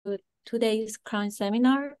today's crime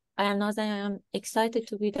seminar. I am Nazan. I am excited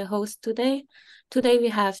to be the host today. Today we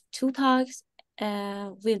have two talks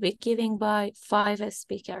we'll be giving by 5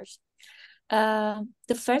 speakers. The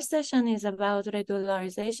first session is about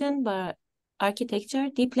regularization by architecture,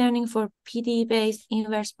 deep learning for PD-based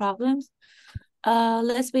inverse problems.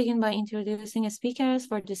 Let's begin by introducing speakers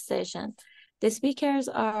for this session. The speakers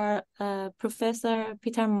are Professor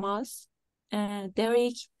Peter Maass,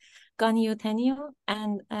 Derick Nganyu Tanyu,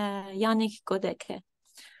 and Janek Gödeke.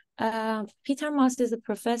 Peter Maass is a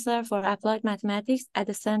professor for applied mathematics at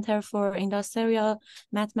the Center for Industrial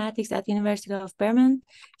Mathematics at the University of Bremen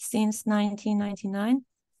since 1999.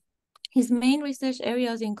 His main research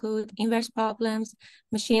areas include inverse problems,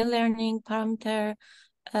 machine learning, parameter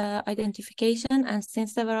identification, and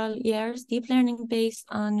since several years, deep learning based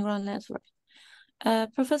on neural networks.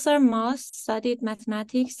 Professor Maass studied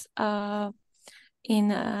mathematics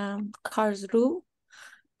in Karlsruhe,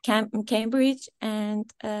 Cambridge, and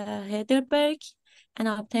Heidelberg, and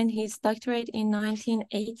obtained his doctorate in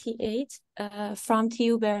 1988 from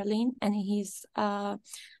TU Berlin, and his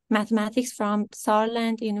mathematics from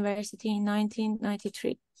Saarland University in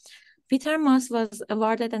 1993. Peter Maass was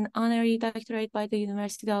awarded an honorary doctorate by the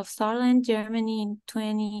University of Saarland, Germany in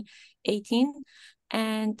 2018,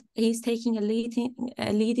 and he's taking a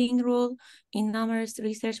leading role in numerous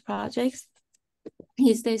research projects.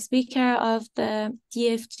 He's the speaker of the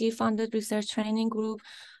DFG-funded research training group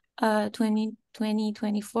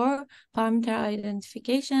 2024, parameter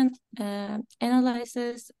identification,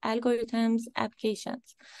 analysis, algorithms,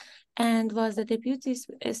 applications, and was the deputy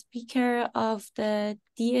speaker of the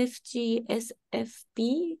DFG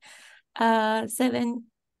SFB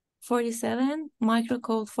 747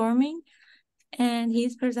 microcode forming, and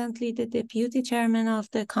he's presently the deputy chairman of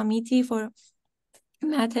the Committee for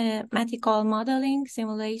Mathematical Modeling,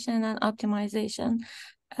 Simulation, and Optimization,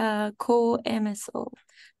 co-MSO,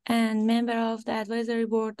 and member of the advisory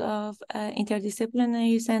board of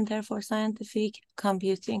Interdisciplinary Center for Scientific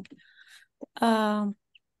Computing.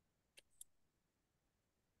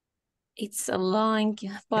 It's a long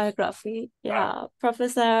biography. Yeah,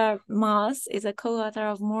 Professor Maass is a co-author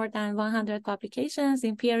of more than 100 publications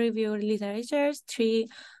in peer-reviewed literatures, 3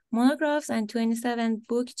 monographs, and 27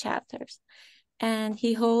 book chapters. And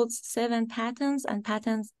he holds 7 patents and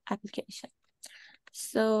patents application.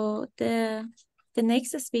 So the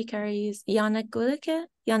next speaker is Janek Gödeke.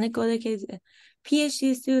 Janek Gödeke is a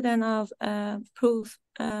PhD student of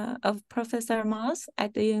Professor Maass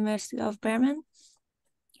at the University of Bremen.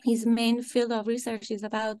 His main field of research is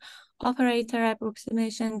about operator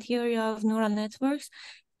approximation theory of neural networks,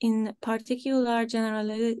 in particular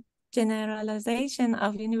generalization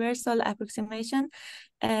of universal approximation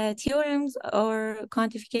theorems or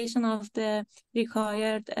quantification of the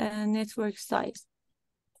required network size.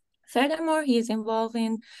 Furthermore, he is involved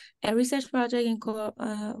in a research project in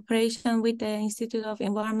cooperation with the Institute of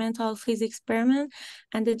Environmental Physics Bremen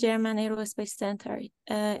and the German Aerospace Center.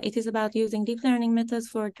 It is about using deep learning methods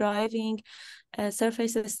for driving a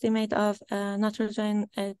surface estimate of nitrogen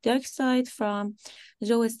dioxide from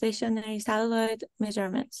geostationary satellite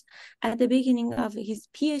measurements. At the beginning of his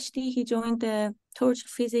PhD, he joined the Torch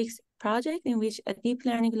Physics project, in which a deep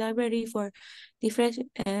learning library for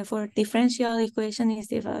differential equation is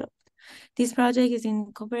developed. This project is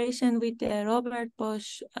in cooperation with the Robert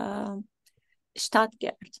Bosch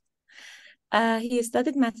Stuttgart. He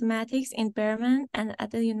studied mathematics in Bremen and at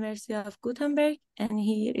the University of Gutenberg, and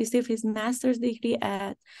he received his master's degree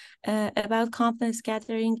at about complex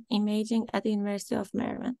scattering imaging at the University of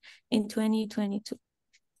Maryland in 2022.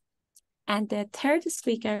 And the third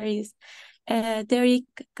speaker is Derick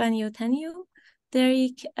Nganyu Tanyu.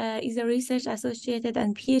 Derick is a research associate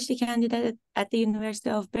and PhD candidate at the University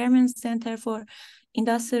of Bremen Center for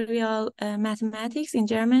Industrial Mathematics in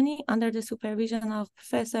Germany under the supervision of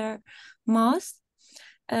Professor Maass.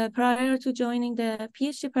 Prior to joining the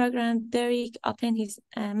PhD program, Derick obtained his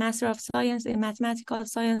Master of Science in Mathematical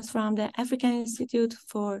Science from the African Institute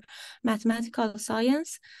for Mathematical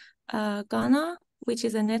Science, Ghana, which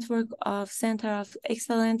is a network of Center of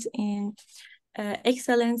Excellence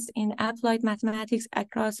in applied mathematics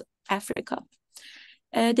across Africa.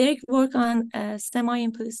 Derick worked on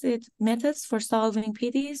semi-implicit methods for solving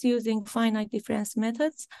PDs using finite difference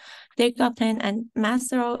methods. Derick obtained a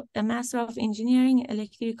Master of Engineering,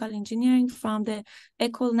 Electrical Engineering from the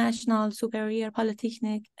École Nationale Supérieure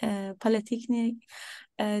Polytechnique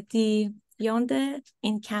de Yaoundé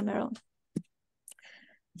in Cameroon.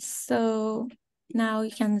 So now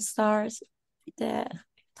we can start the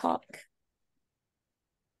talk.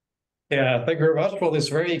 Yeah, thank you very much for this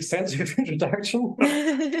very extensive introduction.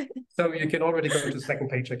 So you can already go to the second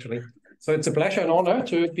page, actually. So it's a pleasure and honor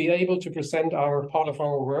to be able to present part of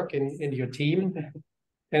our work in your team.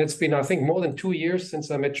 And it's been, I think, more than 2 years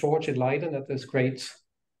since I met Xiaozhe in Leiden at this great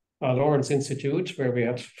Lawrence Institute, where we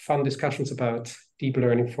had fun discussions about deep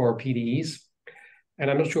learning for PDEs.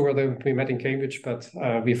 And I'm not sure whether we met in Cambridge, but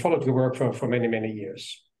we followed the work for many, many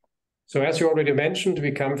years. So as you already mentioned,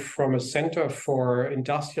 we come from a center for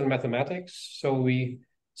industrial mathematics. So we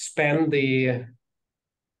span the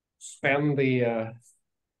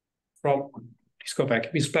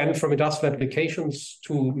we span from industrial applications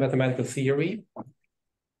to mathematical theory.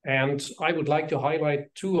 And I would like to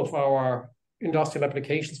highlight 2 of our industrial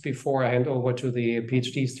applications before I hand over to the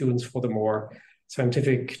PhD students for the more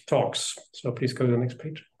scientific talks. So please go to the next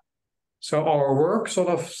page. So our work sort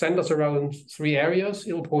of centers around 3 areas: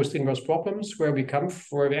 ill-posed inverse problems, where we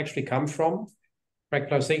actually come from,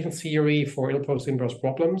 regularization theory for ill-posed inverse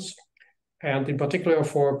problems, and in particular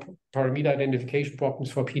for parameter identification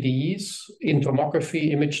problems for PDEs, in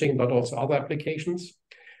tomography, imaging, but also other applications.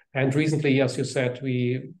 And recently, as you said,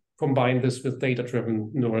 we combine this with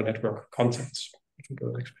data-driven neural network concepts. We can go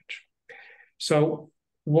to the next page. So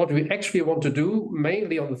what we actually want to do,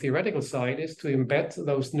 mainly on the theoretical side, is to embed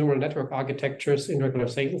those neural network architectures in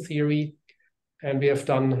regularization theory. And we have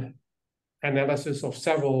done analysis of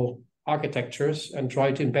several architectures and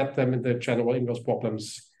try to embed them in the general inverse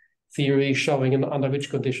problems theory, showing under which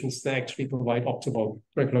conditions they actually provide optimal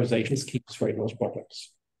regularization schemes for inverse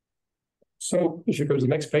problems. So if you go to the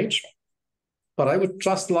next page. But I would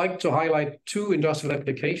just like to highlight 2 industrial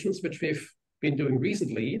applications which we've been doing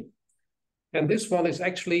recently. And this one is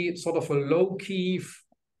actually sort of a low-key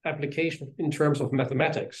application in terms of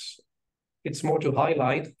mathematics. It's more to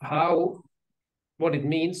highlight what it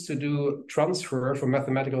means to do transfer from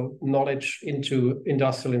mathematical knowledge into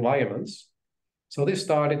industrial environments. So this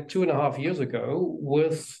started 2.5 years ago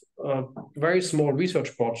with a very small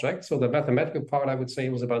research project. So the mathematical part, I would say,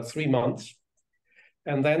 was about 3 months.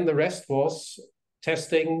 And then the rest was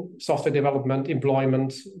testing, software development,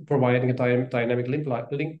 employment, providing a dynamic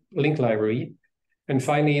link library. And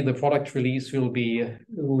finally, the product release will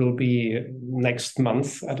be next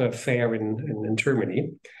month at a fair in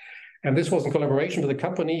Germany. And this was in collaboration with a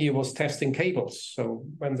company who was testing cables. So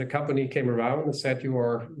when the company came around and said, "You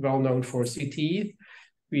are well known for CT,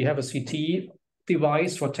 we have a CT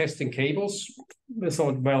device for testing cables," we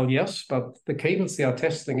thought, well, yes, but the cables they are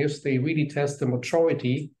testing they really test the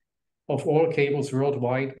majority of all cables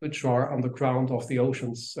worldwide, which are on the ground of the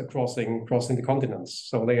oceans crossing the continents.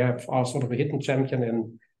 So they are sort of a hidden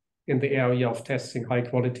champion in the area of testing high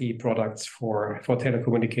quality products for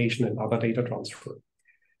telecommunication and other data transfer.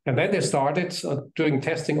 And then they started doing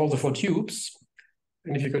testing also for tubes.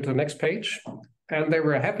 And if you go to the next page, and they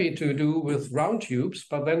were happy to do with round tubes,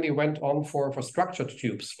 but then they went on for structured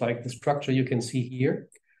tubes, like the structure you can see here.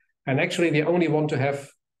 And actually, they only want to have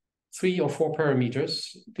 3 or 4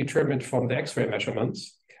 parameters determined from the X-ray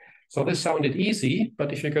measurements. So this sounded easy,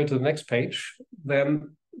 but if you go to the next page,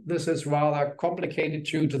 then this is rather complicated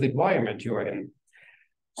due to the environment you're in.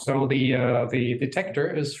 So the detector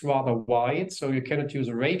is rather wide, so you cannot use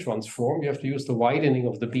a ray transform. You have to use the widening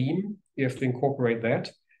of the beam. You have to incorporate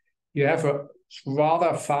that. You have a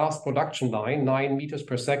rather fast production line, 9 meters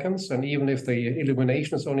per second. And even if the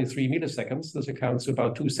illumination is only 3 milliseconds, this accounts to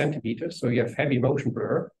about 2 centimeters. So you have heavy motion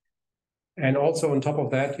blur. And also on top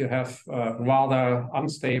of that, you have a rather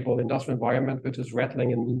unstable industrial environment, which is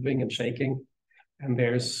rattling and moving and shaking. And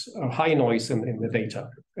there's a high noise in the data.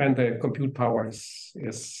 And the compute power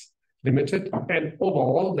is limited. And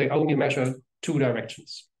overall, they only measure 2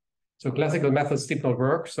 directions. So classical methods did not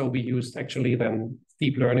work. So we used actually then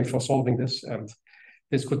deep learning for solving this. And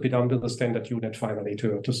this could be done with the standard UNet finally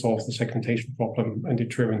to solve the segmentation problem and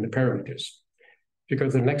determine the parameters. If you go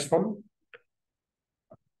to the next one.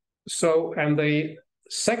 So, and the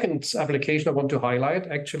second application I want to highlight,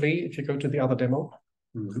 actually, if you go to the other demo,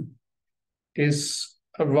 is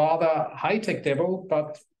a rather high-tech demo,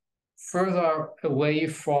 but further away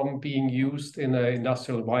from being used in an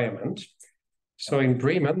industrial environment. So in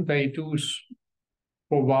Bremen, they do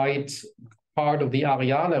provide part of the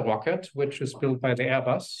Ariane rocket, which is built by the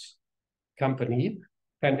Airbus company.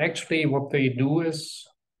 And actually what they do is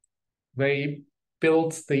they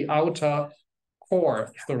build the outer core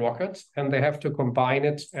of the rocket, and they have to combine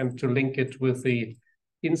it and to link it with the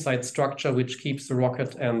inside structure, which keeps the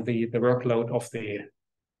rocket and the workload of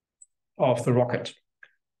the rocket.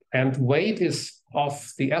 And weight is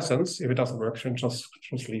of the essence. If it doesn't work, then just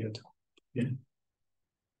leave it. Yeah.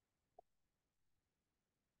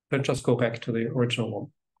 Then just go back to the original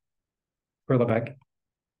one, further back.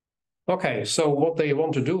 Okay, so what they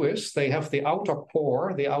want to do is they have the outer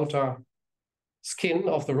core, the outer skin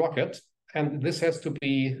of the rocket, and this has to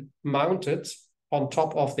be mounted on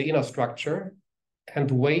top of the inner structure,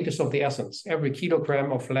 and weight is of the essence. Every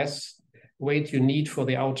kilogram of less weight you need for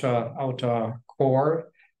the outer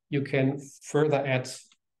core, you can further add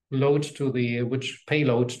load to the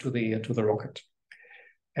payload to the rocket.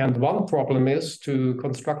 And one problem is to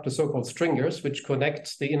construct the so-called stringers, which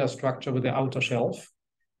connect the inner structure with the outer shelf,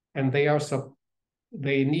 and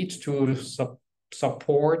they need to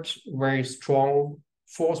support very strong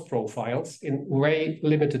force profiles in very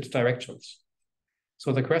limited directions.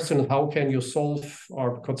 So the question is, how can you solve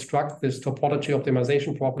or construct this topology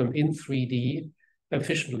optimization problem in 3D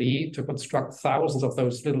efficiently to construct thousands of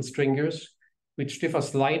those little stringers, which differ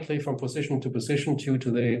slightly from position to position due to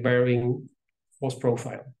the varying force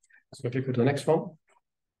profile. So if you go to the next one.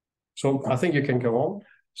 So I think you can go on.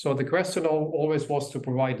 So the question always was to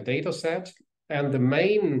provide a data set, and the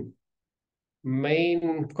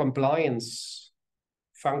main compliance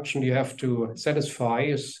function you have to satisfy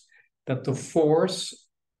is that the force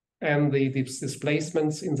and the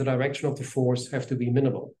displacements in the direction of the force have to be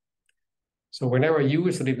minimal. So whenever you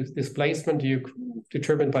use the displacement, you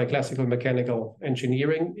determine by classical mechanical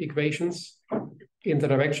engineering equations. In the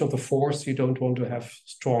direction of the force, you don't want to have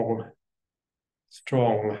strong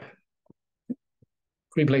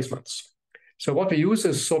replacements. So what we use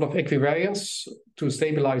is sort of equivariance to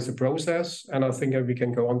stabilize the process. And I think we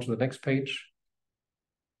can go on to the next page.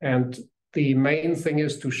 And the main thing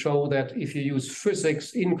is to show that if you use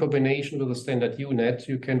physics in combination with a standard UNet,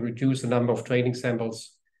 you can reduce the number of training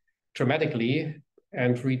samples dramatically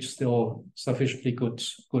and reach still sufficiently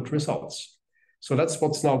good results. So that's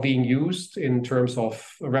what's now being used in terms of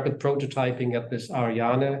rapid prototyping at this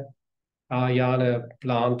Ariane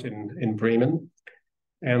plant in Bremen.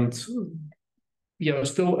 And we are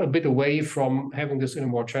still a bit away from having this in a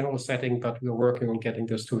more general setting, but we're working on getting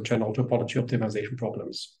this to general topology optimization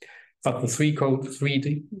problems. But the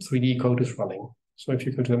 3D code is running. So if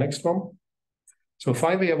you go to the next one. So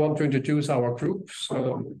finally, I want to introduce our group.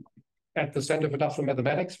 So at the Center for Industrial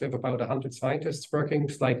Mathematics, we have about 100 scientists working,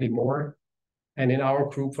 slightly more. And in our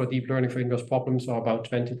group for deep learning for inverse problems are about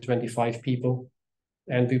 20, 25 people.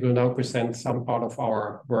 And we will now present some part of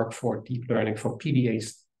our work for deep learning for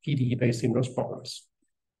PDE-based inverse problems.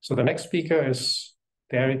 So the next speaker is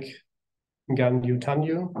Derick Nganyu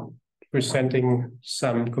Tanyu, presenting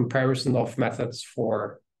some comparison of methods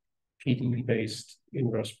for PDE-based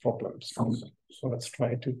inverse problems. So let's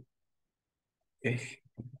try to. Okay.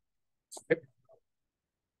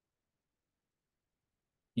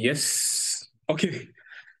 Yes. Okay.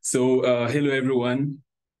 So hello everyone.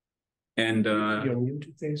 And you're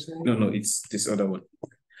muted there, sir? No, it's this other one.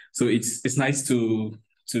 So it's nice to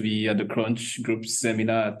be at the Crunch Group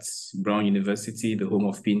seminar at Brown University, the home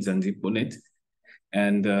of pins and DeepNet.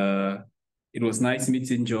 And it was nice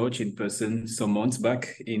meeting George in person some months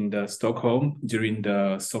back in Stockholm during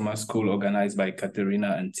the summer school organized by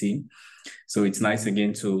Katerina and team. So it's nice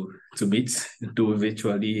again to meet, do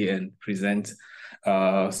virtually, and present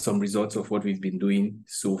some results of what we've been doing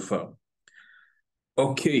so far.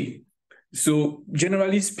 Okay, so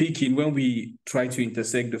generally speaking, when we try to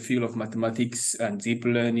intersect the field of mathematics and deep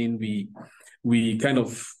learning, we kind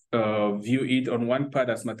of view it on one part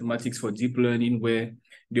as mathematics for deep learning, where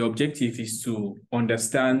the objective is to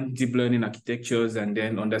understand deep learning architectures and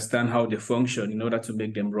then understand how they function in order to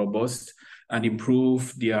make them robust and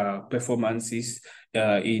improve their performances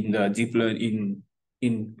in deep learning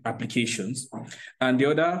in applications. And the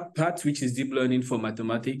other part, which is deep learning for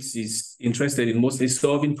mathematics, is interested in mostly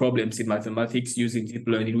solving problems in mathematics using deep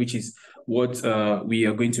learning, which is what we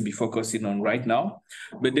are going to be focusing on right now.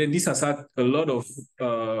 But then this has had a lot of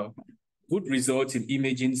good results in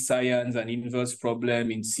imaging science and inverse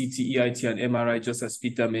problem in CT, EIT, and MRI, just as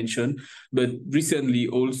Peter mentioned, but recently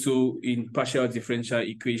also in partial differential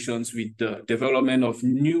equations with the development of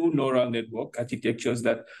new neural network architectures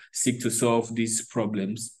that seek to solve these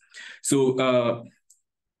problems. So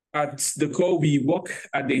at the core, we work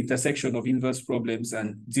at the intersection of inverse problems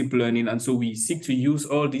and deep learning. And so we seek to use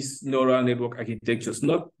all these neural network architectures,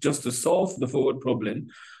 not just to solve the forward problem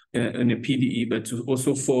in a PDE, but to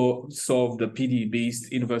also solve the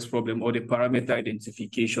PDE-based inverse problem or the parameter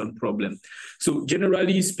identification problem. So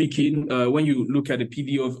generally speaking, when you look at a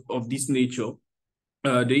PDE of this nature,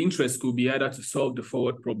 the interest could be either to solve the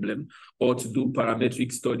forward problem or to do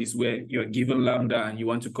parametric studies where you're given lambda and you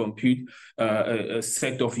want to compute a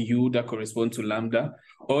set of U that correspond to lambda.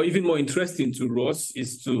 Or even more interesting to us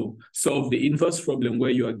is to solve the inverse problem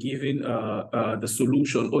where you are given the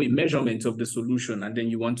solution or a measurement of the solution, and then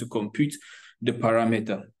you want to compute the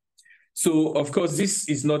parameter. So, of course, this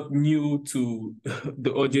is not new to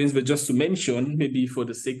the audience, but just to mention, maybe for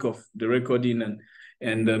the sake of the recording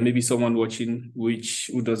and maybe someone watching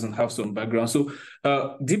who doesn't have some background. So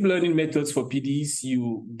deep learning methods for PDEs,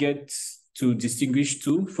 you get to distinguish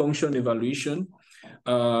two: function evaluation,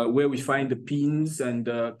 where we find the pins and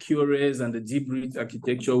the QRS and the deep read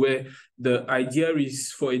architecture, where the idea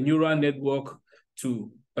is for a neural network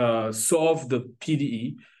to solve the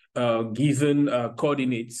PDE given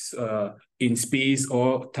coordinates in space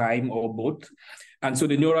or time or both. And so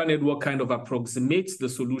the neural network kind of approximates the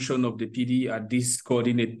solution of the PDE at this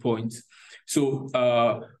coordinate point. So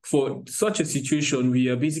for such a situation, we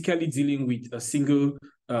are basically dealing with a single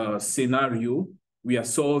scenario. We are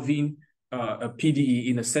solving a PDE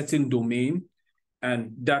in a certain domain,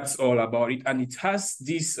 and that's all about it. And it has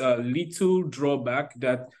this little drawback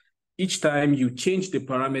that each time you change the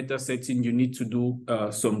parameter setting, you need to do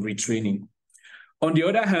some retraining. On the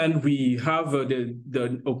other hand, we have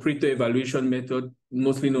the operator evaluation method,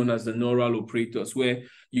 mostly known as the neural operators, where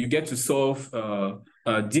you get to solve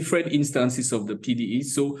different instances of the PDE.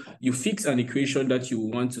 So you fix an equation that you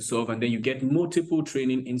want to solve, and then you get multiple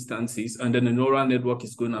training instances, and then the neural network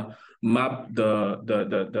is going to map the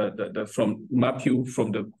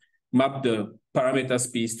parameter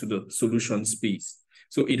space to the solution space.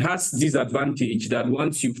 So it has this advantage that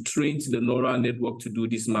once you've trained the neural network to do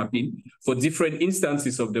this mapping, for different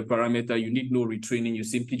instances of the parameter, you need no retraining. You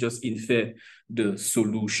simply just infer the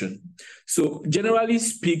solution. So generally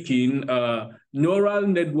speaking, neural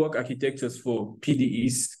network architectures for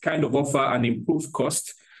PDEs kind of offer an improved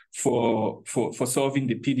cost for solving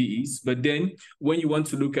the PDEs. But then when you want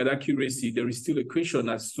to look at accuracy, there is still a question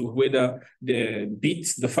as to whether they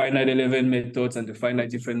beat the finite element methods and the finite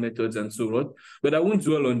different methods and so on. But I won't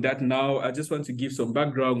dwell on that now. I just want to give some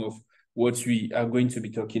background of what we are going to be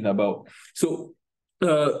talking about. So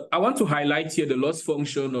I want to highlight here the loss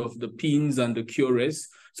function of the pins and the QRS.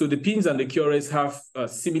 So the pins and the QRS have a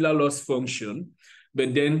similar loss function,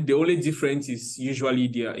 but then the only difference is usually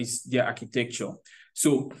their architecture.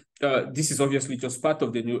 So this is obviously just part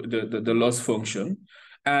of the loss function.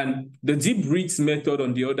 And the deep reads method,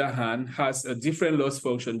 on the other hand, has a different loss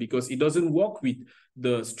function because it doesn't work with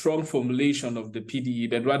the strong formulation of the PDE,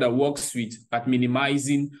 but rather works at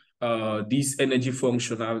minimizing this energy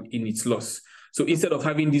functional in its loss. So instead of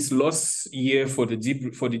having this loss here for the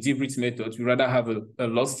deep reads method, we rather have a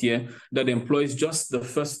loss here that employs just the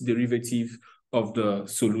first derivative of the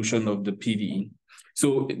solution of the PDE.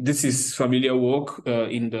 So this is familiar work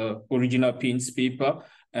in the original PINS paper,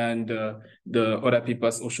 and the other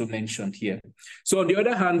papers also mentioned here. So on the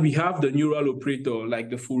other hand, we have the neural operator, like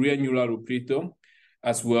the Fourier neural operator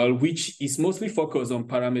as well, which is mostly focused on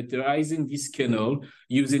parameterizing this kernel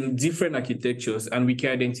using different architectures. And we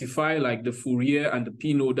can identify like the Fourier and the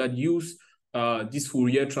Pinot that use this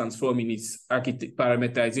Fourier transform in its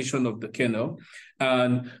parameterization of the kernel.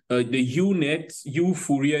 And the U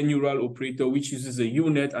Fourier neural operator, which uses a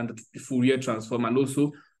UNet and the Fourier transform, and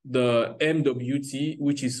also the MWT,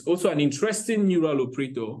 which is also an interesting neural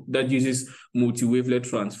operator that uses multi-wavelet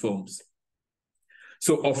transforms.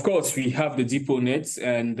 So of course we have the DeepNet,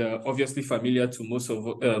 and obviously familiar to most of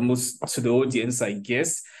the audience, I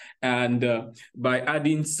guess. And by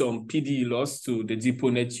adding some PDE loss to the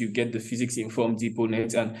DeepNet, you get the physics-informed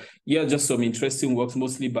DeepNet. And yeah, just some interesting works,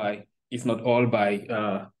 mostly by, if not all,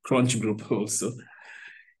 by Crunch Group also.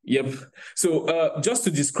 Yep. So just to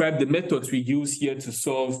describe the methods we use here to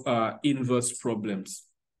solve inverse problems.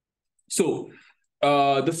 So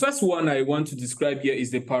the first one I want to describe here is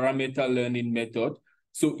the parameter learning method.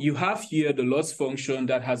 So you have here the loss function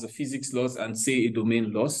that has a physics loss and say a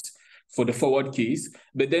domain loss for the forward case.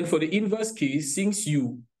 But then for the inverse case, since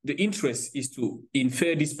the interest is to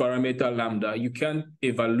infer this parameter lambda, you can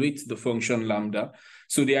evaluate the function lambda.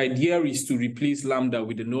 So the idea is to replace lambda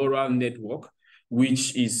with the neural network,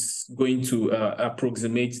 which is going to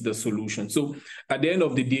approximate the solution. So at the end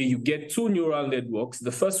of the day, you get two neural networks,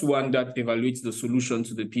 the first one that evaluates the solution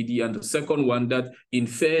to the PD, and the second one that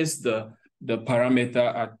infers the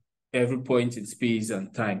parameter at every point in space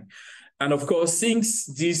and time. And of course, since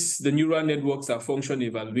the neural networks are function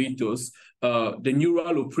evaluators, the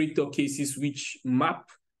neural operator cases which map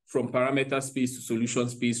from parameter space to solution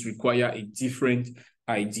space require a different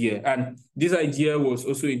idea. And this idea was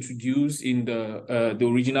also introduced in the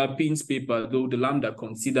original PINS paper, though the lambda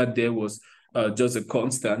considered there was just a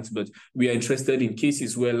constant, but we are interested in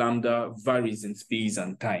cases where lambda varies in space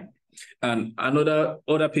and time. And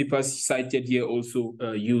other papers cited here also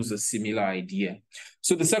use a similar idea.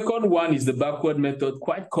 So the second one is the backward method,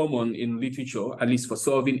 quite common in literature, at least for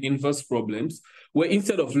solving inverse problems, where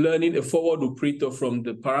instead of learning a forward operator from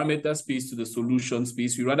the parameter space to the solution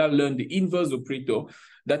space, we rather learn the inverse operator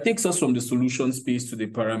that takes us from the solution space to the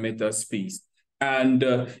parameter space. And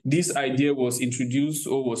this idea was introduced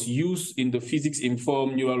or was used in the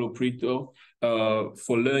physics-informed neural operator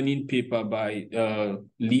for learning paper by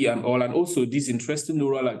Lee and all, and also this interesting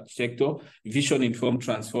neural architecture, vision-informed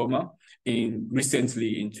transformer,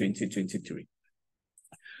 recently in 2023.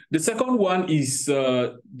 The second one is,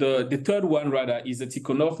 the third one rather, is the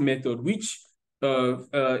Tikhonov method, which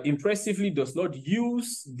impressively does not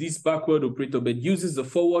use this backward operator, but uses the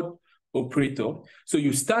forward operator. So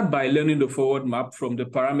you start by learning the forward map from the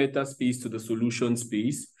parameter space to the solution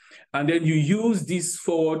space, and then you use this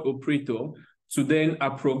forward operator to then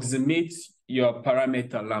approximate your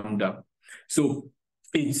parameter lambda. So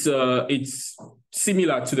it's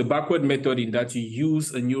similar to the backward method in that you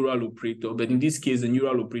use a neural operator, but in this case, the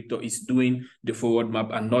neural operator is doing the forward map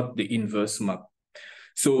and not the inverse map.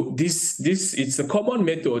 So it's a common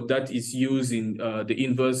method that is used in the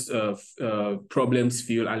inverse problems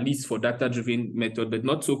field, at least for data-driven method, but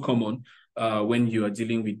not so common when you are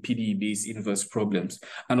dealing with PDE-based inverse problems.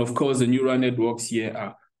 And of course, the neural networks here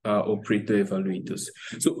are operator evaluators.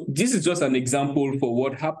 So this is just an example for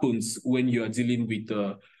what happens when you are dealing with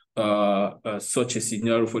such a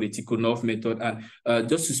scenario for the Tikhonov method. And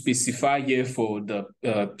just to specify here for the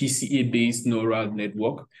PCA-based neural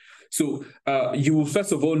network, so you will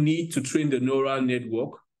first of all need to train the neural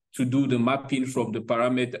network to do the mapping from the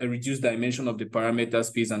parameter, reduced dimension of the parameter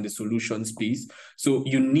space and the solution space. So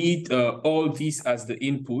you need all these as the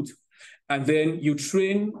input. And then you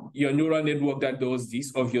train your neural network that does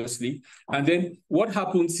this, obviously. And then what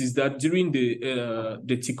happens is that during the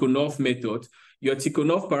Tikhonov method, your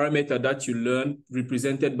Tikhonov parameter that you learn,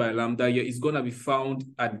 represented by lambda here, is going to be found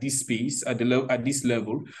at this space, at this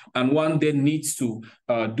level. And one then needs to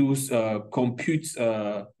compute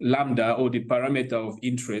lambda, or the parameter of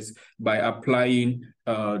interest, by applying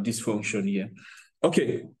this function here.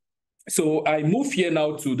 Okay. So I move here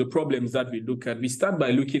now to the problems that we look at. We start by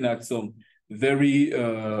looking at some very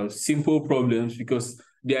simple problems, because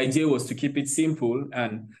the idea was to keep it simple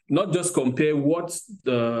and not just compare what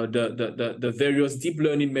the various deep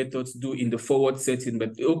learning methods do in the forward setting,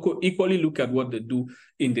 but equally look at what they do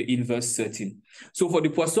in the inverse setting. So for the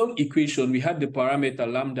Poisson equation, we had the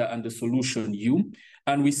parameter lambda and the solution u,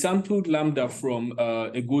 and we sampled lambda from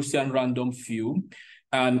a Gaussian random field.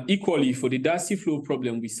 And equally, for the Darcy flow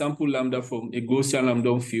problem, we sample lambda from a Gaussian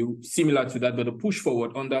random field, similar to that, but a push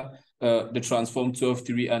forward under the transform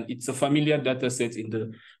 12-3, and it's a familiar data set in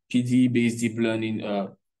the PDE-based deep learning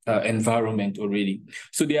environment already.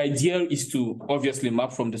 So the idea is to obviously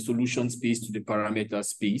map from the solution space to the parameter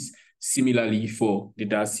space, similarly for the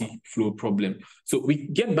Darcy flow problem. So we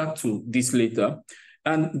get back to this later.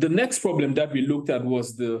 And the next problem that we looked at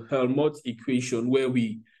was the Helmholtz equation, where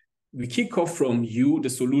we kick off from U, the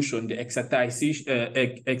solution, the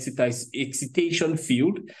excitation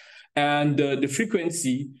field, and the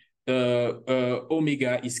frequency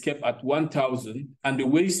omega is kept at 1000, and the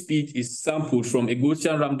wave speed is sampled from a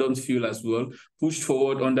Gaussian random field as well, pushed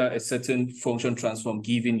forward under a certain function transform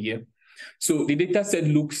given here. So the data set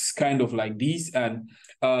looks kind of like this, and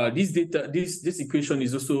this equation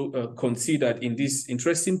is also considered in this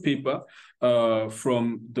interesting paper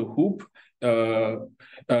from the Hoop,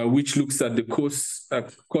 which looks at the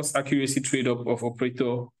cost accuracy trade-off of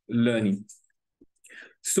operator learning.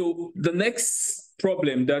 So the next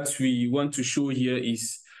problem that we want to show here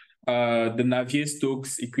is the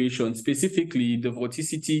Navier-Stokes equation, specifically the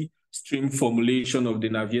vorticity stream formulation of the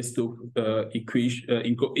Navier-Stokes equation,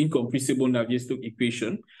 incompressible Navier-Stokes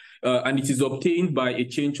equation, and it is obtained by a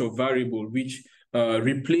change of variable which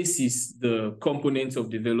replaces the components of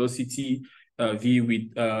the velocity V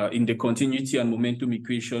with in the continuity and momentum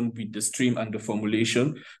equation with the stream and the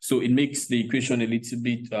formulation. So it makes the equation a little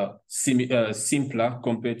bit simpler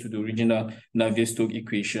compared to the original Navier-Stokes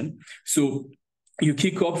equation. So you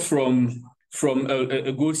kick off from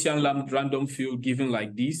a Gaussian random field given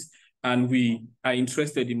like this, and we are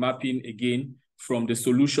interested in mapping again from the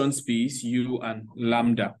solution space U and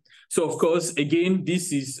lambda. So of course, again,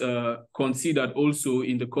 this is considered also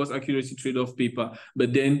in the cost accuracy trade-off paper,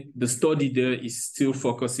 but then the study there is still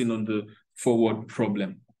focusing on the forward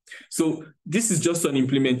problem. So this is just an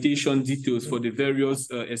implementation details for the various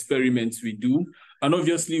experiments we do. And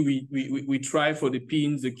obviously we try for the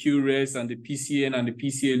pins, the QRES and the PCN and the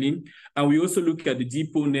PCLin. And we also look at the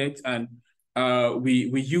DeepONet, and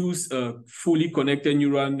we use a fully connected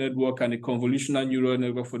neural network and a convolutional neural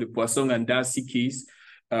network for the Poisson and Darcy case,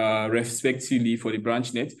 respectively, for the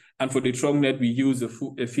branch net. And for the trunk net, we use a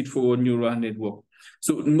feed-forward neural network.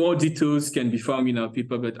 So more details can be found in our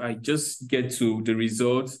paper, but I just get to the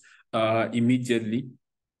results immediately.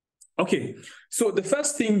 Okay, so the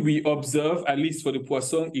first thing we observe, at least for the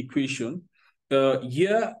Poisson equation,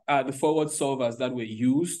 here are the forward solvers that were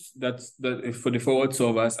used for the forward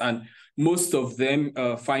solvers, and most of them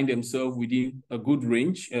find themselves within a good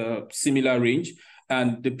range, similar range.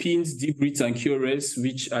 And the pins, deep reads, and QRS,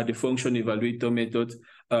 which are the function evaluator method,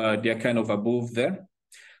 they're kind of above there.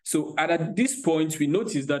 So at this point, we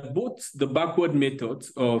notice that both the backward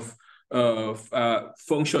methods of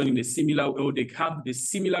function in a similar, or they have the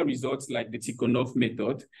similar results like the Tikhonov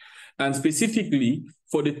method. And specifically,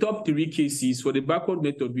 for the top three cases, for the backward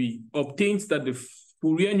method, we obtained that the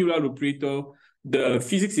Fourier neural operator, the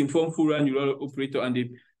physics-informed Fourier neural operator, and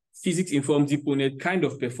the physics-informed DeepNet kind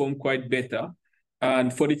of perform quite better.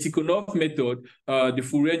 And for the Tikhonov method, the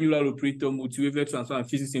Fourier neural operator, multi-wavelet transform, and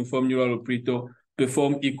physics-informed neural operator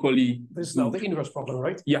perform equally. This is now the inverse problem,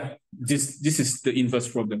 right? Yeah, this is the inverse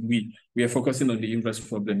problem. We are focusing on the inverse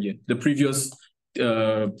problem here. The previous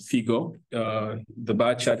figure, the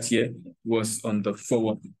bar chart here, was on the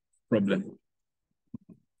forward problem.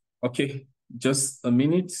 Okay, just a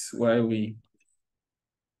minute while we.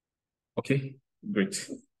 Okay, great.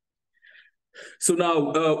 So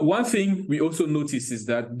now, one thing we also notice is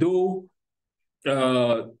that though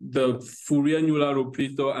the Fourier neural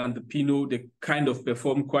operator and the Pinot, they kind of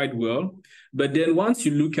perform quite well, but then once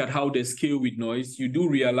you look at how they scale with noise, you do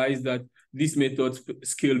realize that these methods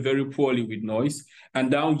scale very poorly with noise. And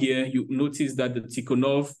down here, you notice that the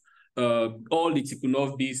Tikhonov, all the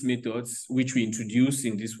Tikhonov-based methods, which we introduced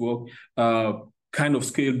in this work, kind of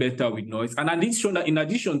scale better with noise. And in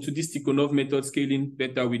addition to this Tikhonov method scaling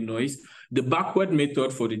better with noise, the backward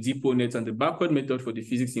method for the DeepNet and the backward method for the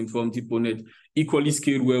physics-informed DeepNet equally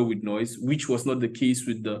scale well with noise, which was not the case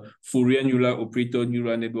with the Fourier neural operator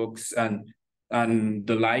neural networks and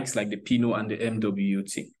the likes like the Pinot and the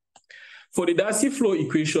MWT. For the Darcy flow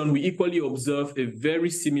equation, we equally observe a very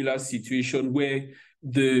similar situation where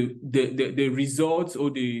the results or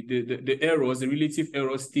the errors, the relative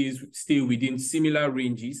errors stay within similar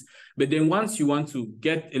ranges. But then once you want to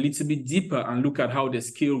get a little bit deeper and look at how they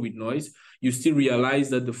scale with noise, you still realize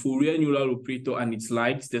that the Fourier neural operator and its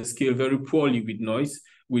likes, they scale very poorly with noise,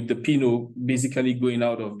 with the Pinot basically going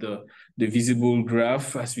out of the visible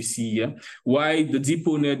graph as we see here. While the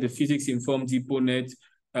DeepNet, the physics-informed DeepNet,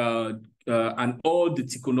 and all the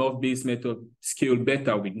Tikhonov-based method scale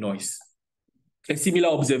better with noise. A similar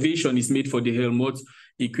observation is made for the Helmholtz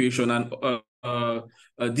equation, and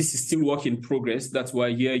this is still work in progress. That's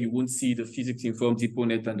why here you won't see the physics-informed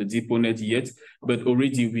DeepNet and the DeepNet yet, but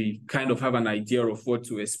already we kind of have an idea of what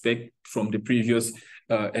to expect from the previous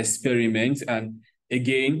experiment. And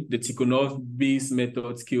again, the Tikhonov-based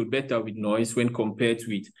method scale better with noise when compared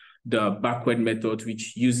with the backward method,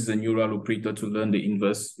 which uses a neural operator to learn the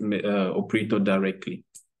inverse operator directly.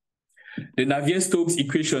 The Navier-Stokes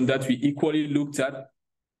equation that we equally looked at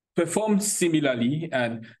performed similarly,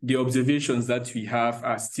 and the observations that we have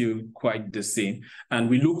are still quite the same. And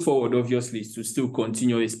we look forward, obviously, to still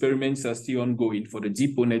continue. Experiments are still ongoing for the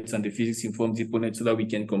DeepNet and the physics-informed DeepNet so that we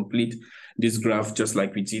can complete this graph just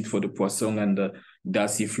like we did for the Poisson and the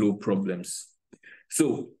Darcy flow problems.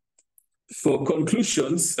 So for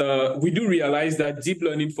conclusions, we do realize that deep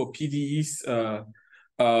learning for PDEs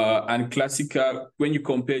and classical, when you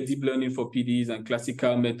compare deep learning for PDEs and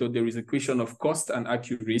classical method, there is a question of cost and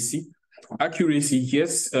accuracy. Accuracy,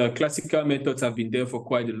 yes, classical methods have been there for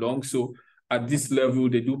quite a long, so at this level,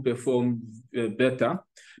 they do perform better.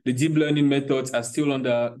 The deep learning methods are still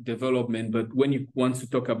under development, but when you want to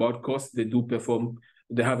talk about cost, they do perform,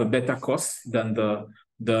 they have a better cost than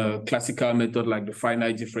the classical method like the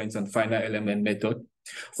finite difference and finite element method.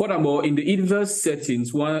 Furthermore, in the inverse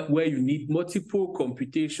settings, where you need multiple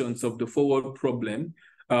computations of the forward problem,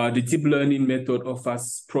 the deep learning method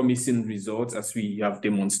offers promising results, as we have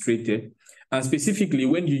demonstrated. And specifically,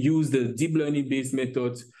 when you use the deep learning-based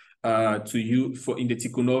methods in the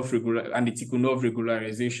Tikhonov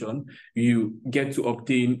regularization, you get to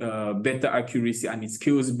obtain better accuracy, and it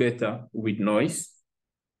scales better with noise.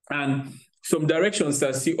 And some directions that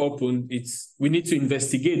are still open. We need to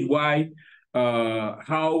investigate why.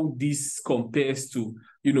 How this compares to,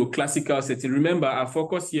 classical setting. Remember, our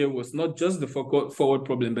focus here was not just the forward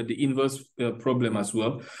problem, but the inverse problem as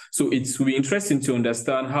well. So it will be interesting to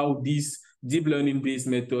understand how these deep learning-based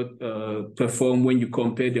methods perform when you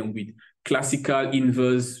compare them with classical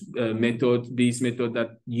inverse these methods that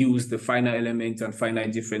use the finite element and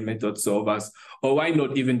finite different method solvers, or why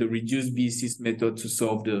not even the reduced basis method to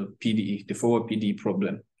solve the PDE, the forward PDE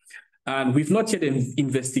problem. And we've not yet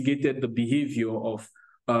investigated the behavior of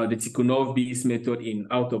the Tikhonov-Bayes method in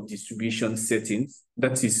out-of-distribution settings.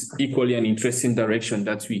 That is equally an interesting direction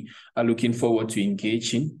that we are looking forward to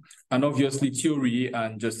engage in. And obviously theory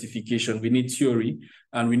and justification. We need theory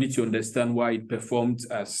and we need to understand why it performed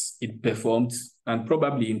as it performed and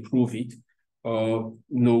probably improve it or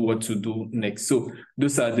know what to do next. So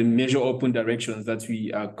those are the major open directions that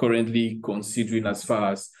we are currently considering as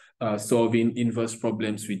far as solving inverse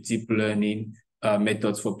problems with deep learning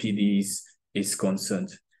methods for PDEs is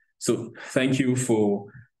concerned. So thank you for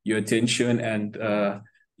your attention, and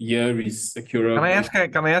here is Akira.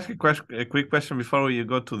 Can I ask a quick question before you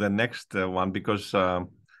go to the next one? Because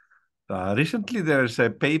recently there's a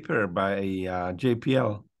paper by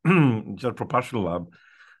JPL, Jet Propulsion Lab,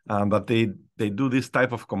 that they do this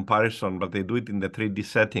type of comparison, but they do it in the 3D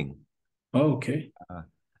setting. Oh, okay.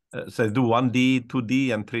 So they do 1D,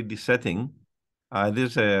 2D, and 3D setting.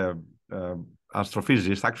 There's a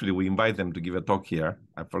astrophysicist. Actually, we invite them to give a talk here.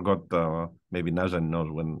 I forgot, maybe Nazan knows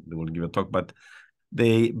when they will give a talk, but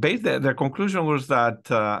they based their conclusion was that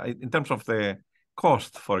in terms of the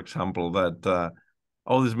cost, for example, that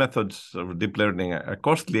all these methods of deep learning are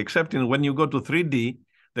costly, except when you go to 3D,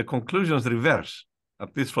 the conclusions reverse,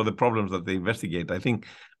 at least for the problems that they investigate, I think.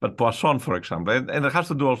 But Poisson, for example, and it has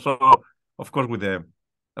to do also, of course, with the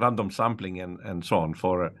random sampling and so on.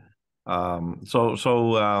 For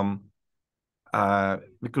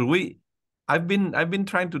because I've been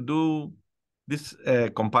trying to do this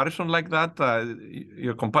comparison like that.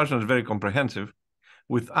 Your comparison is very comprehensive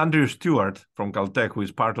with Andrew Stewart from Caltech, who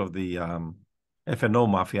is part of the FNO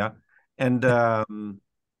mafia, and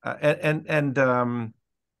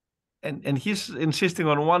he's insisting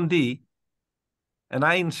on 1D, and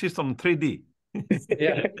I insist on 3D.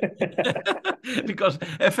 Yeah. Because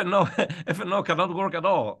FNO cannot work at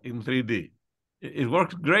all in 3D. It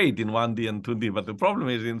works great in 1D and 2D, but the problem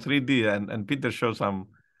is in 3D, and Peter shows some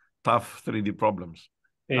tough 3D problems.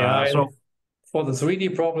 Yeah, so for the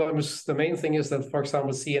 3D problems, the main thing is that, for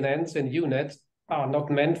example, CNNs in UNet are not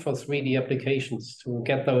meant for 3D applications. To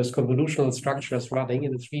get those convolutional structures running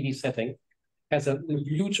in a 3D setting has a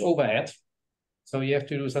huge overhead. So you have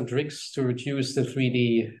to do some tricks to reduce the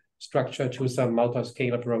 3D structure to some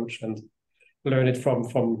multi-scale approach and learn it from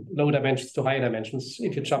low dimensions to high dimensions.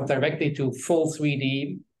 If you jump directly to full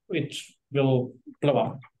 3D, it will blow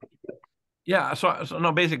up. Yeah, so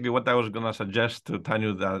no, basically what I was gonna suggest to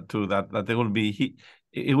Tanyu that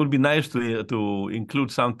it would be nice to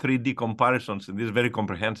include some 3D comparisons in this very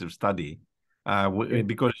comprehensive study,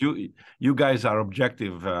 because you guys are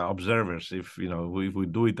objective observers. If we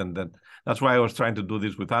do it, and that's why I was trying to do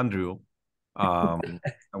this with Andrew.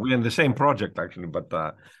 We're in the same project actually, but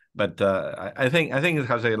I think it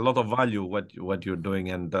has a lot of value what you're doing,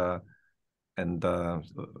 and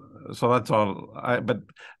so that's all. But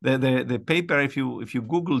the paper, if you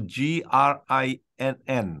Google GRINN, I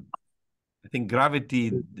think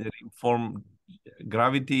gravity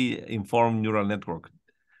informed neural network.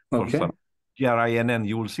 Okay. GRINN,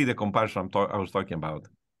 you will see the comparison I was talking about.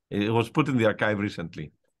 It was put in the archive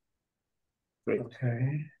recently. Great.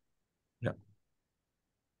 Okay. Yeah.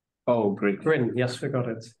 Oh, great. Grin, yes, we got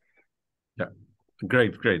it. Yeah.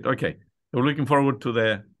 Great. Okay. We're looking forward to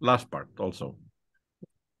the last part also.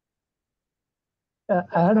 I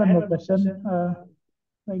had one more question.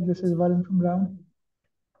 This is Varun from Brown.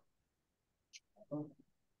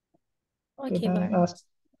 Okay, Can I ask?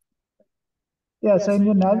 Yeah, so in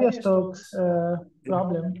your Navier-Stokes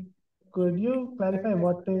problem, could you clarify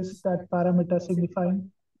what is that parameter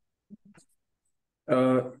signifying?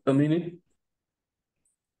 A minute.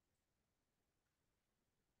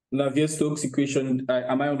 Navier-Stokes equation,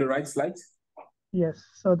 am I on the right slide? Yes,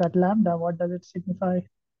 so that lambda, what does it signify?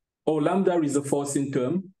 Oh, lambda is a forcing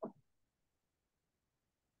term.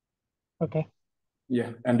 Okay.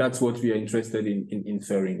 Yeah, and that's what we are interested in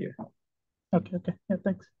inferring here. Okay. Yeah,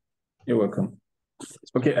 thanks. You're welcome.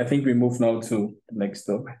 Okay, I think we move now to the next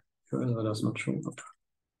stop. That's not true.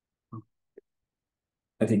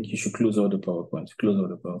 I think you should close all the PowerPoints.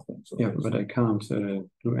 So yeah, but I can't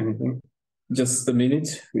do anything. Just a minute.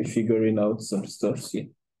 We're figuring out some stuff here.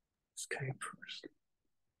 Escape first.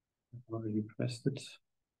 I've already pressed it.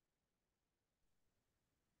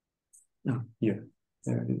 Oh, here.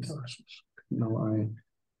 There it is. Now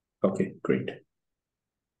Okay, great.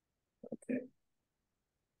 Okay.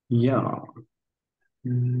 Yeah.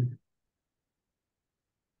 Can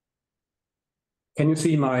you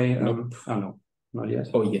see my? Nope. Oh no, not yet.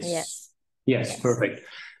 Oh yes. Yes. Yes, perfect.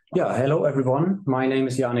 Yeah, hello everyone. My name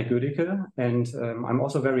is Janek Gödeke, and I'm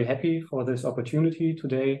also very happy for this opportunity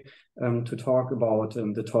today to talk about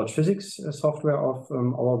the torch physics software of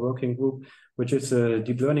our working group, which is a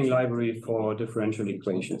deep learning library for differential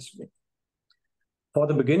equations. For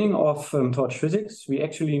the beginning of torch physics, we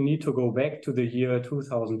actually need to go back to the year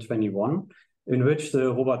 2021, in which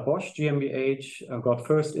the Robert Bosch GmbH got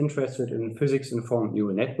first interested in physics-informed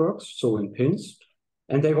neural networks, so in PINs.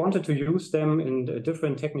 And they wanted to use them in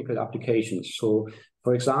different technical applications. So,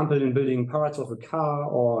 for example, in building parts of a car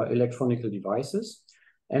or electronic devices.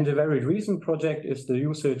 And a very recent project is the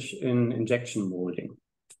usage in injection molding.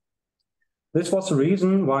 This was the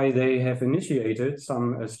reason why they have initiated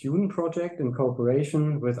some student project in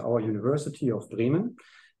cooperation with our University of Bremen.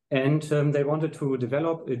 And they wanted to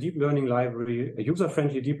develop a deep learning library, a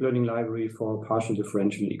user-friendly deep learning library for partial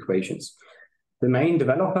differential equations. The main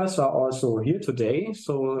developers are also here today.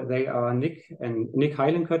 So they are Nick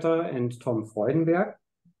Heilenkötter and Tom Freudenberg,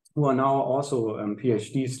 who are now also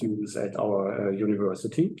PhD students at our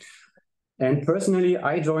university. And personally,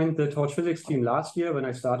 I joined the torch physics team last year when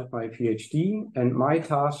I started my PhD. And my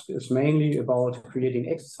task is mainly about creating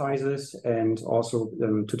exercises and also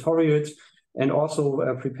tutorials, and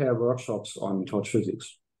also prepare workshops on torch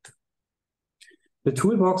physics. The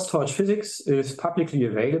toolbox Torch Physics is publicly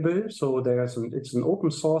available, so it's an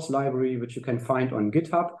open source library which you can find on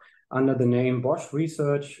GitHub under the name Bosch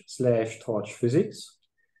Research/Torch Physics.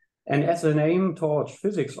 And as the name Torch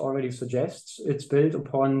Physics already suggests, it's built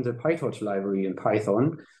upon the PyTorch library in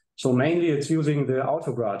Python. So mainly it's using the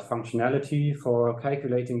autograd functionality for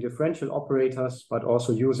calculating differential operators, but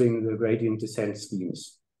also using the gradient descent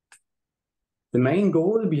schemes. The main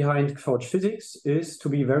goal behind torch physics is to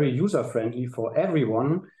be very user-friendly for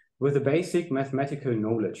everyone with a basic mathematical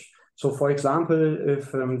knowledge. So for example,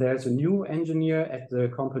 if there's a new engineer at the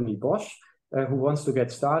company Bosch who wants to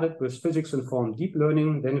get started with physics-informed deep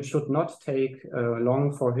learning, then it should not take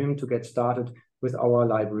long for him to get started with our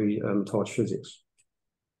library, Torch Physics.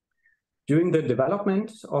 During the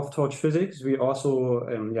development of torch physics, we also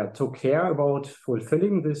took care about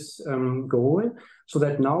fulfilling this goal, so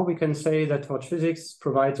that now we can say that torch physics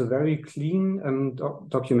provides a very clean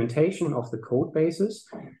documentation of the code bases.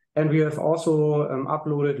 And we have also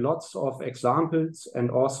uploaded lots of examples and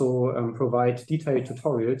also provide detailed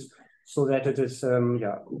tutorials so that it is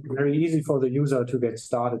very easy for the user to get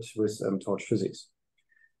started with torch physics.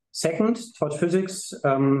 Second, torch physics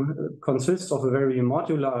consists of a very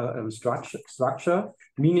modular structure,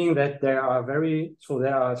 meaning that there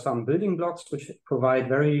are some building blocks which provide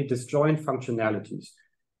very disjoint functionalities,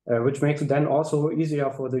 which makes it then also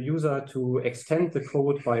easier for the user to extend the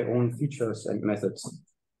code by own features and methods.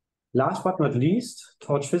 Last but not least,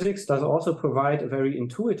 torch physics does also provide a very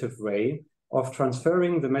intuitive way of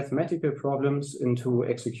transferring the mathematical problems into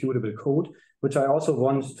executable code, which I also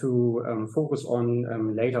want to focus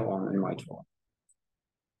on later on in my talk.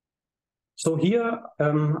 So here,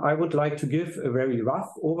 I would like to give a very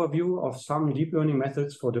rough overview of some deep learning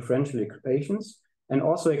methods for differential equations, and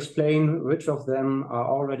also explain which of them are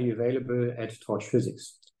already available at Torch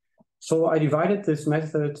Physics. So I divided this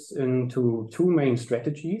method into two main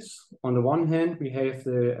strategies. On the one hand, we have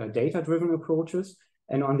the data-driven approaches,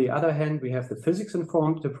 and on the other hand, we have the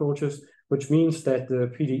physics-informed approaches, which means that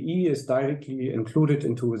the PDE is directly included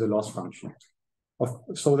into the loss function.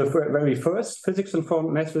 So the very first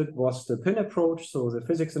physics-informed method was the PIN approach, so the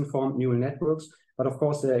physics-informed neural networks. But of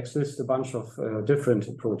course, there exists a bunch of different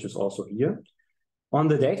approaches also here. On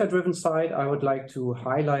the data-driven side, I would like to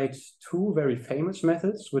highlight two very famous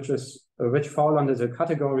methods, which fall under the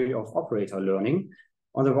category of operator learning.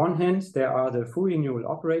 On the one hand, there are the Fourier neural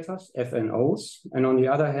operators, FNOs, and on the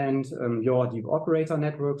other hand, your deep operator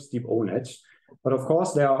networks, deep ONets. But of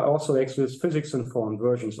course, there are also exist physics-informed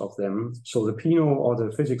versions of them, so the PINO or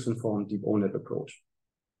the physics-informed deep ONet approach.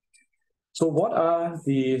 So what are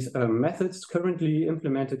these methods currently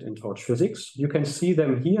implemented in Torch Physics? You can see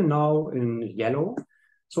them here now in yellow.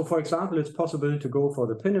 So for example, it's possible to go for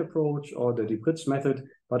the PIN approach or the deep Ritz method,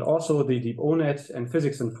 but also the deep ONet and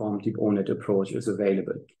physics-informed deep ONet approach is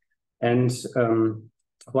available. And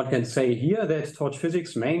one can say here that Torch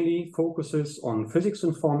Physics mainly focuses on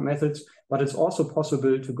physics-informed methods, but it's also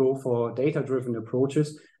possible to go for data-driven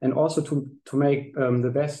approaches and also to make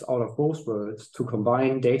the best out of both worlds, to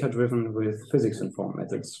combine data-driven with physics-informed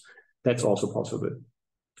methods. That's also possible.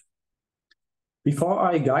 Before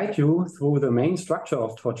I guide you through the main structure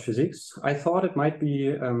of Torch Physics, I thought it might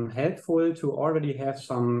be helpful to already have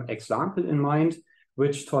some example in mind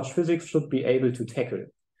which Torch Physics should be able to tackle.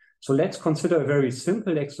 So let's consider a very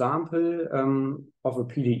simple example of a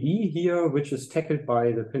PDE here, which is tackled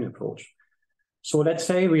by the PIN approach. So let's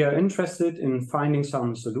say we are interested in finding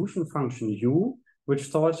some solution function u, which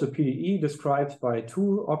solves a PDE described by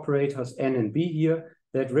two operators n and b here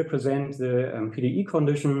that represent the PDE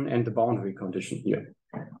condition and the boundary condition here.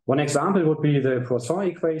 One example would be the Poisson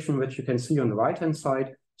equation, which you can see on the right-hand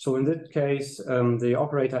side. So in this case, the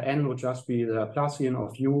operator n would just be the Laplacian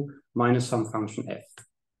of u minus some function f.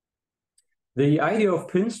 The idea of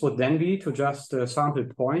pins would then be to just sample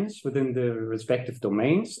points within the respective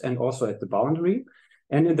domains and also at the boundary.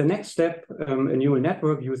 And in the next step, a neural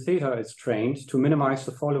network u theta is trained to minimize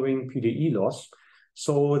the following PDE loss.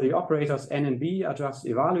 So the operators n and b are just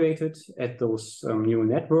evaluated at those neural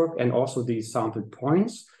network and also these sampled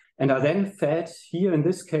points, and are then fed here in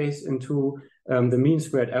this case into the mean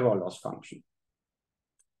squared error loss function.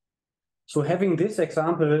 So having this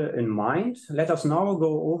example in mind, let us now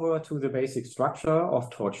go over to the basic structure of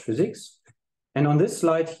torch physics. And on this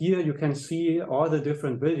slide here, you can see all the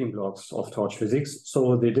different building blocks of torch physics,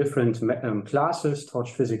 so the different classes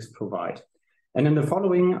torch physics provide. And in the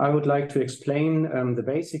following, I would like to explain the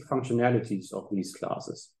basic functionalities of these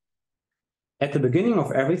classes. At the beginning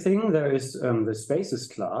of everything, there is the spaces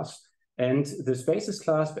class. And the spaces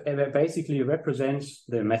class basically represents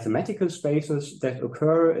the mathematical spaces that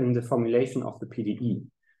occur in the formulation of the PDE.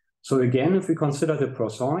 So again, if we consider the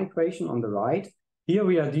Poisson equation on the right, here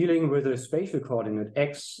we are dealing with a spatial coordinate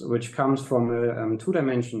x, which comes from a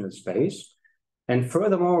two-dimensional space. And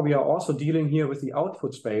furthermore, we are also dealing here with the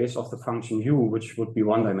output space of the function u, which would be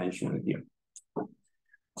one-dimensional here.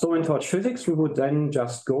 So in torch physics, we would then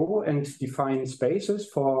just go and define spaces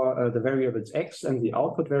for the variables x and the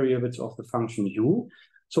output variables of the function u.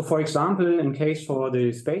 So for example, in case for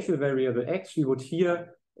the spatial variable x, we would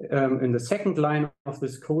here in the second line of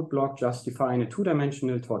this code block just define a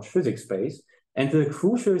two-dimensional torch physics space. And the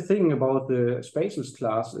crucial thing about the spaces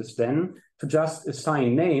class is then to just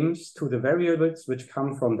assign names to the variables which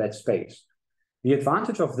come from that space. The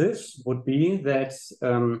advantage of this would be that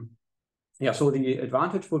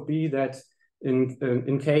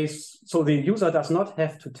in case, so the user does not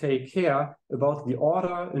have to take care about the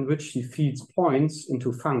order in which he feeds points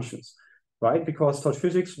into functions, right? Because torch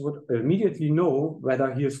physics would immediately know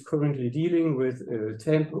whether he is currently dealing with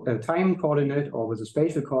a time coordinate or with a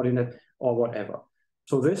spatial coordinate or whatever.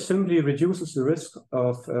 So this simply reduces the risk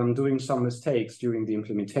of doing some mistakes during the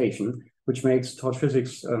implementation, which makes torch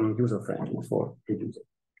physics user-friendly for the user.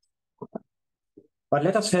 But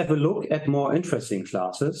let us have a look at more interesting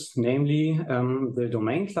classes, namely the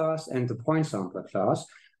domain class and the point sampler class.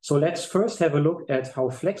 So let's first have a look at how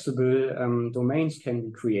flexible domains can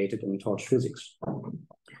be created in torch physics.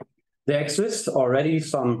 There exist already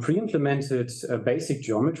some pre-implemented basic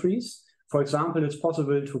geometries. For example, it's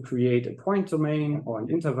possible to create a point domain or an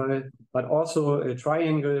interval, but also a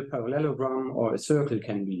triangle, parallelogram, or a circle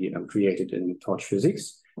can be created in torch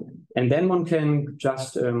physics. And then one can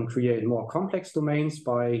just create more complex domains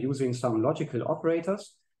by using some logical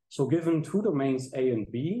operators. So given two domains A and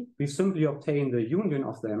B, we simply obtain the union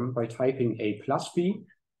of them by typing A plus B.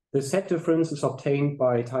 The set difference is obtained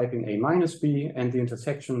by typing A minus B, and the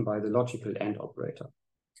intersection by the logical AND operator.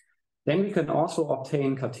 Then we can also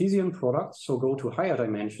obtain Cartesian products, so go to higher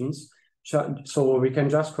dimensions. So we can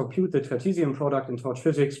just compute the Cartesian product in torch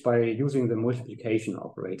physics by using the multiplication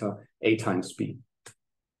operator A times B.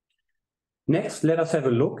 Next, let us have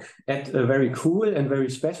a look at a very cool and very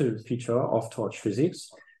special feature of torch physics,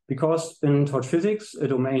 because in torch physics, a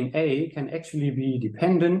domain A can actually be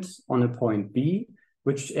dependent on a point B,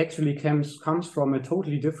 which actually comes from a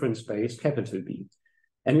totally different space, capital B.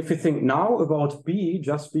 And if you think now about B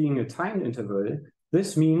just being a time interval,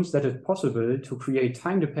 this means that it's possible to create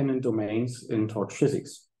time-dependent domains in torch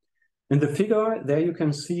physics. In the figure, there you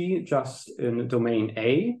can see just in domain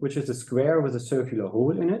A, which is a square with a circular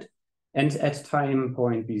hole in it. And at time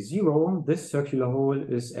point B0, this circular hole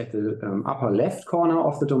is at the upper left corner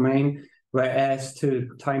of the domain, whereas till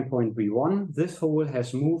time point B1, this hole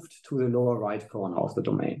has moved to the lower right corner of the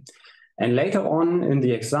domain. And later on in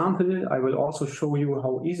the example, I will also show you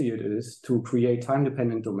how easy it is to create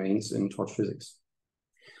time-dependent domains in torch physics.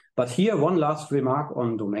 But here, one last remark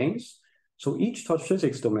on domains. So each torch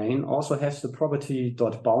physics domain also has the property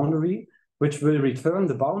 .boundary, which will return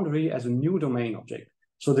the boundary as a new domain object.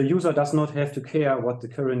 So the user does not have to care what the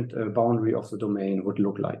current boundary of the domain would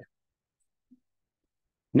look like.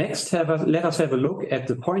 Next, let us have a look at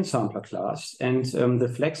the point sampler class and the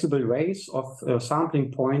flexible ways of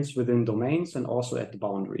sampling points within domains and also at the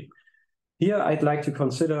boundary. Here, I'd like to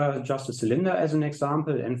consider just a cylinder as an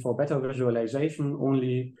example, and for better visualization,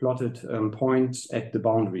 only plotted points at the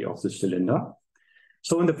boundary of the cylinder.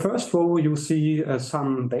 So in the first row, you see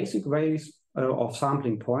some basic ways of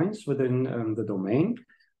sampling points within the domain.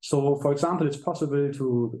 So, for example, it's possible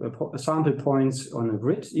to sample points on a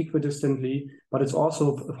grid equidistantly, but it's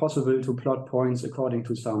also possible to plot points according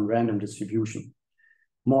to some random distribution.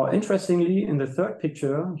 More interestingly, in the third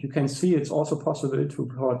picture, you can see it's also possible to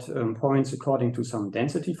plot points according to some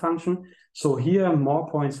density function. So here, more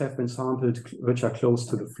points have been sampled which are close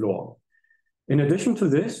to the floor. In addition to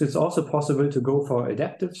this, it's also possible to go for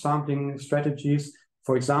adaptive sampling strategies.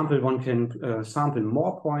 For example, one can sample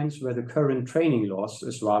more points where the current training loss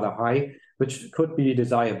is rather high, which could be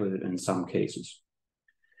desirable in some cases.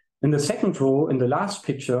 In the second row, in the last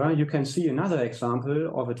picture, you can see another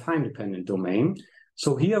example of a time-dependent domain.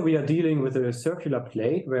 So here we are dealing with a circular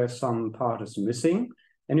plate where some part is missing.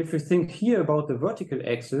 And if you think here about the vertical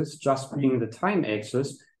axis just being the time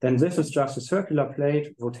axis, then this is just a circular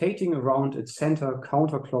plate rotating around its center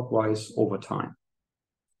counterclockwise over time.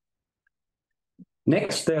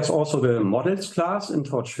 Next, there's also the models class in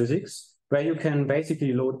Torch Physics, where you can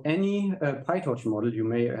basically load any PyTorch model you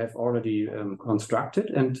may have already constructed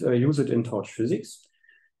and use it in Torch Physics.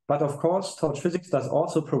 But of course, Torch Physics does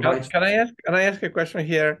also provide... Can I ask a question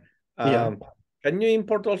here? Yeah. Can you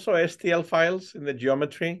import also STL files in the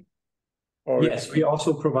geometry? Or yes, we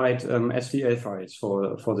also provide STL files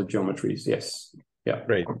for the geometries, yes. Yeah.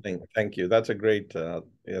 Great, thank you. That's a great,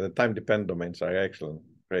 the time-dependent domains are excellent,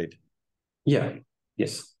 great. Yeah,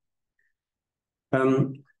 yes.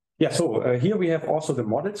 Yeah, so here we have also the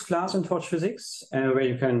models class in Torch Physics, where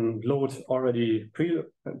you can load already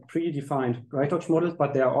predefined PyTorch models,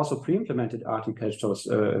 but there are also pre-implemented architectures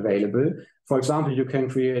available. For example, you can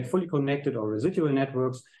create fully connected or residual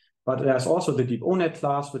networks, but there's also the DeepONet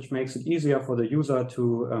class, which makes it easier for the user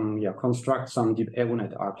to construct some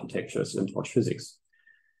DeepONet architectures in Torch Physics.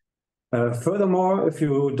 Furthermore, if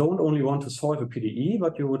you don't only want to solve a PDE,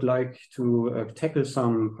 but you would like to tackle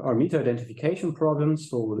some parameter identification problems,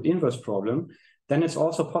 so the inverse problem, then it's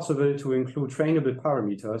also possible to include trainable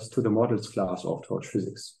parameters to the models class of Torch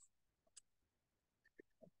Physics.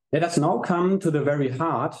 Let us now come to the very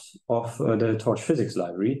heart of the Torch Physics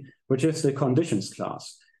library, which is the conditions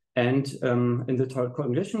class. And in the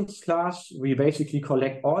conditions class, we basically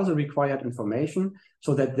collect all the required information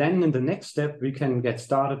so that then in the next step, we can get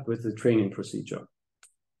started with the training procedure.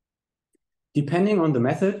 Depending on the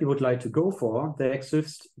method you would like to go for, there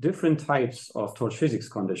exist different types of Torch Physics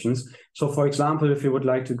conditions. So for example, if you would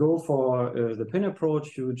like to go for the pin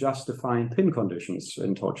approach, you just define pin conditions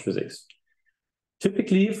in Torch Physics.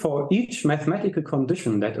 Typically, for each mathematical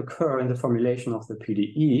condition that occur in the formulation of the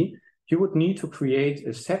PDE, you would need to create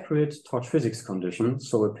a separate Torch Physics condition,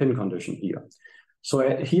 so a pin condition here.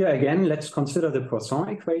 So here again, let's consider the Poisson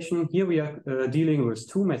equation. Here we are dealing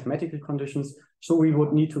with two mathematical conditions, so we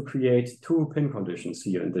would need to create two pin conditions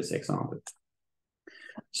here in this example.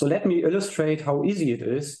 So let me illustrate how easy it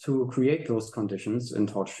is to create those conditions in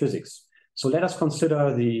Torch Physics. So let us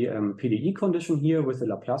consider the PDE condition here with the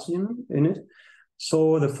Laplacian in it.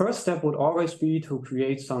 So the first step would always be to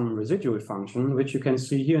create some residual function, which you can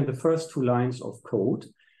see here in the first two lines of code.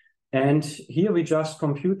 And here we just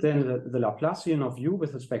compute then the Laplacian of u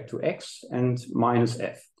with respect to x and minus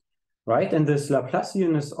f, right? And this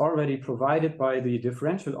Laplacian is already provided by the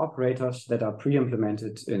differential operators that are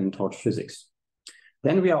pre-implemented in Torch Physics.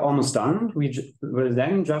 Then we are almost done. We will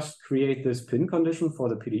then just create this pin condition for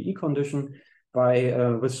the PDE condition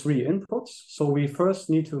with three inputs. So we first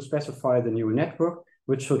need to specify the neural network,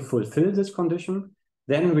 which should fulfill this condition.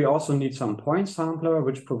 Then we also need some point sampler,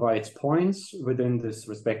 which provides points within this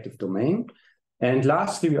respective domain. And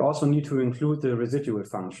lastly, we also need to include the residual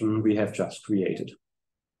function we have just created.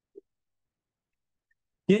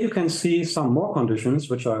 Here you can see some more conditions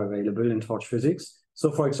which are available in Torch Physics. So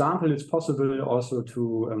for example, it's possible also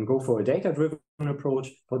to go for a data-driven approach.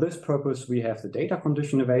 For this purpose, we have the data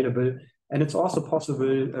condition available. And it's also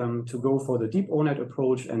possible to go for the DeepONet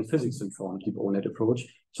approach and physics-informed DeepONet approach.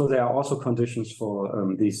 So there are also conditions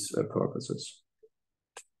for these purposes.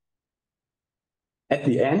 At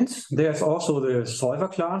the end, there's also the solver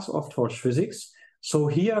class of Torch Physics. So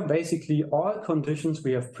here, basically, all conditions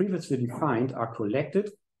we have previously defined are collected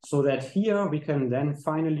so that here we can then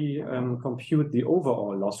finally compute the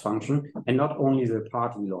overall loss function and not only the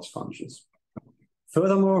partly loss functions.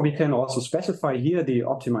 Furthermore, we can also specify here the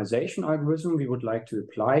optimization algorithm we would like to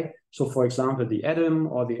apply. So for example, the ADAM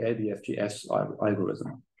or the LBFGS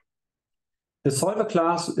algorithm. The solver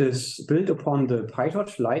class is built upon the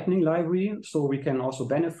PyTorch Lightning library. So we can also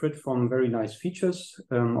benefit from very nice features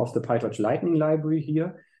of the PyTorch Lightning library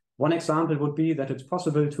here. One example would be that it's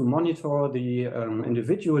possible to monitor the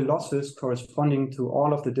individual losses corresponding to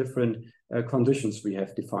all of the different conditions we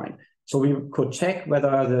have defined. So we could check where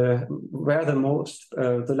the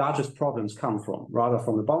largest problems come from, rather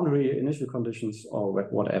from the boundary, initial conditions, or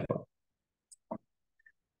whatever.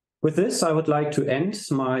 With this, I would like to end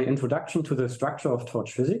my introduction to the structure of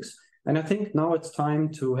torch physics. And I think now it's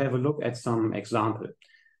time to have a look at some example.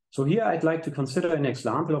 So here I'd like to consider an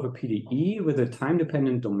example of a PDE with a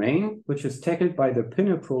time-dependent domain, which is tackled by the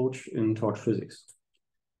pin approach in torch physics.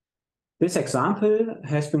 This example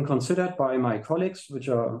has been considered by my colleagues,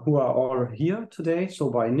 who are all here today,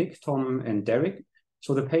 so by Nick, Tom, and Derick.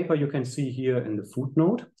 So the paper you can see here in the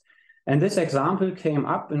footnote. And this example came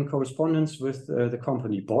up in correspondence with the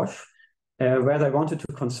company Bosch, where they wanted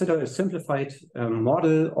to consider a simplified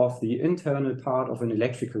model of the internal part of an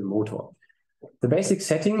electrical motor. The basic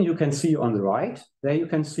setting you can see on the right. There you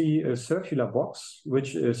can see a circular box,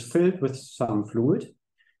 which is filled with some fluid.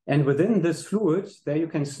 And within this fluid, there you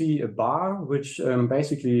can see a bar, which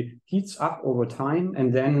basically heats up over time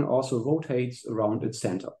and then also rotates around its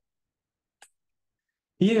center.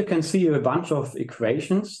 Here you can see a bunch of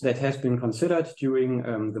equations that has been considered during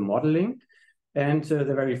the modeling. And the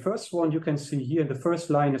very first one you can see here, the first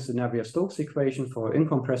line is the Navier-Stokes equation for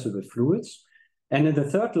incompressible fluids. And in the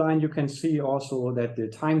third line, you can see also that the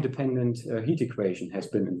time-dependent heat equation has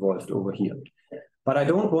been involved over here. But I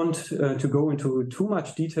don't want to go into too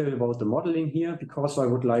much detail about the modeling here, because I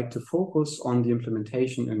would like to focus on the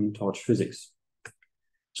implementation in torch physics.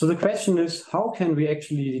 So the question is, how can we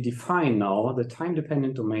actually define now the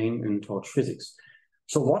time-dependent domain in torch physics?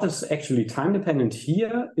 So what is actually time-dependent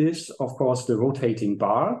here is, of course, the rotating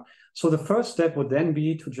bar. So the first step would then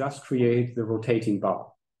be to just create the rotating bar.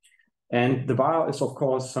 And the bar is, of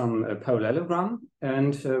course, some parallelogram.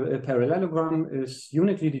 And a parallelogram is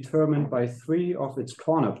uniquely determined by 3 of its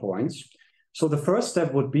corner points. So the first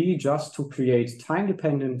step would be just to create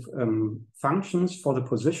time-dependent functions for the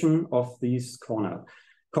position of these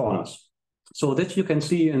corners. So that you can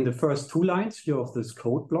see in the first 2 lines here of this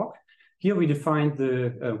code block. Here we defined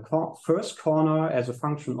the first corner as a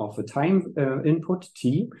function of a time input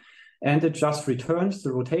t, and it just returns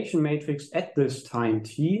the rotation matrix at this time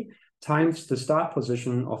t times the start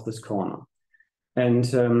position of this corner. And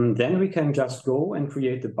then we can just go and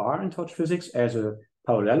create the bar in torch physics as a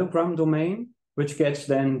parallelogram domain, which gets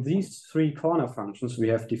then these 3 corner functions we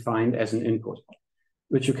have defined as an input,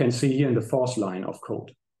 which you can see here in the 4th line of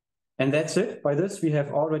code. And that's it. By this, we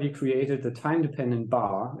have already created the time-dependent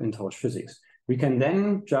bar in torch physics. We can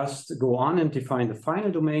then just go on and define the final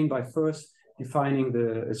domain by first defining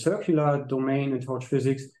the circular domain in torch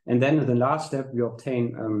physics. And then in the last step, we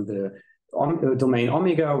obtain the domain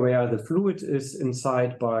omega, where the fluid is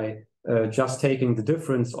inside, by just taking the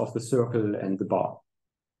difference of the circle and the bar.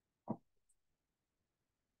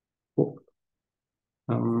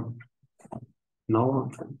 Now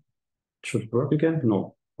it should work again?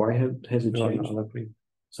 No. Why has it changed?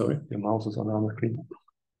 Sorry? The mouse is on the other screen.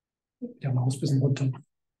 Der Maus bisschen runter.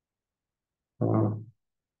 No.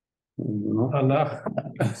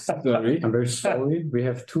 Sorry. I'm very sorry. We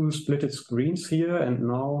have 2 splitted screens here, and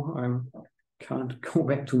now I can't go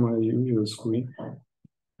back to my usual screen.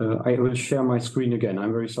 I will share my screen again.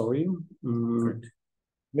 I'm very sorry.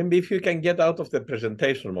 Maybe if you can get out of the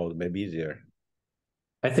presentation mode, maybe easier.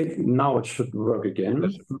 I think now it should work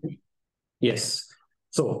again. Yes.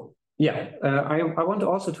 So yeah, I want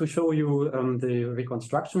also to show you the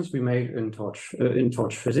reconstructions we made in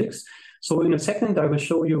torch physics. So in a second, I will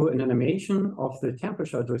show you an animation of the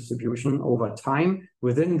temperature distribution over time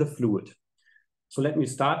within the fluid. So let me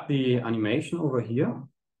start the animation over here.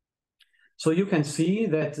 So you can see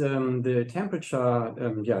that the temperature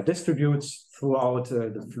distributes throughout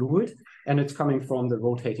the fluid, and it's coming from the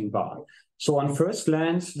rotating bar. So on first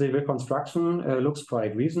glance, the reconstruction looks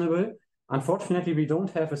quite reasonable. Unfortunately, we don't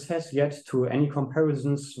have access yet to any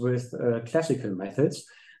comparisons with classical methods.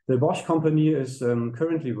 The Bosch company is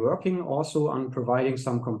currently working also on providing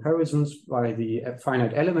some comparisons by the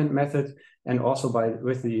finite element method and also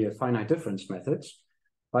with the finite difference methods.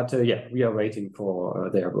 But yeah, we are waiting for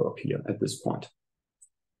their work here at this point.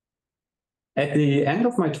 At the end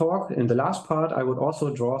of my talk, in the last part, I would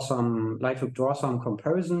also like to draw some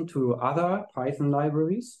comparison to other Python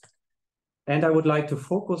libraries. And I would like to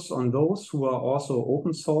focus on those who are also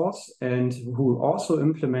open source and who also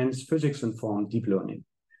implements physics-informed deep learning.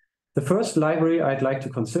 The first library I'd like to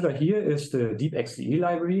consider here is the DeepXDE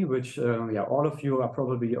library, which all of you are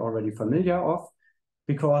probably already familiar of,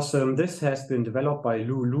 because this has been developed by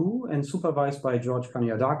Lu and supervised by George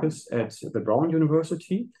Kaniadakis at the Brown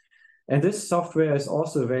University. And this software is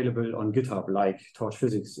also available on GitHub, like Torch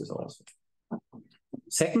Physics is also.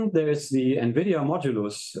 Second, there is the NVIDIA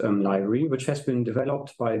Modulus library, which has been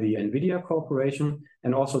developed by the NVIDIA Corporation,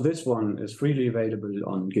 and also this one is freely available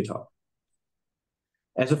on GitHub.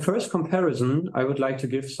 As a first comparison, I would like to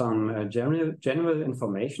give some general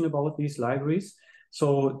information about these libraries.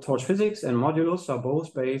 So Torch Physics and Modulus are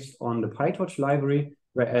both based on the PyTorch library,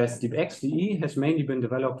 whereas DeepXDE has mainly been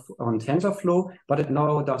developed on TensorFlow, but it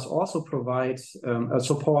now does also provide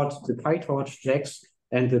support the PyTorch, JAX,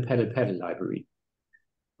 and the PaddlePaddle library.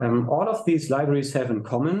 All of these libraries have in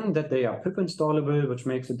common that they are pip installable, which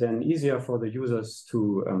makes it then easier for the users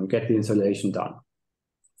to get the installation done.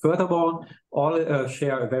 Furthermore, all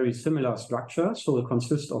share a very similar structure, so it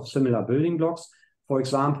consists of similar building blocks. For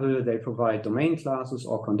example, they provide domain classes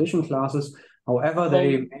or condition classes. However,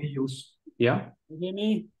 they may use, yeah? Can you hear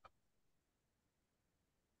me?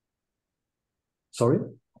 Sorry?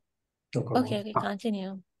 Okay,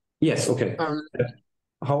 continue. Yes, okay.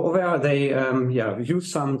 However, they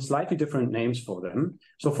use some slightly different names for them.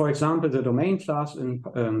 So for example, the domain class in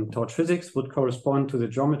Torch Physics would correspond to the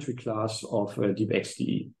geometry class of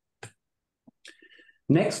DeepXDE.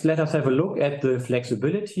 Next, let us have a look at the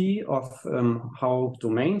flexibility of how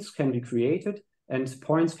domains can be created and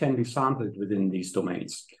points can be sampled within these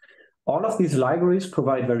domains. All of these libraries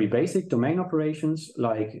provide very basic domain operations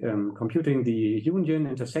like computing the union,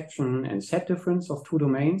 intersection, and set difference of two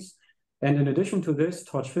domains. And in addition to this,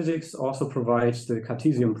 Torch Physics also provides the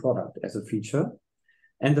Cartesian product as a feature.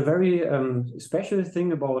 And the very special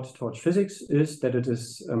thing about Torch Physics is that it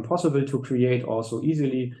is possible to create also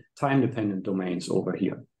easily time-dependent domains over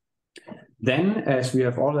here. Then, as we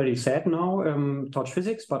have already said now, Torch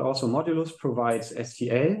Physics, but also Modulus provides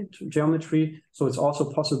STL geometry. So it's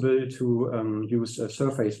also possible to use a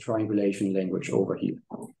surface triangulation language over here.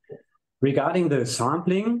 Regarding the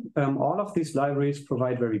sampling, all of these libraries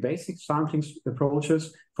provide very basic sampling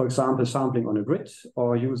approaches, for example, sampling on a grid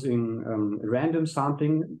or using random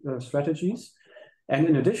sampling strategies. And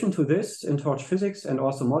in addition to this, in Torch Physics and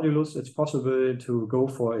also Modulus, it's possible to go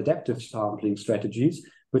for adaptive sampling strategies,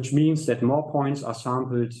 which means that more points are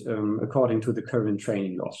sampled according to the current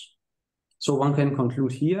training loss. So one can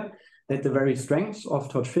conclude here that the very strength of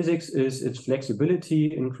Torch Physics is its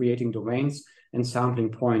flexibility in creating domains and sampling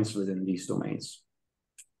points within these domains.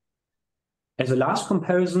 As a last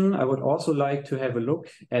comparison, I would also like to have a look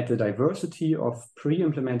at the diversity of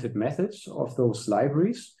pre-implemented methods of those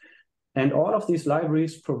libraries. And all of these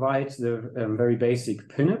libraries provide the very basic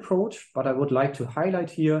pin approach, but I would like to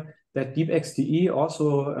highlight here that DeepXDE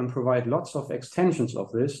also provide lots of extensions of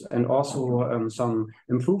this and also some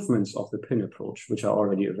improvements of the pin approach, which are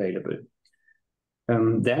already available.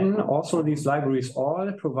 Then also these libraries all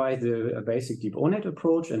provide a basic DeepONet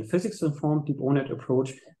approach and physics-informed DeepONet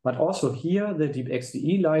approach, but also here the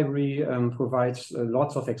DeepXDE library provides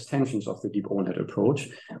lots of extensions of the DeepONet approach.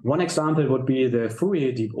 One example would be the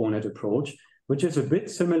Fourier DeepONet approach, which is a bit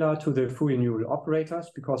similar to the Fourier neural operators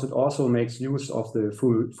because it also makes use of the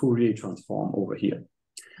Fourier transform over here.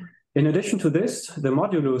 In addition to this, the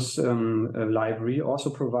Modulus library also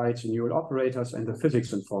provides neural operators and the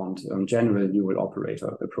physics-informed general neural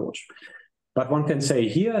operator approach. But one can say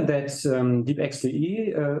here that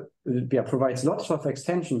DeepXDE provides lots of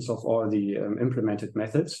extensions of all the implemented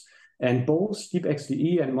methods, and both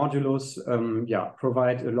DeepXDE and Modulus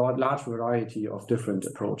provide a large variety of different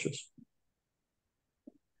approaches.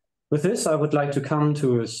 With this, I would like to come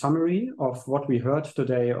to a summary of what we heard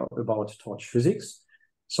today about Torch Physics.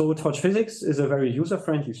 So Torch Physics is a very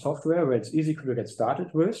user-friendly software where it's easy to get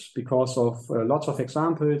started with because of lots of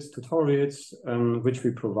examples, tutorials, which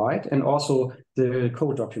we provide, and also the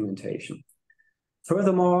code documentation.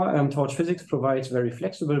 Furthermore, Torch Physics provides very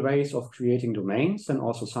flexible ways of creating domains and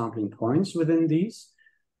also sampling points within these.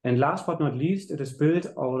 And last but not least, it is built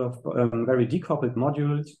out of very decoupled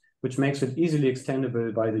modules, which makes it easily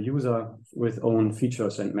extendable by the user with own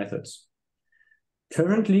features and methods.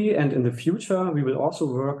 Currently and in the future, we will also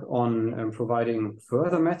work on providing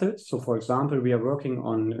further methods. So for example, we are working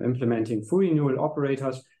on implementing Fourier neural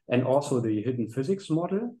operators and also the hidden physics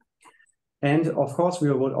model. And of course, we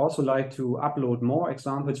would also like to upload more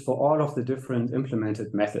examples for all of the different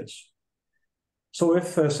implemented methods. So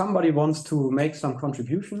if somebody wants to make some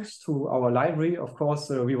contributions to our library, of course,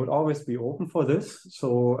 we would always be open for this.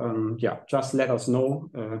 So just let us know.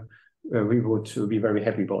 We would be very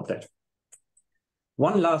happy about that.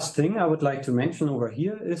 One last thing I would like to mention over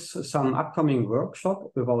here is some upcoming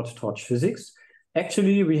workshop about Torch Physics.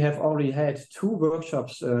 Actually, we have already had 2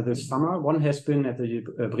 workshops this summer. One has been at the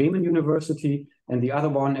Bremen University and the other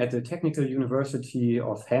one at the Technical University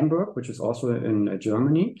of Hamburg, which is also in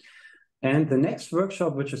Germany. And the next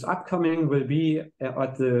workshop, which is upcoming, will be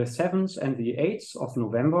at the 7th and the 8th of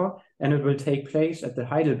November, and it will take place at the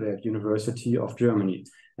Heidelberg University of Germany.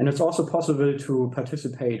 And it's also possible to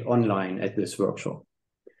participate online at this workshop.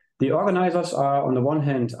 The organizers are, on the one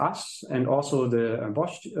hand, us and also the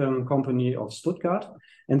Bosch company of Stuttgart.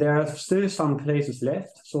 And there are still some places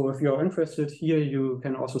left. So if you're interested here, you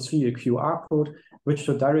can also see a QR code, which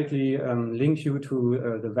should directly link you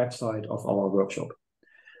to the website of our workshop.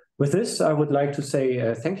 With this, I would like to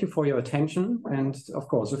say thank you for your attention. And of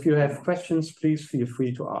course, if you have questions, please feel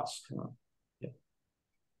free to ask.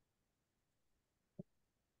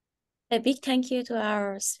 A big thank you to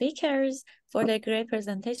our speakers for the great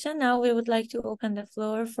presentation. Now we would like to open the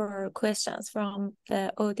floor for questions from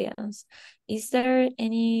the audience. Is there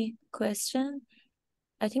any question?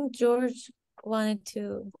 I think George wanted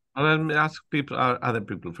to. Let me ask people, other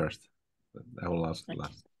people first. I will ask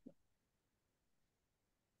last.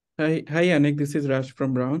 Hi, Janek. This is Raj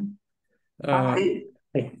from Brown. Hey.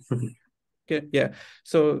 Okay, yeah.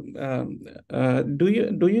 So, do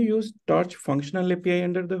you use Torch functional API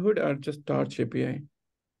under the hood or just Torch API?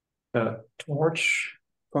 Torch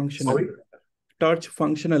functional. Sorry? Torch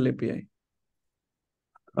functional API.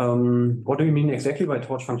 What do you mean exactly by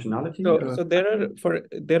Torch functionality? So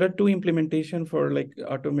there are two implementation for like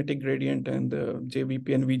automatic gradient and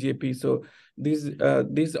JVP and VJP. So this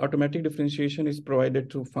automatic differentiation is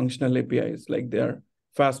provided through functional APIs, like they are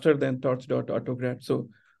faster than Torch.autograd. So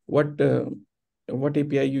what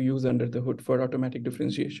API you use under the hood for automatic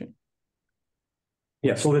differentiation?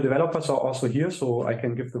 Yeah, so the developers are also here, so I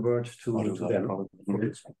can give the word to them for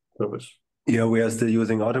this purpose. Yeah, we are still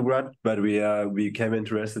using Autograd, but we became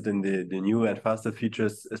interested in the new and faster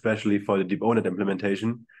features, especially for the deep ONet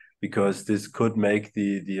implementation, because this could make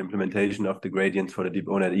the implementation of the gradients for the deep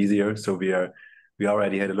ONet easier. So we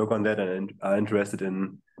already had a look on that and are interested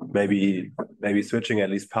in maybe switching at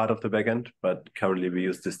least part of the backend, but currently we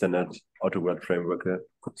use the standard Autograd framework there.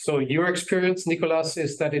 So your experience, Nicolas,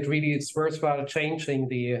 is that it's worthwhile changing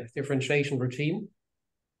the differentiation routine?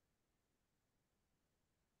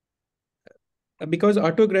 Because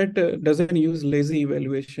Autograd doesn't use lazy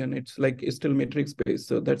evaluation. It's still matrix based.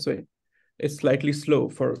 So that's why it's slightly slow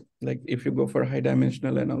for like if you go for high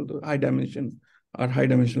dimensional and all the high dimension or high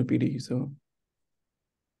dimensional PD. So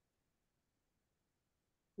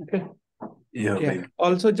okay. Yeah. Maybe.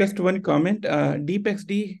 Also, just one comment.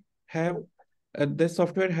 DeepXD have this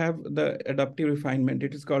software have the adaptive refinement.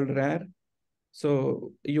 It is called RAR.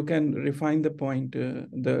 So you can refine the point,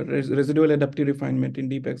 the residual adaptive refinement in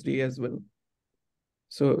DeepXD as well.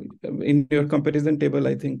 So in your comparison table,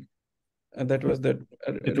 I think that was the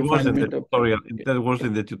it was in the tutorial. That was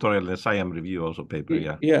in the tutorial, the SIAM review also paper.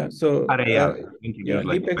 Yeah. Yeah. So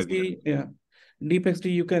DeepXD.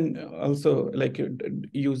 DeepXD, you can also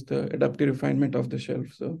use the adaptive refinement off the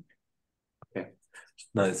shelf. So. Okay.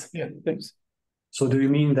 Nice. Yeah. Thanks. So do you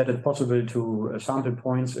mean that it's possible to sample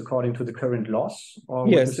points according to the current loss? Or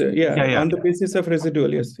yes. On the basis of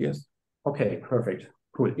residual. Yes. Okay. Perfect.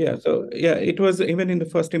 Cool. Yeah. So yeah, it was even in the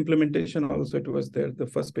first implementation also, it was there, the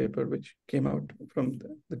first paper which came out from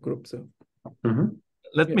the group. So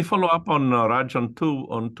let me follow up on Raj on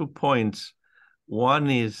two points. One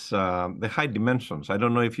is the high dimensions. I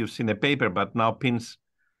don't know if you've seen a paper, but now pins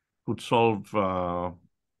could solve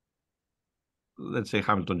let's say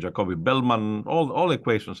Hamilton, Jacobi, Bellman, all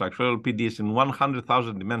equations, actual PDs in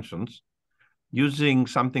 100,000 dimensions using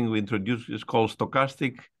something we introduced is called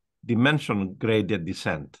stochastic dimension gradient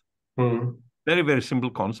descent. Very, very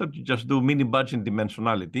simple concept. You just do mini budget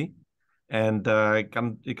dimensionality and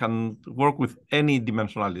it can work with any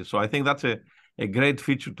dimensionality. So I think that's a great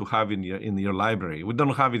feature to have in your library. We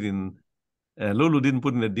don't have it in Lulu didn't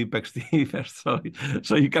put in the DeepXD first,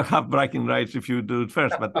 so you can have bragging rights if you do it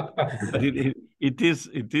first. But it is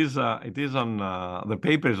on the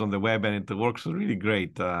paper is on the web and it works really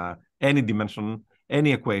great. Any dimension,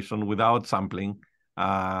 any equation without sampling,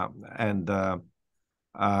 that's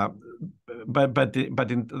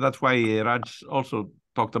why Raj also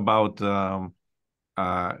talked about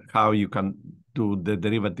how you can do the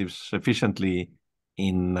derivatives efficiently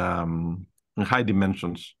in high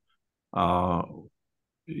dimensions.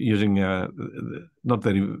 Using not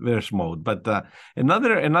the reverse mode, but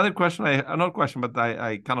another question, not question, but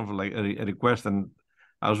I kind of like a request, and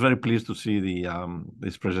I was very pleased to see the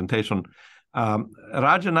this presentation.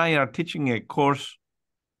 Raj and I are teaching a course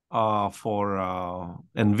for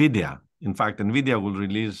NVIDIA. In fact, NVIDIA will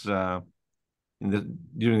release during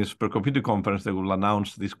the Supercomputer Conference, they will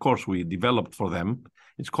announce this course we developed for them.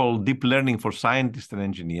 It's called Deep Learning for Scientists and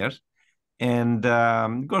Engineers. And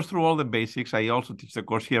it goes through all the basics. I also teach the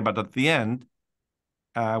course here, but at the end,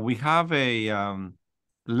 we have a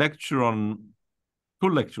lecture on 2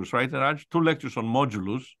 lectures, right, Raj? 2 lectures on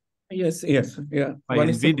modulus. Yes, yeah. By one NVIDIA.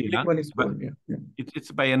 is simple, one is full, yeah.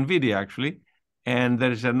 It's by NVIDIA, actually. And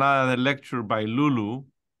there's another lecture by Lulu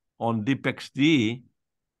on DeepXD.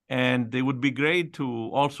 And it would be great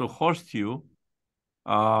to also host you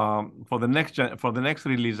for the next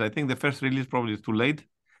release. I think the first release probably is too late,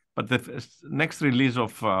 but the next release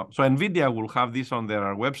of so NVIDIA will have this on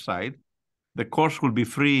their website. The course will be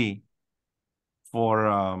free for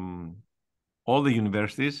all the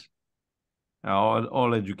universities,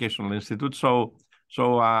 all educational institutes. So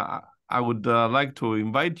I would like to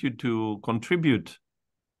invite you to contribute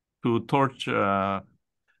to Torch to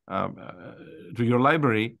your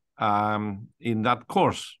library in that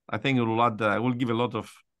course. I think it will add, will give a lot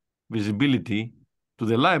of visibility to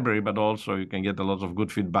the library, but also you can get a lot of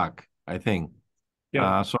good feedback, I think.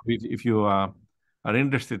 Yeah. So if you are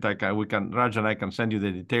interested, Raj and I can send you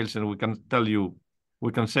the details, and we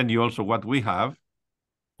can send you also what we have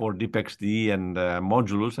for DeepXD and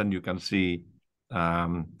Modulus, and you can see,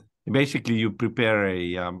 basically you prepare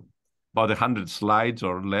about 100 slides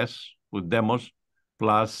or less with demos,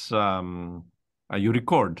 plus you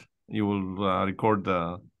record. You will record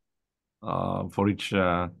for each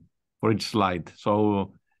slide.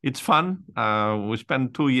 So it's fun. We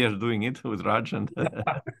spent 2 years doing it with Raj, and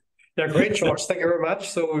yeah, great, George. Thank you very much.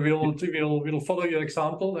 So we'll follow your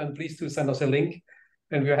example, and please do send us a link,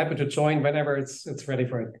 and we're happy to join whenever it's ready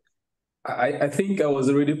for it. I think I was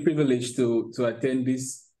really privileged to attend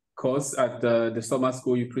this course at the summer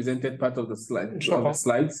school. You presented part of the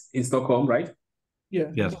slides in Stockholm, right?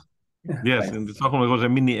 Yeah. Yes. Yes, in Stockholm it was a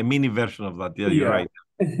mini version of that. Yeah, you're right.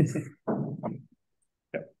 Yeah.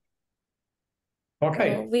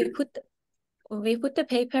 Okay. So we put the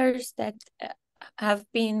papers that have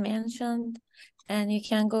been mentioned, and you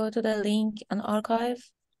can go to the link on archive,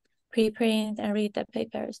 preprint, and read the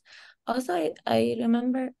papers. Also, I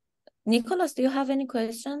remember, Nicholas, do you have any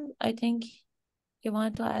question? I think you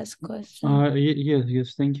want to ask a question.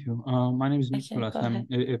 Yes, thank you. My name is Nicholas. I'm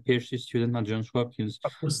a PhD student at Johns Hopkins.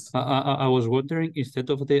 I was wondering,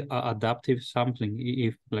 instead of the adaptive sampling,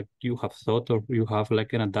 if like you have thought, or you have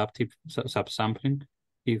like an adaptive subsampling,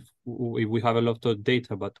 if we have a lot of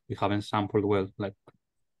data but we haven't sampled well, like.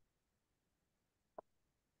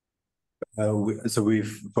 So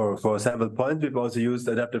for sample points, we've also used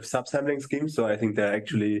adaptive subsampling schemes. So I think there are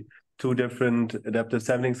actually 2 different adaptive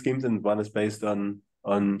sampling schemes, and one is based on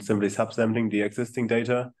simply subsampling the existing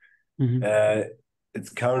data. Mm-hmm. It's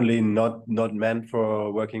currently not meant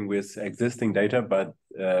for working with existing data, but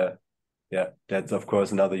yeah, that's of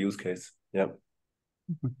course another use case. Yeah.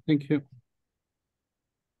 Thank you.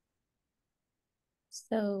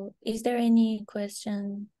 So is there any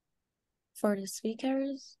question for the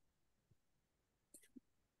speakers?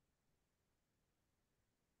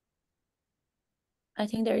 I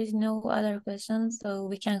think there is no other questions, so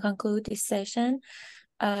we can conclude this session.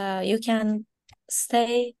 You can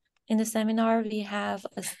stay in the seminar. We have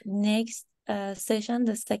a next session,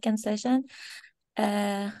 the second session.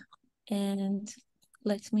 And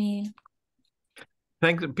let me...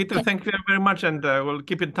 Thanks, Peter. Thank you very much, and we'll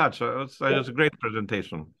keep in touch. It was a great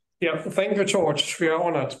presentation. Yeah, thank you, George. We are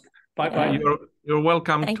honored. Bye-bye. You're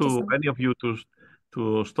welcome any of you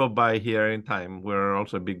to stop by here anytime. We're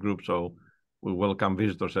also a big group, so we welcome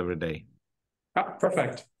visitors every day.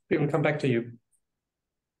 Perfect. We will come back to you.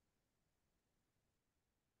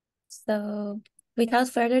 So without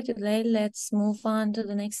further delay, let's move on to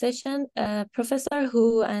the next session. Professor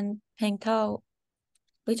Hu and Peng Tao,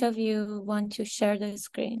 which of you want to share the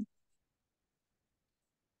screen?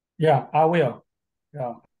 Yeah, I will.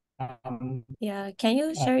 Yeah, can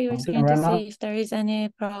you share your screen to see if there is any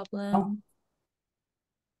problem?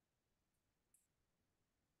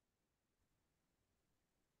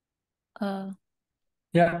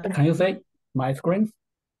 Yeah, can you see my screen?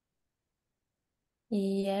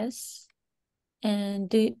 Yes.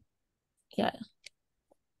 And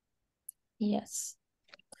yes.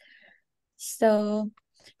 So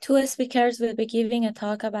 2 speakers will be giving a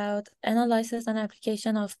talk about analysis and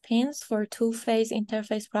application of pins for 2-phase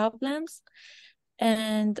interface problems.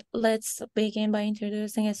 And let's begin by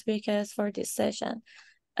introducing speakers for this session.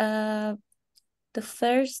 The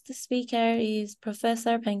first speaker is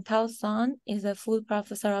Professor Peng Tao Son, is a full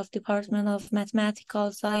professor of Department of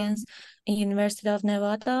Mathematical Science in University of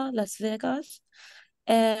Nevada, Las Vegas.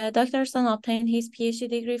 Dr. Son obtained his PhD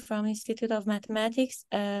degree from Institute of Mathematics,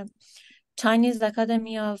 Chinese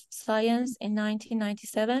Academy of Science in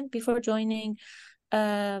 1997 before joining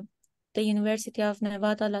the University of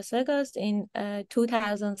Nevada, Las Vegas. In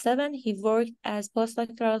 2007, he worked as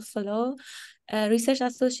postdoctoral fellow, research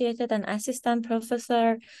associate and assistant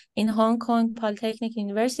professor in Hong Kong Polytechnic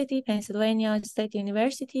University, Pennsylvania State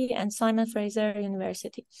University, and Simon Fraser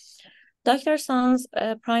University. Dr. Song's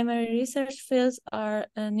primary research fields are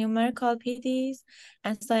numerical PDs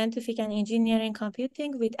and scientific and engineering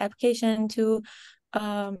computing with application to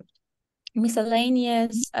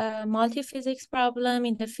miscellaneous multi-physics problem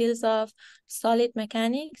in the fields of solid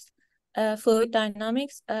mechanics, fluid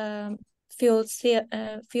dynamics, fuel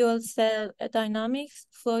cell dynamics,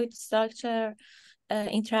 fluid structure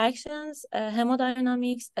interactions,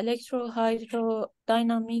 hemodynamics,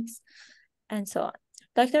 electrohydrodynamics, and so on.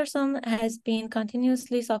 Dr. Song has been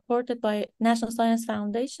continuously supported by National Science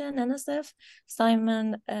Foundation, NSF,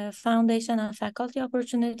 Simon Foundation and Faculty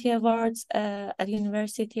Opportunity Awards at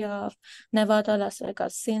University of Nevada, Las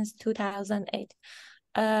Vegas since 2008.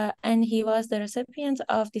 And he was the recipient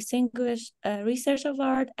of Distinguished Research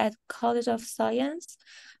Award at College of Science,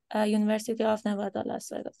 University of Nevada, Las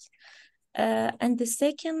Vegas. And the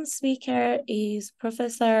second speaker is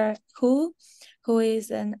Professor Hu, who is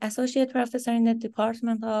an associate professor in the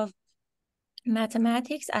Department of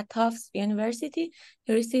Mathematics at Tufts University.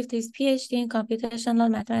 He received his PhD in computational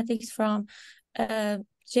mathematics from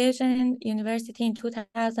Zhejiang University in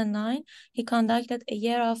 2009. He conducted a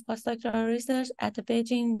year of postdoctoral research at the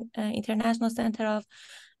Beijing International Center of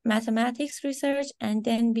Mathematics Research, and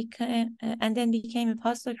then became a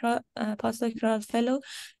postdoctoral fellow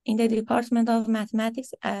in the Department of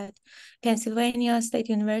Mathematics at Pennsylvania State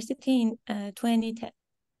University in 2010.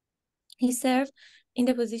 He served in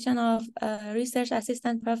the position of research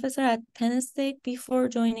assistant professor at Penn State before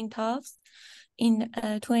joining Tufts in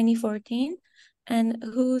 2014, and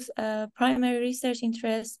whose primary research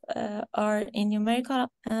interests are in numerical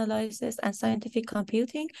analysis and scientific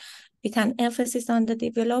computing, with an emphasis on the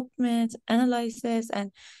development, analysis,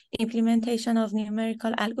 and implementation of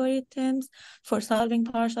numerical algorithms for solving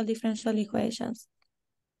partial differential equations.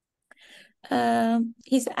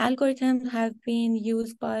 His algorithms have been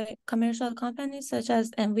used by commercial companies such as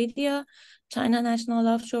NVIDIA, China National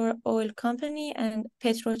Offshore Oil Company, and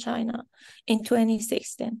PetroChina in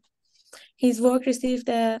 2016. His work received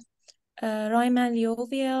the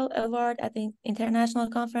Riemann-Liouville Award at the International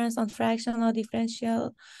Conference on Fractional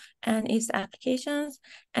Differential and its Applications,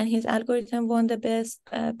 and his algorithm won the Best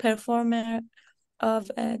Performer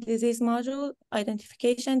of Disease Module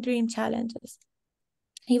Identification Dream Challenges.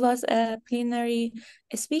 He was a plenary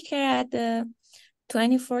speaker at the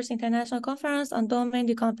 24th International Conference on Domain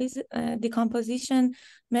Decomposition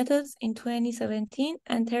Methods in 2017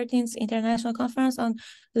 and 13th International Conference on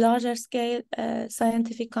Larger Scale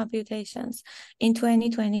Scientific Computations in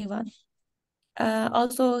 2021.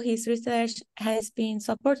 Also, his research has been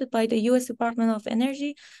supported by the U.S. Department of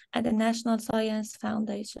Energy and the National Science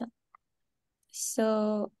Foundation.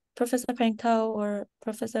 So, Professor Peng Tao or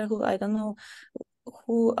Professor Hu, I don't know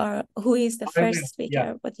who is the first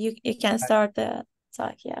speaker, but you can start the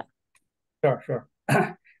talk. Yeah. Sure.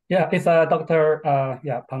 Yeah, it's Dr.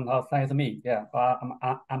 Peng Tao. Thanks me. Yeah,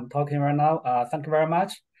 I'm talking right now. Thank you very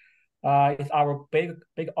much. It's our big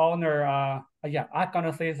honor. I'm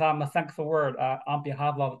gonna say some thankful word on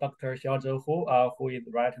behalf of Dr. Xiaozhe who is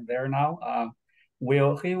right there now.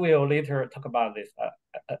 He will later talk about this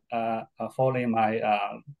following my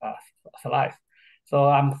slides. So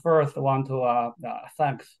I'm first want to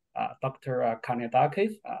thank Dr.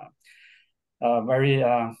 Kanedakis. Very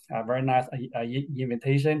nice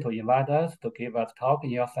invitation to invite us to give us talk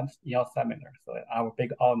in your seminar. So our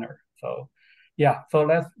big honor. So yeah, so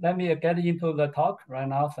let me get into the talk right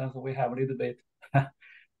now since we have a little bit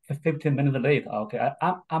 15 minutes late. Okay,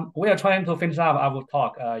 we are trying to finish up our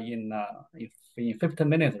talk in 15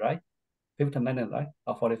 minutes, right? 15 minutes, right?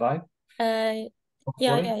 Or 45?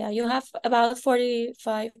 Yeah. You have about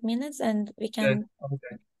 45 minutes, and we can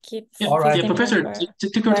keep. All right, Professor,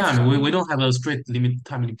 take your time. We don't have a strict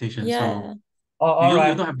time limitation, so all right.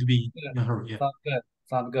 You don't have to be in a hurry. Yeah.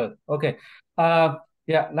 Sounds good. Okay. Let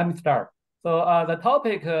me start. So the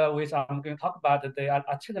topic which I'm going to talk about today, I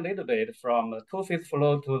changed a little bit from two-phase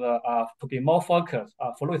flow to be more focused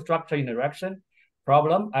fluid structure interaction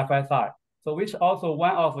problem, FSI. So which also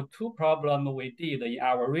one of two problems we did in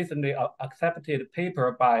our recently accepted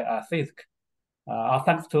paper by CISC.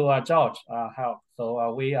 Thanks to George help.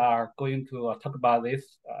 So we are going to talk about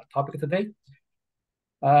this topic today.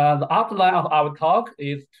 The outline of our talk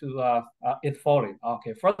is following.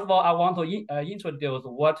 Okay, first of all, I want to introduce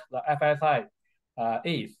what the FSI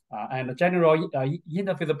is and the general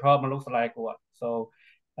interface problem looks like what. So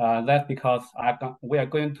That's because we are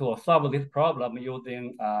going to solve this problem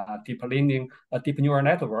using deep neural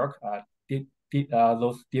network,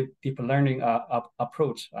 those deep learning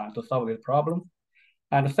approach to solve this problem.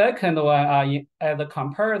 And the second one, as a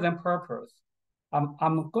comparison purpose,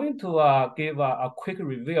 I'm going to give a quick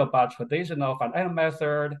review about traditional finite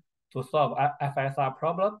method to solve FSR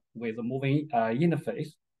problem with moving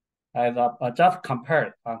interface. As just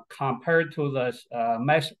compared to the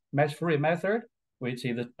mesh-free method, which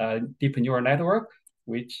is a deep neural network,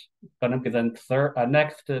 which gonna be the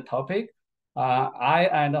next topic. I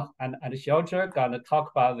and Xiaozhe gonna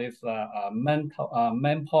talk about this main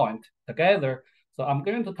point together. So I'm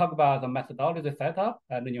going to talk about the methodology setup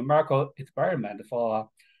and the numerical experiment for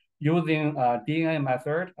using DNA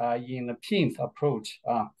method in the pins approach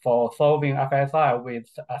for solving FSI with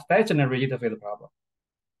a stationary interface problem.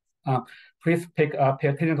 Please pay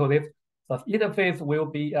attention to this. The interface will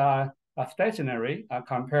be stationary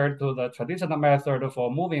compared to the traditional method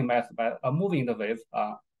for moving interface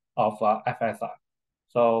of FSI.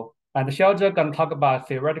 So, and Xiaozhe can talk about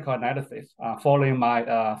theoretical analysis following my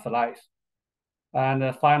slides. And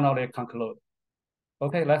finally conclude.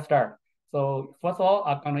 Okay, let's start. So first of all,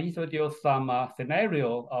 I'm going to introduce some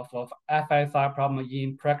scenario of FSI problem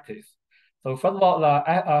in practice. So first of all, the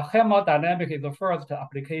hemodynamic is the first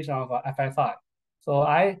application of FSI. So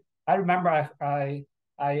I remember I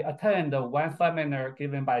attended one seminar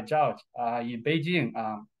given by George in Beijing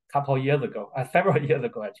couple years ago, several years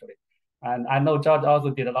ago actually. And I know George also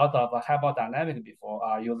did a lot of hemodynamics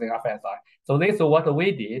before using FSI. So this is what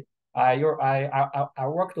we did. I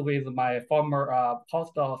worked with my former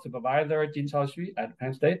postdoc supervisor, Xiaozhe, at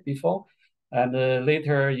Penn State before. And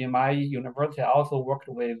later in my university, I also worked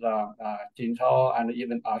with Xiaozhe and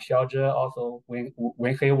even Xiaozhe also when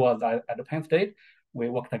he was at Penn State. We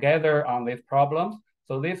worked together on these problems.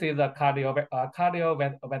 So this is a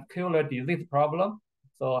cardiovascular disease problem.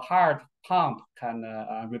 So heart pump can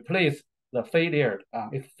replace the failure.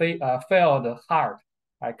 If failed heart,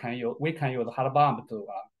 we can use heart pump to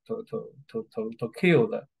kill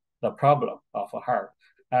the problem of a heart.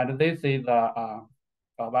 And this is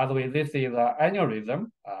by the way, this is an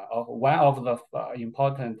aneurysm of one of the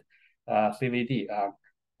important CVD,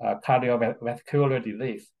 cardiovascular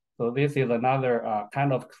disease. So this is another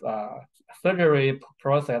kind of surgery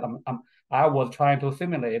process. I was trying to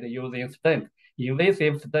simulate using stent,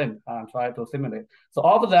 invasive stent, try to simulate. So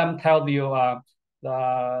all of them tell you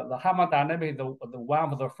the hemodynamic is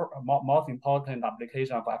one of the most important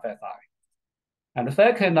application of FSI. And the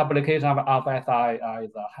second application of FSI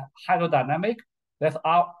is hydrodynamic. That's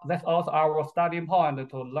also our starting point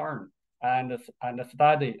to learn and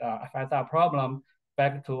study FSI problem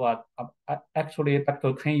back to actually back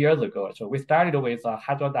to 10 years ago. So we started with a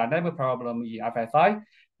hydrodynamic problem in FSI.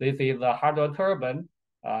 This is a hydro turbine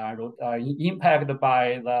impacted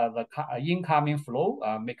by the incoming flow,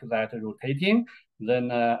 make that rotating, then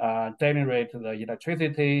generate the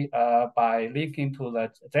electricity by linking to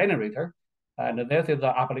the generator. And this is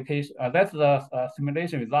the application, that's the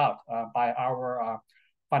simulation result by our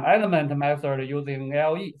finite element method using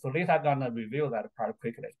LE. So later I'm gonna review that part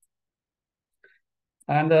quickly.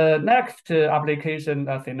 And the next application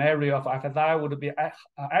scenario of FSI would be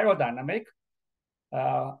aerodynamic.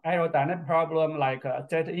 Aerodynamic problem like a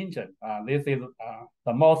jet engine. This is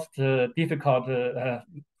the most difficult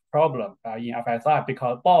problem in FSI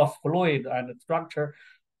because both fluid and structure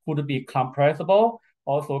could be compressible,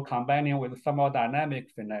 also combining with thermodynamic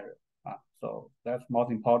scenario. So that's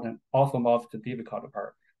most important, also most difficult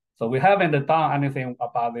part. So we haven't done anything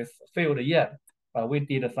about this field yet, but we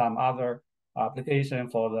did some other application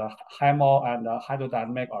for the hemo and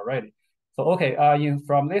hydrodynamic already. So okay,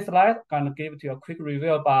 from this slide, I'm gonna give you a quick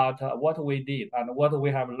review about what we did and what we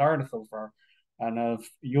have learned so far, and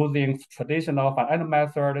using traditional finite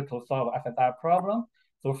method to solve FSI problem.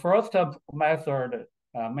 So first method,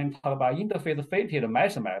 talk about interface fitted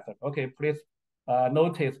mesh method. Okay, please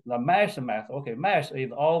notice the mesh method. Okay, mesh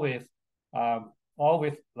is always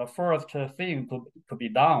the first thing to be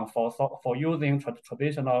done for using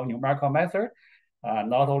traditional numerical method.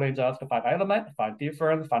 Not only just find element, find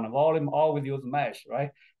difference, find volume, always use mesh,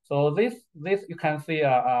 right? So this you can see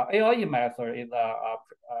ALE method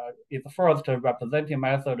is the first representing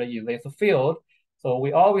method in this field. So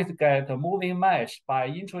we always get a moving mesh by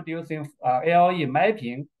introducing ALE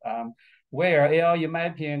mapping, where ALE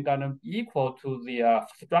mapping gonna equal to the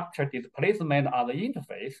structure displacement on the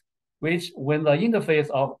interface, which when the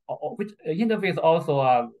interface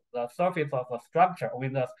also the surface of a structure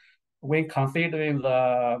when considering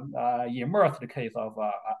the immersed case of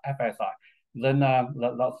FSI. then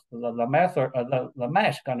the method the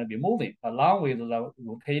mesh gonna be moving along with the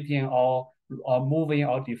rotating or moving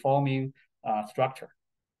or deforming structure.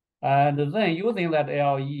 And then using that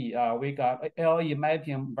LE, we got LE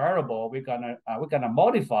mapping variable. We're gonna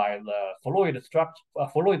modify the fluid structure,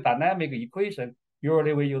 fluid dynamic equation.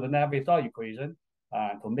 Usually we use the Navier-Stokes equation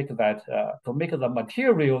to make that to make the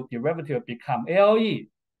material derivative become LE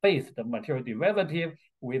based material derivative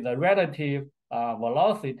with a relative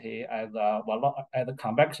velocity as a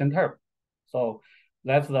convection term. So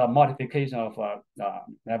that's the modification of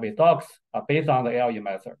Navier-Stokes based on the LE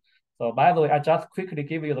method. So by the way, I just quickly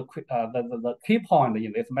give you the key point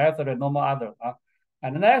in this method and no more other.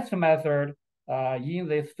 And the next method in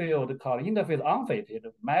this field called interface unfitted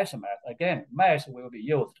mesh method. Again, mesh will be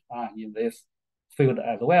used in this field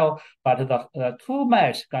as well, but the two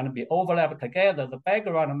mesh going to be overlapped together. The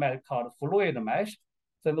background mesh called fluid mesh.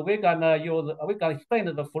 So we're gonna extend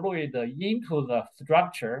the fluid into the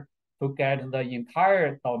structure to get the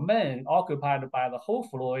entire domain occupied by the whole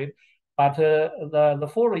fluid. But the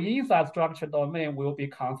fluid inside structure domain will be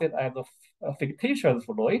considered as a fictitious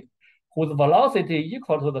fluid whose velocity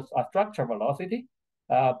equal to the structure velocity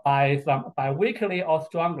by weakly or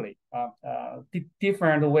strongly.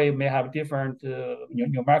 Different way may have different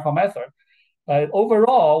numerical method.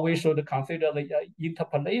 Overall, we should consider the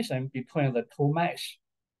interpolation between the two mesh.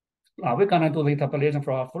 We're gonna do the interpolation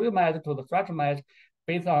from a fluid mesh to the structure mesh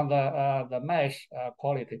based on the mesh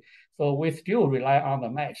quality. So we still rely on the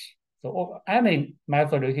mesh. So any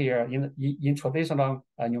method here in traditional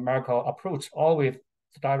numerical approach always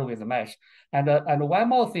start with the mesh. And one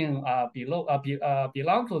more thing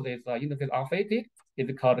belong to this interface unfitted is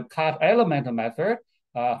called cut element method.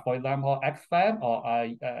 For example, XFAM or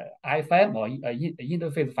IFAM or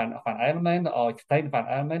interface fan element or extended fan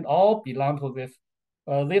element all belong to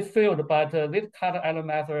this field, but this cut element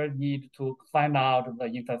method need to find out the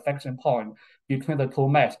intersection point between the two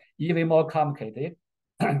mesh, even more complicated.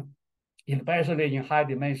 Especially in high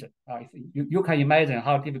dimension. You can imagine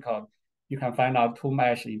how difficult you can find out two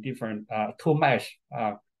mesh in different two mesh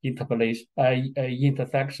interpolation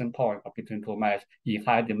intersection point between two mesh in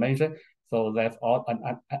high dimension. So that's all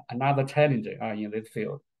another challenge in this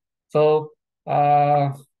field. So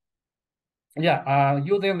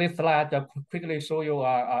using this slide to quickly show you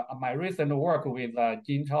my recent work with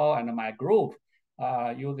Jin Chao and my group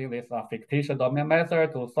using this fictitious domain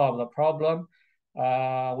method to solve the problem.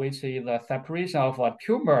 Which is the separation of a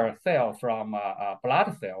tumor cell from a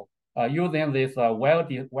blood cell using this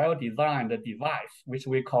well-designed device, which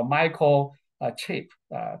we call microchip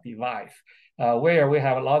device, where we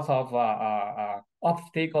have lots of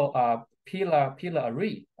optical pillar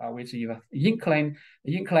array, which is inclined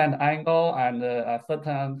angle and a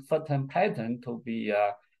certain pattern to be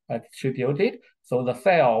distributed. So the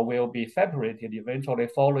cell will be separated eventually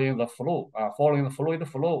following the flow, fluid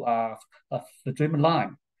flow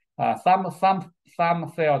streamline. Some cell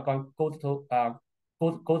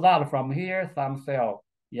goes out from here. Some cell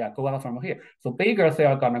go out from here. So bigger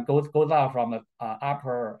cell goes out from the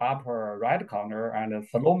upper right corner, and the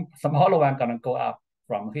smaller one gonna go up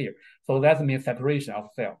from here. So that means separation of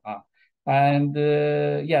cell. And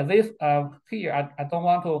this here I don't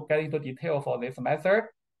want to get into detail for this method.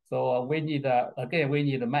 So we need again we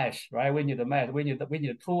need a mesh, right? We need a mesh. We need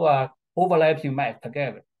two overlapping mesh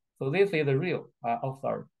together. So this is the real.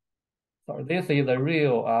 This is the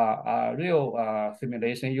real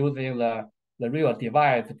simulation using the real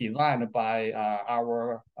device designed by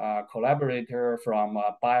our collaborator from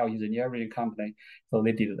a bioengineering company. So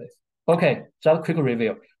they did this. Okay, just quick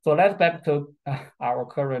review. So let's back to our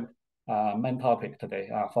current main topic today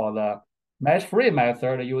for the mesh-free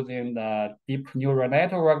method using the deep neural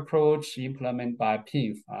network approach implemented by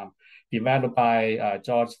PINS, developed by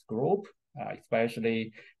George's group,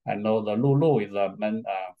 especially I know the Lulu is the main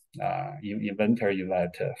inventor in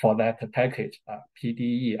that for that package,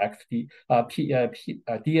 PDE, XD,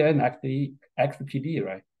 DN, XD, XPD,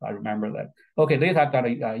 right? I remember that. Okay, later I'm gonna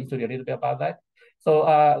introduce a little bit about that.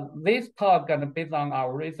 So this talk gonna based on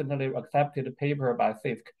our recently accepted paper by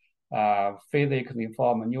CISC,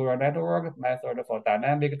 physics-informed neural network method for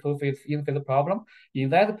dynamic two-phase interface problem. In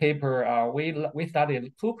that paper, we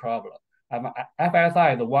studied two problems.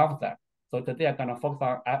 FSI is one of them. So today I'm gonna focus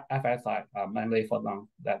on FSI, mainly for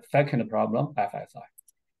that second problem, FSI.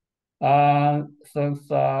 Since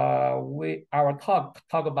our talk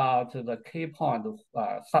about the key point,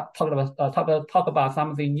 talk about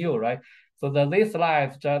something new, right? So these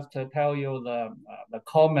slides just tell you the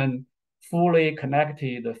common fully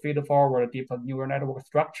connected feed-forward deep neural network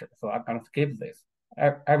structure. So I'm gonna skip this.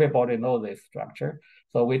 everybody knows this structure.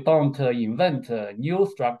 So we don't invent a new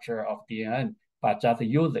structure of DNN, but just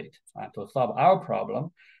use it to solve our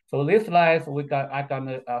problem. So this slide, I'm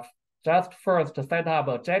gonna just first set up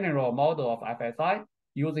a general model of FSI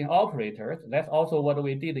using operators. That's also what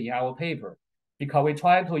we did in our paper, because we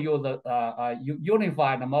try to use a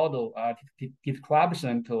unified model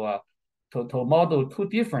description to model two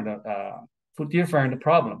different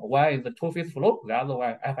problems. One is the two-phase flow, the other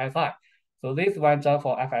one FSI. So this one just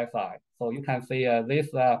for FSI. So you can see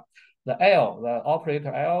this the L, the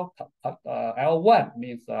operator L, L1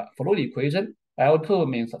 means fluid equation, L2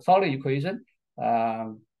 means solid equation,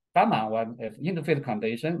 gamma one is interface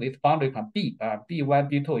condition. This boundary can be B1,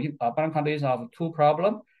 B2, boundary condition of two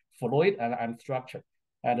problems, fluid and structure.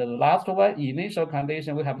 And the last one, initial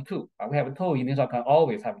condition, we have two. We have two initial can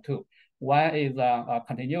always have two. One is a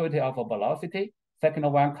continuity of a velocity.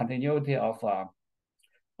 Second one, continuity of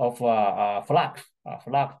flux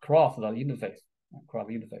across the interface.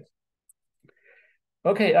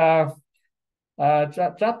 Okay,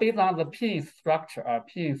 just based on the pin structure,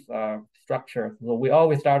 so we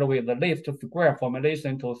always start with the least square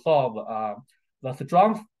formulation to solve the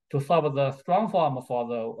strong form for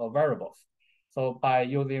the variables. So by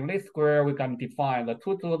using least square, we can define the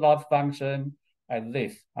two-to loss function as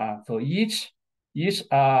this. So each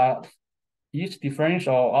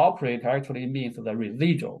differential operator actually means the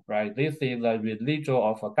residual, right? This is the residual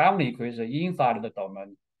of a governing equation inside the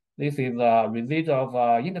domain. This is the residual of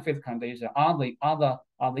interface condition on the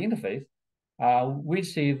interface,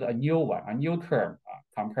 which is a new one, a new term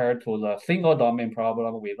compared to the single domain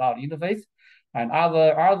problem without interface. And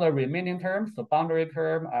other remaining terms, the boundary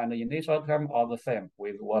term and the initial term are the same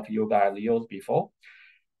with what you guys used before.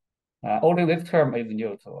 Only this term is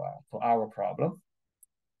new to our problem.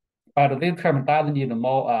 But this term does need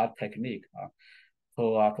more technique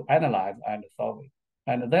to analyze and solve it.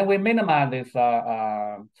 And then we minimize this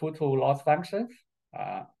two-to loss functions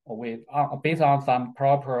based on some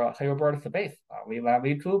proper Hilbert space. V1,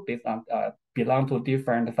 V2 based on belong to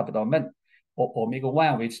different subdomain. Omega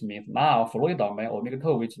 1, which means now fluid domain, omega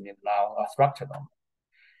 2, which means now a structure domain.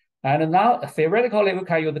 And now theoretically, we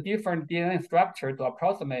can use different DNA structure to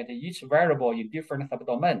approximate each variable in different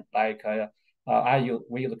subdomain. Like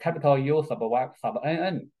we use capital U sub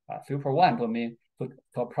NN super 1 to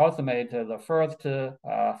approximate the first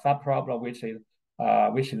subproblem, which is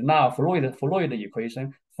now fluid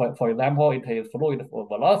equation. For example, it is fluid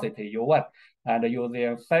velocity U1, and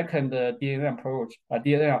using second DNA approach,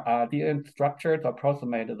 DNA structure to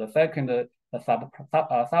approximate the second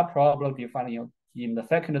subproblem defined in the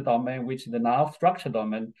second domain, which is the now structure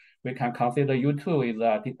domain, we can consider U2 is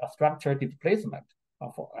a structure displacement,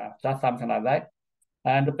 just something like that.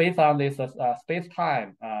 And based on this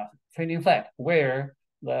space-time training set, where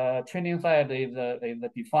the training set is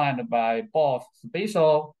defined by both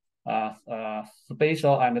spatial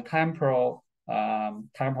and temporal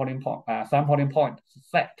sampling point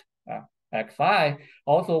set xi.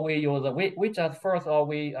 Also, we just first all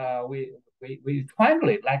we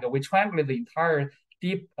triangulate, like we triangulate the entire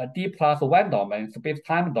D+1 domain,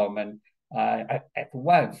 space-time domain at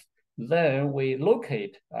once. Then we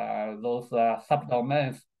locate those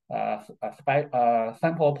subdomains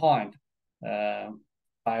sample point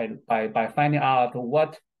by finding out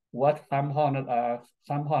what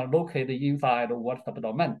sample located inside what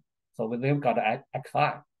subdomain. So we then got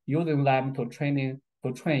xi, using them to train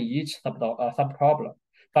each subproblem.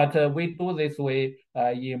 But we do this way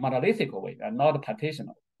in monolithic way and not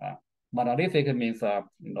partitional. Monolithic means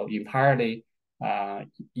entirely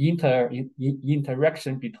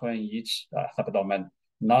interaction between each subdomain,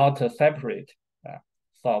 not separate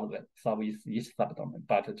solve each subdomain,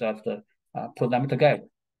 but just put them together.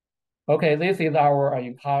 Okay, this is our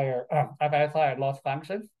entire FSI loss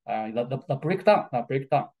functions, the breakdown.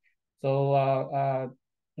 So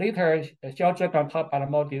later, Xiaozhe can talk about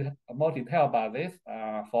more detail about this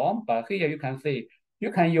form, but here you can see,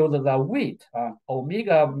 you can use the weight.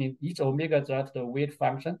 Omega means each omega just the weight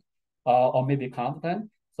function, or maybe constant.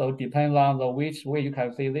 So depends on which way you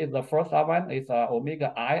can see this. The first one is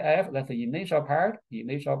omega IF, that's the initial part.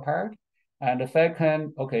 And the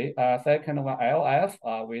second, second one LF,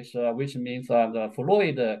 which means the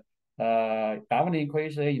fluid governing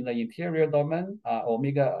equation in the interior domain.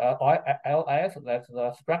 Omega LS, that's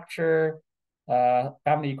the structure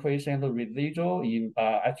governing equation, the residual in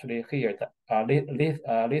actually here least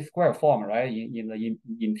square form, right? In the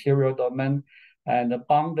interior domain, and the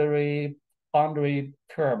boundary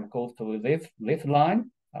term goes to this line,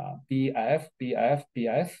 BF,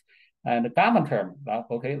 BS. And the gamma term,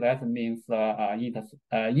 that means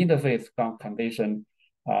interface condition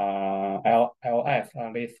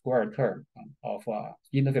LF, least square term of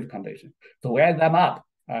interface condition. So we add them up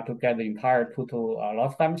to get the entire total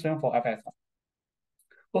loss function for Fs.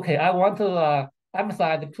 Okay, I want to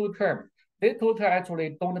emphasize the two terms. These two terms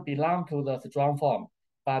actually don't belong to the strong form,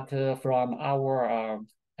 but from our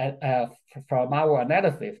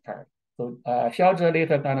analysis part. So Xiaozhe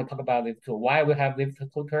later going to talk about this too, why we have these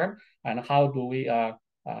two terms and how do we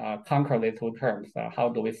conquer these two terms. How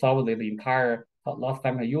do we solve the entire loss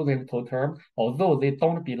function using two terms, although they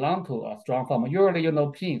don't belong to a strong form.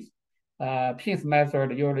 Usually, Pins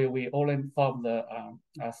method, usually we only solve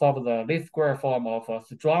the least square form of a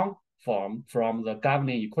strong form from the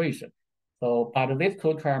governing equation. So, but these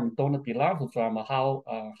two terms don't belong to strong.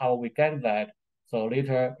 How we get that? So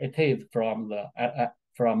later it is from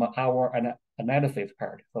our analysis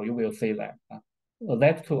part. So you will see that. So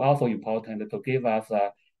that's too also important to give us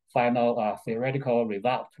a final theoretical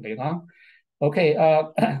result later on. Okay,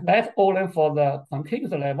 that's only for the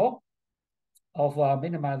continuous level of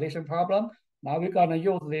minimization problem. Now we're gonna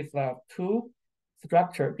use this two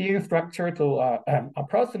being structure to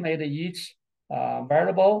approximate each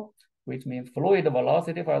variable, which means fluid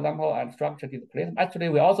velocity, for example, and structure displacement. Actually,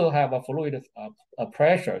 we also have a fluid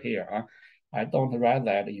pressure here. I don't write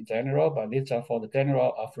that in general, but this is for the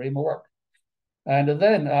general framework. And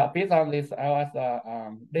then based on this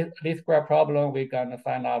least square problem, we're gonna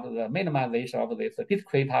find out the minimization of this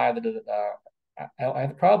discretized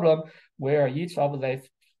LS problem, where each of this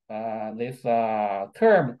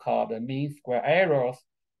term called mean square errors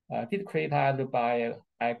discretized by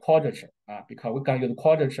quadrature, because we're gonna use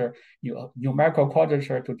quadrature, numerical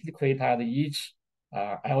quadrature to discretize each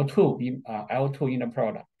L2 in the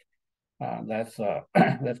product. That's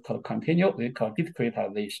called continuous. We call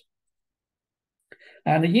discretization.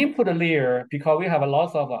 And the input layer, because we have a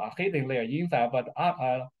lot of hidden layer inside, but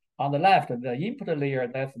on the left, the input layer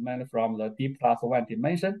that's meant from the D+1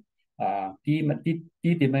 dimension,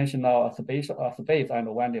 D-dimensional space and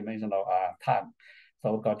one-dimensional time.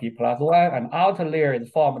 So we got D+1, and outer layer is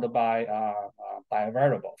formed by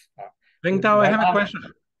variables. Pingtao, I have a question.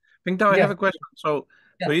 Pingtao, I have a question. So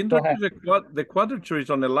you introduce the quadrature is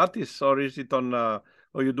on a lattice, or is it on,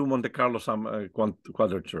 or you do Monte Carlo some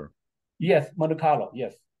quadrature? Yes, Monte Carlo,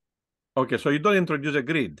 yes. Okay, so you don't introduce a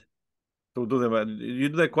grid to do you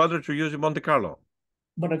do the quadrature using Monte Carlo?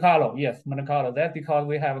 Monte Carlo, yes, Monte Carlo. That's because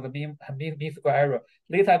we have the mean square error.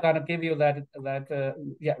 Later, I'm gonna give you that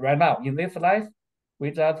right now in this slide,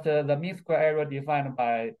 we just the mean square error defined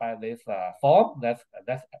by this form. That's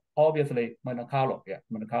obviously Monte Carlo,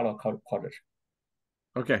 Monte Carlo quadrature.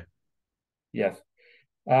 Okay. Yes.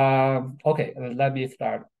 Okay, let me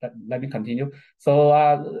start. Let me continue.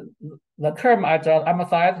 So the term I just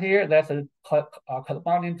emphasized here, that's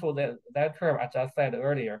corresponding to that term I just said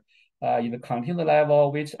earlier in the continuous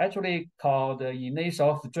level, which actually called the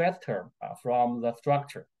initial stress term from the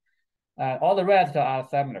structure. All the rest are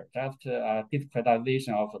similar, just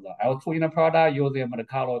discretization of the L2 inner product using Monte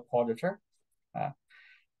Carlo quadrature.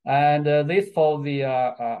 And this for the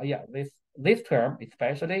this term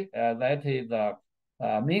especially, that is the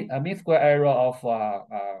mean square error of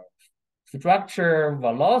structure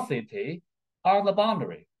velocity on the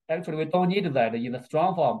boundary. Actually, we don't need that in the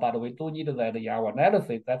strong form, but we do need that in our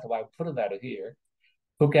analysis. That's why we put that here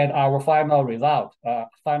to get our final result,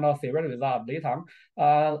 final theoretical result later.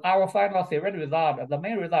 Our final theoretical result, the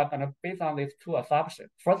main result, kind of based on these two assumptions.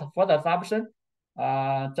 First, for the assumption,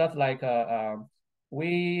 just like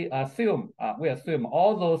we assume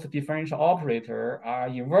all those differential operators are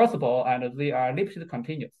inversible and they are elliptic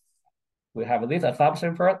continuous. We have this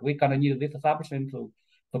assumption first. We're gonna use this assumption to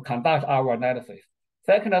conduct our analysis.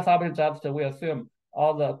 Second assumption, just we assume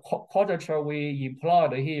all the quadrature we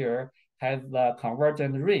employed here has the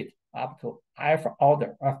convergence rate up to F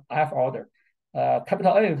order.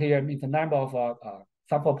 Capital N here means the number of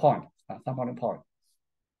sample point.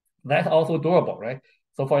 That's also durable, right?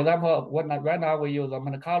 So for example, right now we use the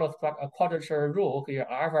Monte Carlo quadrature rule here,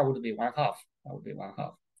 alpha would be 1/2. That would be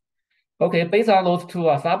 1/2. Okay, based on those two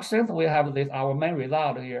assumptions, we have this our main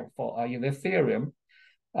result here for in this theorem,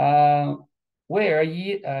 where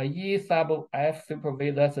E sub F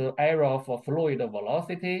simply that's the error of fluid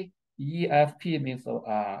velocity. EFP means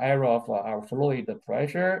error of our fluid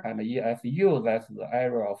pressure, and EFU that's the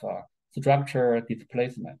error of structure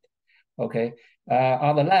displacement. Okay,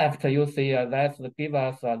 on the left you see that give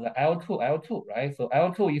us the L2, right? So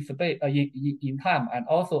L2 is space in time, and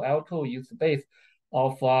also L2 is space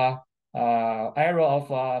of error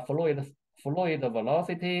of fluid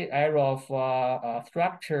velocity, error of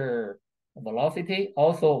structure velocity.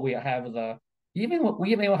 Also, we have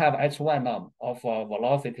we even have H1 of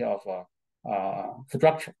velocity of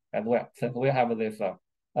structure as well, since we have this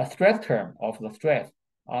stress term of the stress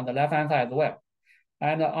on the left-hand side as well.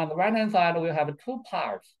 And on the right-hand side, we have two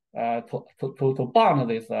parts to bound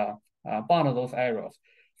this bound those errors.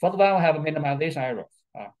 First one, we have minimization errors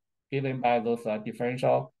given by those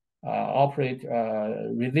differential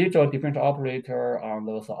residual differential operator on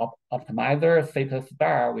those optimizer theta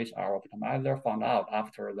star, which our optimizer found out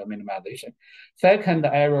after the minimization. Second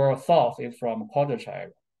error source is from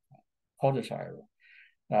quadrature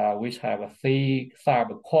error, which have a C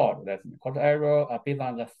sub quad. That's quadrature error. Based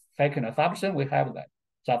on the second assumption, we have that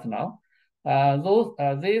just now.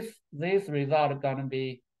 This result are gonna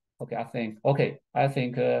be okay. I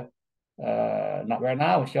think not right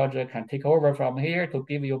now. Xiaozhe can take over from here to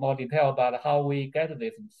give you more detail about how we get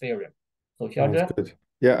this theorem. So Xiaozhe, good.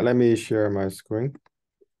 Yeah, let me share my screen.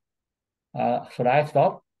 Should I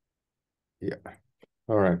stop? Yeah.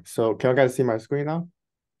 All right. So can you guys see my screen now?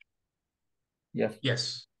 Yes.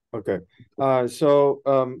 Yes. Okay. So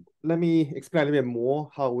let me explain a little bit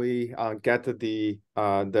more how we get the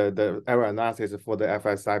error analysis for the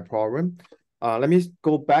FSI problem. Let me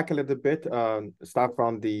go back a little bit. Start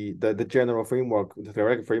from the general framework, the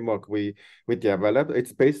theoretical framework we developed.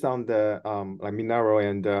 It's based on the like Minaro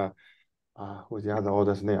and what's the other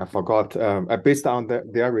author's name? I forgot. Based on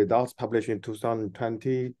their results published in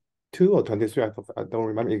 2022 or 23, I don't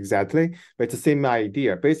remember exactly, but it's the same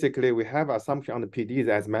idea. Basically, we have assumption on the PDs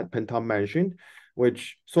as Pentom mentioned,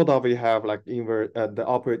 which sort of we have like inverse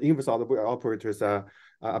order operators are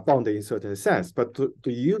bounded in certain sense. But to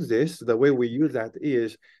use this, the way we use that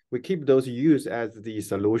is we keep those U's as the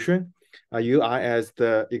solution, UI as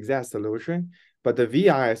the exact solution, but the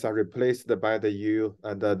VIs are replaced by the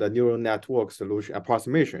the neural network solution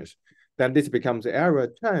approximations. Then this becomes the error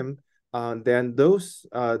term. Then those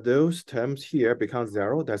terms here become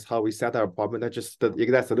zero. That's how we set our problem. That's just the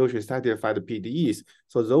exact solution satisfy the PDEs.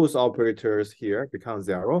 So those operators here become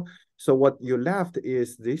zero. So what you left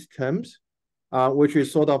is these terms, which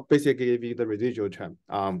is sort of basically the residual term.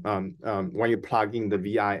 When you plug in the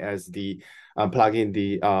VI as the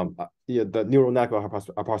the neural network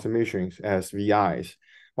approximations as VIs.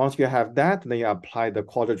 Once you have that, then you apply the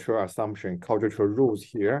quadrature assumption, quadrature rules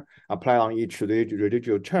here, apply on each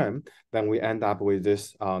residual term, then we end up with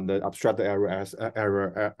this the abstract error as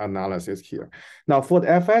error analysis here. Now for the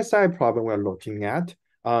FSI problem we're looking at,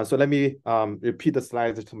 so let me repeat the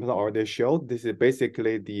slides that I already showed. This is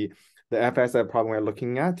basically the FSI problem we're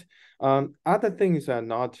looking at. Other things are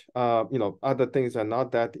not, other things are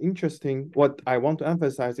not that interesting. What I want to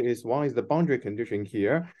emphasize is one is the boundary condition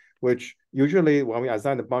here, which usually when we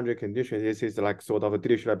assign the boundary condition, this is like sort of a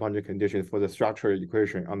Dirichlet boundary condition for the structural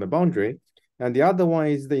equation on the boundary. And the other one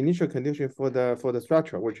is the initial condition for the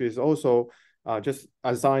structure, which is also just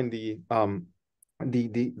assign the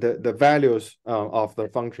values of the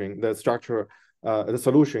function, the structure, the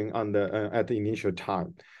solution on the at the initial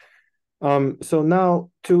time. So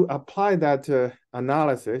now to apply that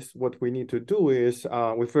analysis, what we need to do is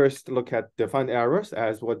we first look at defined errors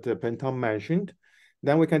as what Pentom mentioned.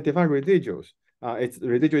 Then we can define residuals.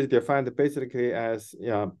 Residual is defined basically as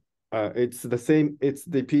it's the same. It's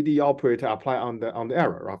the PD operator apply on the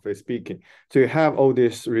error, roughly speaking. So you have all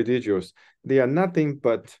these residuals. They are nothing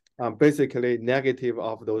but basically negative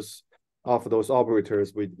of those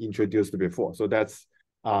operators we introduced before. So that's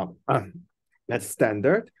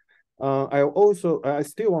standard. I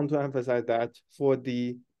still want to emphasize that for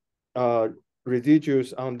the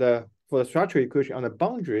residuals for the structural equation on the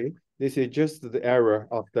boundary, this is just the error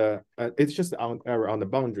of it's just the error on the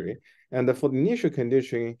boundary. And for the initial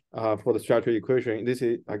condition for the structural equation, this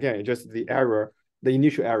is again just the error, the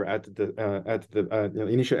initial error at the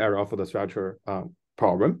initial error for the structure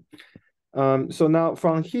problem. So now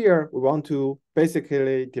from here, we want to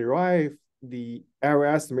basically derive the error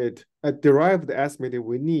estimate, derive the estimate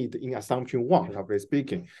we need in assumption one, roughly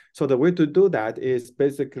speaking. So the way to do that is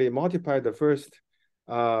basically multiply the first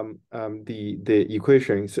the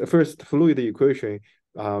equations, first fluid equation,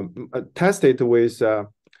 test it with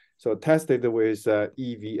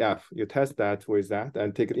EVF. You test that with that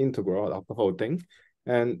and take the integral of the whole thing,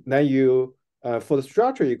 and then you for the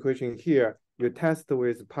structure equation here, you test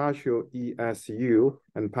with partial ESU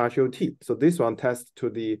and partial T. So this one test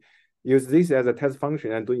use this as a test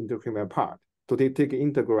function and do intercrement part. To take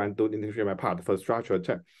integral and do intercrement part for structural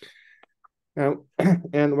term.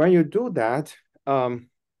 And when you do that,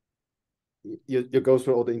 you go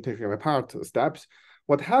through all the intercrement part steps.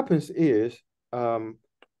 What happens is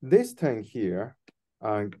this term here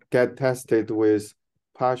get tested with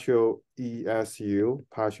partial ESU,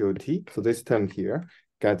 partial T. So this term here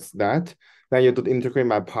gets that. Then you do the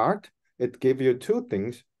intercrement part. It gives you two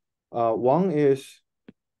things. One is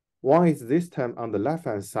this term on the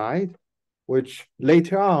left-hand side, which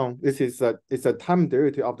later on, it's a time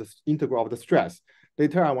derivative of the integral of the stress.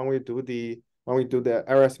 Later on, when we do the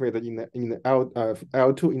error estimate in the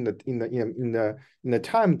L2 in the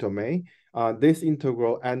time domain, this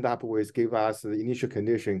integral end up with give us the initial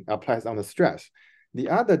condition applies on the stress. The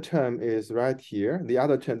other term is right here. The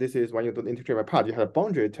other term, this is when you do the integral by part, you have a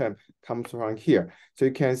boundary term comes from here. So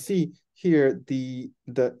you can see here the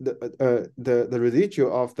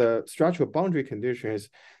residual of the structural boundary conditions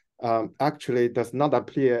actually does not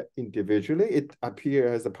appear individually. It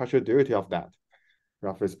appears as a partial derivative of that,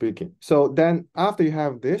 roughly speaking. So then after you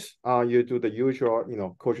have this, you do the usual,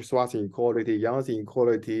 Cauchy-Schwarz inequality, Young's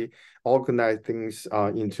inequality, organize things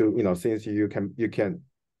into, since you can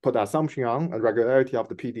put the assumption on a regularity of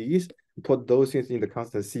the PDEs, put those things in the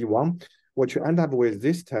constant C1. What you end up with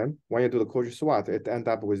this term, when you do the Cauchy-Schwarz, it end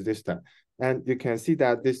up with this term. And you can see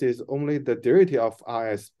that this is only the derivative of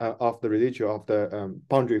RS of the residual of the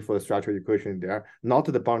boundary for the structural equation there, not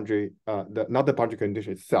the boundary, not the boundary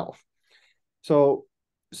condition itself. So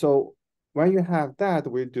when you have that,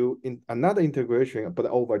 we do another integration, but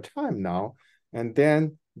over time now, and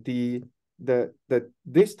then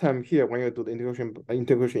this term here, when you do the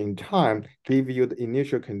integration in time, give you the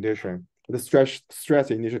initial condition, the stress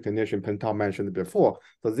initial condition Pental mentioned before.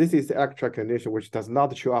 So this is the extra condition which does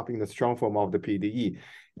not show up in the strong form of the PDE,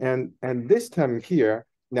 and this term here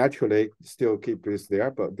naturally still keep this there,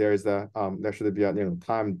 but there is a there should be a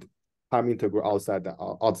time integral outside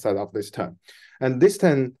of this term, and this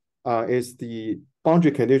term is the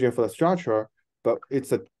boundary condition for the structure, but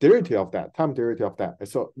it's a derivative of that, time derivative of that.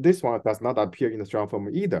 So this one does not appear in the strong form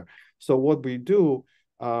either. So what we do,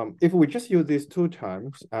 if we just use these two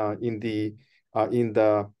terms in the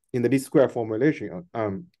least square formulation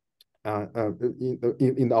in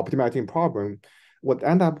the optimizing problem, what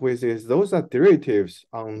end up with is those are derivatives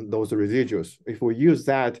on those residuals. If we use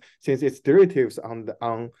that, since it's derivatives on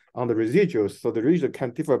the residuals, so the residual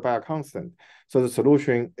can differ by a constant. So the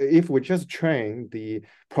solution, if we just train the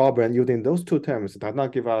problem using those two terms, does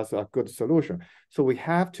not give us a good solution. So we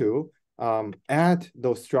have to add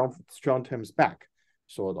those strong terms back,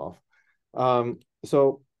 sort of.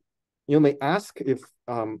 So you may ask if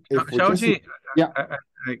Xiaozhe,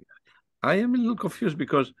 I am a little confused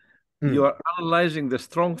because you are analyzing the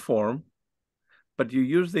strong form, but you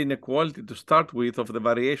use the inequality to start with of the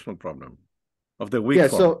variational problem of the weak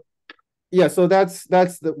form. So that's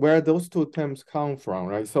where those two terms come from,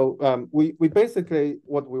 right? So we basically,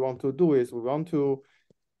 what we want to do is we want to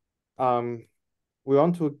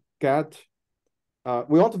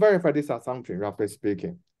verify this assumption, roughly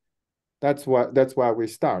speaking. That's why we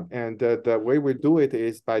start, and the way we do it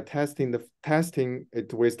is by testing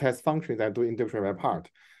it with test functions and do integration by part,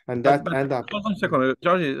 and that end up. Hold on a second,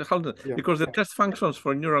 Xiaozhe, hold on, because the test functions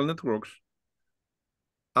for neural networks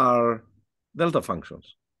are delta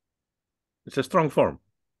functions. It's a strong form.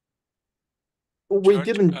 We George,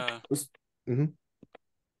 didn't. This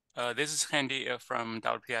is Handy from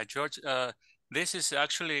WPI. George, this is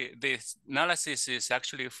actually, this analysis is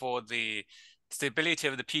actually for the stability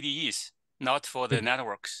of the PDEs, not for the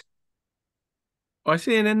networks. Oh, I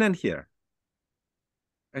see an NN here.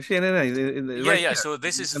 I see an NN. Yeah, yeah. So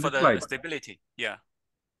this is for the stability. Yeah.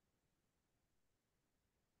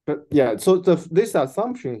 But yeah, so this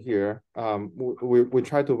assumption here, we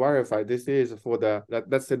try to verify this is for the,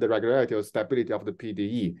 let's say, the regularity or stability of the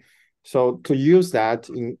PDE. So to use that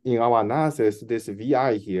in our analysis, this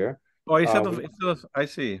VI here. Oh, instead of I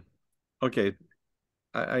see. Okay.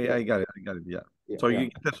 I got it. Yeah. So you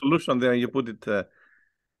get the solution there, you put it.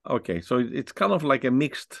 Okay, so it's kind of like a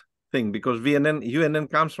mixed thing because UNN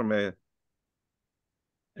comes from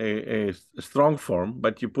a strong form,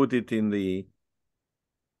 but you put it in the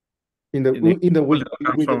weak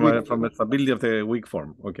from the stability of the weak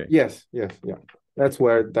form. Okay. Yes. That's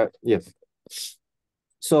where that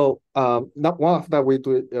So now after we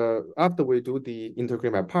do the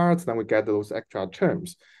integration by parts, then we get those extra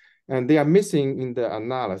terms. And they are missing in the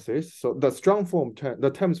analysis. So the strong form,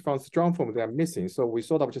 the terms from strong form, they are missing. So we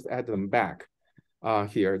sort of just add them back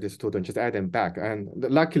here, this two terms, just add them back. And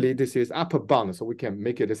luckily this is upper bound, so we can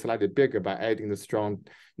make it slightly bigger by adding the strong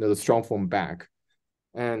form back.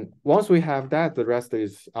 And once we have that, the rest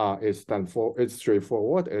is it's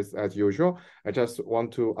straightforward as usual. I just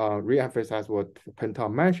want to re-emphasize what Pental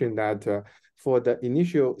mentioned, that for the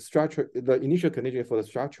initial condition for the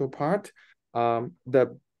structural part,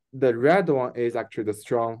 the red one is actually the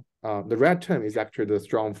strong, the red term is actually the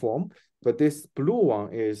strong form, But this blue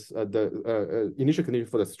one is the initial condition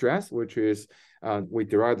for the stress, which is we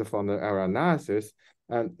derived from the error analysis.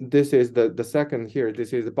 And this is the second here.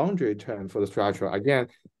 This is the boundary term for the structure. Again,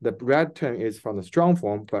 the red term is from the strong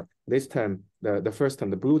form, but this term, the first term,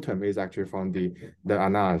 the blue term, is actually from the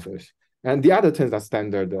analysis. And the other terms are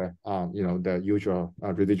standard, the usual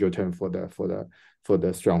residual term for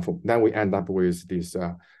the strong form. Then we end up with this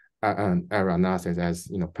error analysis, as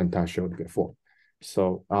Penta showed before.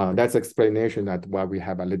 So that's explanation that why we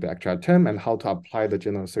have a little extra term and how to apply the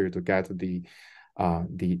general theory to get the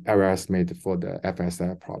error estimate for the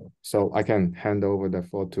FSI problem. So I can hand over the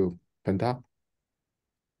floor to Penta.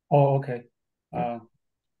 Oh, okay.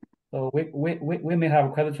 So we may have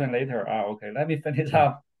a question later. Okay, let me finish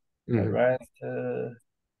up the rest.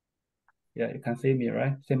 Yeah, you can see me,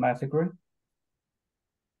 right? See my screen?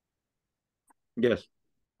 Yes.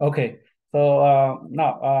 Okay. So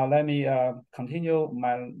now let me continue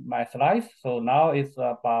my slides. So now it's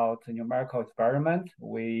about numerical experiment.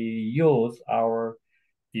 We use our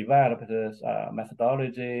developed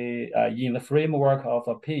methodology in the framework of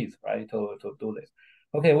a piece, right, to do this.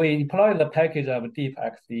 Okay, we employ the package of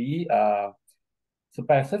DeepXD,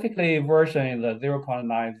 specifically version is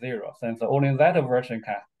 0.90, since only that version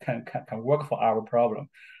can work for our problem.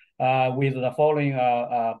 With the following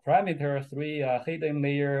parameters: 3 hidden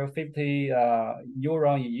layer, 50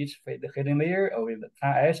 neuron in each hidden layer with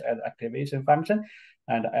 10H as activation function,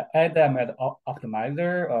 and add them as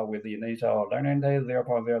optimizer with the initial learning rate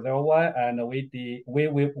 0.001, and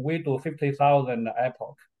we do 50,000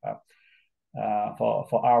 epoch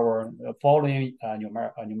for our following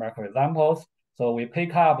numerical examples. So we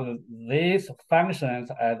pick up these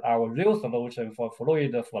functions as our real solution for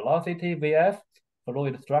fluid velocity VF,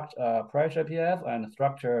 fluid structure pressure PF, and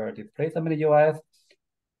structure displacement US,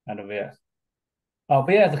 and VS.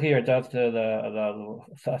 VS here just the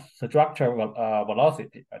structure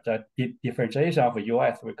velocity, the differentiation of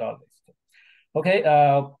US we got this. Okay,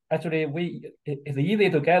 actually it's easy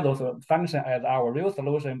to get those functions as our real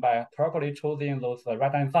solution by properly choosing those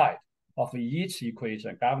right-hand side of each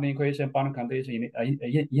equation, governing equation, boundary condition,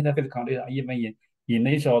 interface condition, even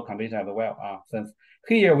initial condition as well. Since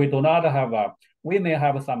here we do not have we may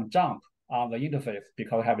have some jump on the interface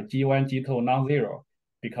because we have G1, G2 non-zero,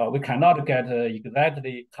 because we cannot get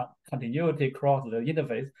exactly continuity across the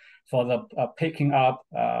interface for the picking up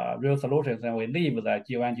real solutions, and we leave the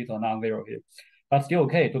G1, G2 non-zero here. But still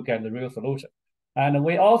okay to get the real solution. And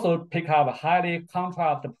we also pick up a highly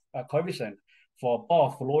contrast coefficient for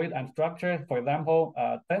both fluid and structure. For example,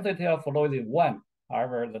 density of fluid is 1.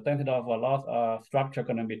 However, the density of a loss structure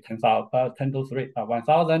going to be 10 to 3,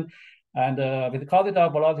 1,000. And viscosity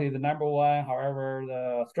of velocity is number 1. However,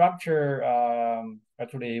 the structure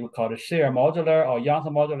actually we call it shear modular or Young's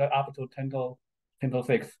modular up to 10 to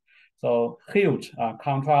 6. So huge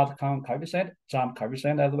contrast coefficient, jump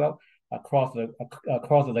coefficient as well across the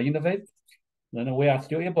interface. Then we are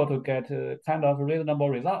still able to get kind of reasonable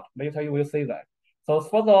result. Later you will see that. So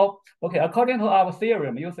first of all, okay, according to our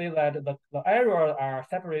theorem, you see that the errors are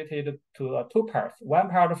separated to 2 parts. One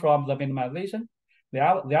part from the minimization,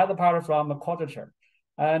 the other part from the quadrature.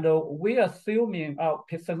 And we assuming,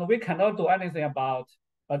 since we cannot do anything about,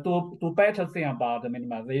 do better thing about the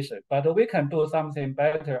minimization, but we can do something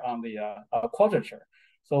better on the quadrature.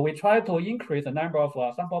 So we try to increase the number of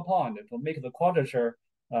sample points to make the quadrature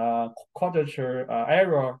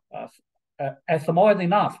error as small as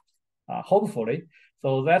enough, hopefully.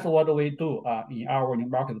 So that's what we do in our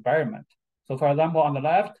numerical experiment. So for example, on the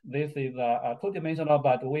left, this is 2-dimensional,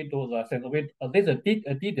 but we do this is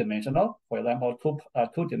D-dimensional. For example,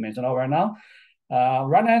 2-dimensional right now.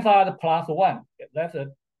 Right-hand side +1. That's a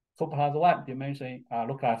 2 + 1 dimension.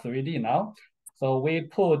 Look at 3D now. So we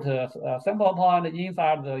put a sample point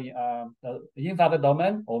inside the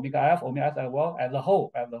domain, omega f, omega s as well, as a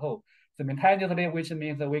whole. Simultaneously, which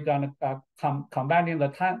means that we're gonna combining the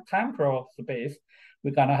temporal space, we're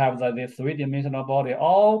gonna have this 3-dimensional body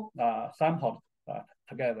all sampled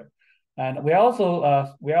together. And we also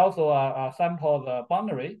sample the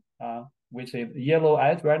boundary, which is yellow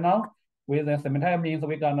edge right now. With the simultaneous means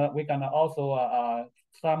we're gonna also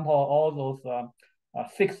sample all those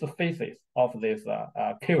 6 faces of this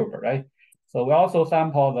cube, right? So we also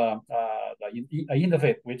sample the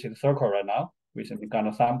interface, which is circle right now, which is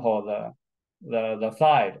gonna sample the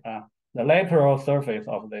side, the lateral surface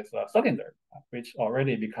of this cylinder, which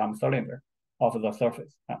already becomes cylinder of the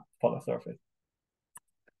surface for the surface.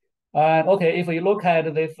 Okay, if we look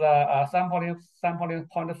at this sampling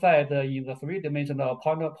point set in the 3-dimensional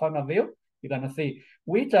point of view, you're gonna see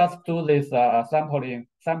we just do this sample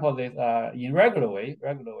this in regular way.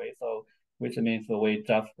 So which means we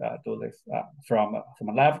just do this from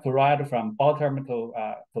left to right, from bottom to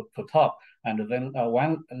top, and then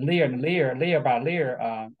one layer by layer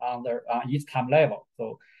on each time level.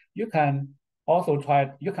 So you can also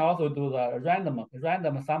do the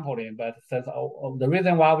random sampling, but since the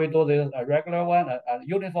reason why we do this regular one, a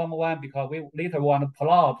uniform one, because we later want to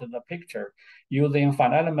plot the picture using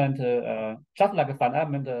finite element, just like a finite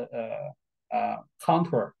element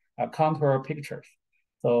contour pictures.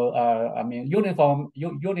 So I mean, uniform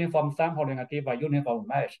sampling give a uniform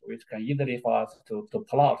mesh, which can easily for us to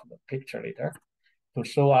plot the picture later to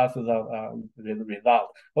show us the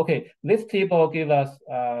result. Okay, this table gives us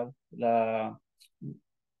the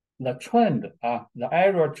trend, the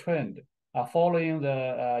error trend, following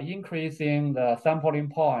the increasing the sampling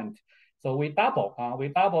point. So we double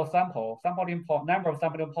sampling point, number of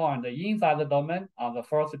sampling point inside the domain on the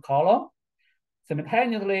first column.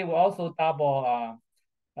 Simultaneously, we also doubling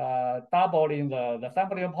the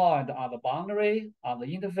sampling point on the boundary, on the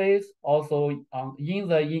interface, also in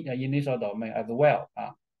the initial domain as well.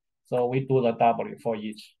 So we do the doubling for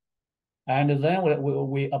each. And then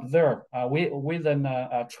we observe within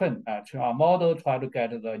a trend, train our model, try to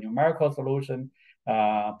get the numerical solution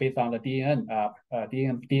based on the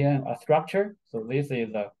DN structure. So this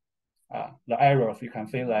is the errors. You can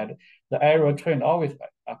see that the error trend always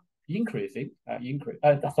decreasing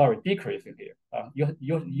here.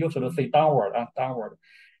 You should see downward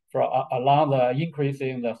from along the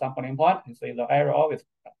increasing the sampling point. You see the error always.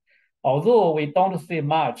 Although we don't see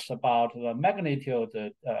much about the magnitude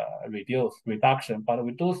reduction, but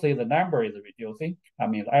we do see the number is reducing. I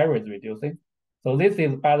mean, the error is reducing. So this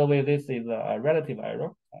is, by the way, this is a relative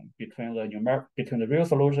error between the real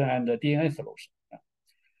solution and the DNA solution.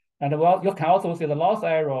 And well, you can also see the loss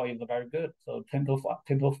error is very good. So 10 to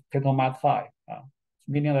minus 5,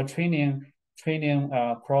 meaning the training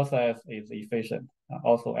process is efficient,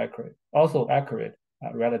 also accurate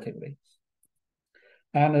relatively.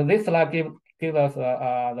 And this slide give us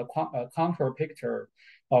the contour picture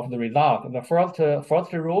of the result. The first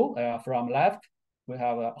row from left, we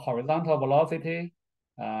have a horizontal velocity,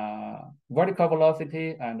 vertical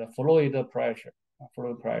velocity, and fluid pressure.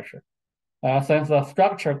 Since the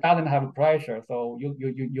structure doesn't have pressure, so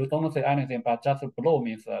you don't see anything, but just below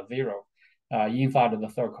means 0 inside the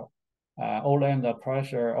circle. Only the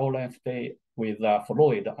pressure only stay with the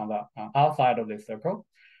fluid on the outside of the circle.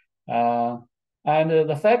 And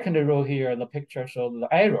the second row here, the picture shows the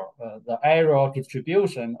error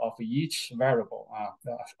distribution of each variable,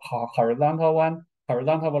 the horizontal one,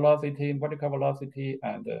 horizontal velocity, vertical velocity,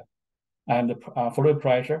 and fluid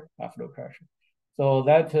pressure. So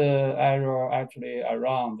that error actually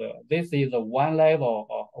around, this is a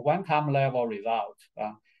one-time level result.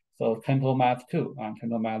 So 10 to minus 2, 10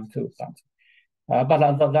 to minus 2 something.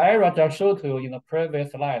 But the error just showed to you in the previous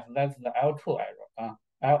slide, that's the L2 error.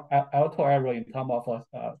 L2 error in terms of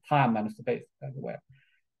time and space as well.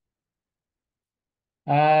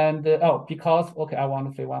 And because, okay, I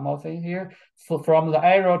want to say one more thing here. So from the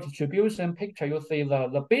error distribution picture, you see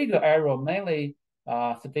the bigger error mainly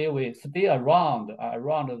stay around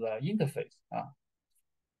the interface.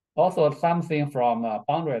 Also something from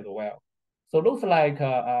boundary as well. So looks like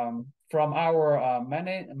from our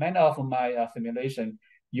many of my simulation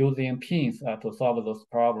using pins to solve those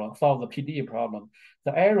problems, solve the PDE problem.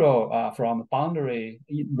 The error from boundary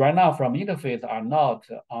right now from interface are not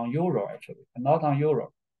on Euro actually, not on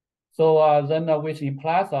Euro. So then which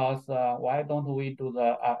implies us why don't we do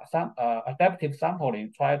the adaptive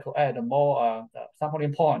sampling, try to add more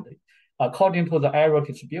sampling point according to the error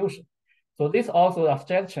distribution. So this also a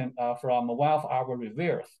suggestion from one of our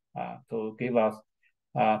reviewers to give us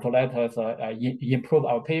to let us improve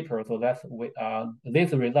our paper. So that's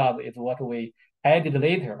this result is what we added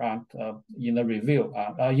later in the review,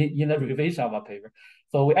 in the revision of our paper.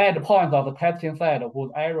 So we add points of the testing set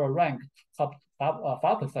whose error rank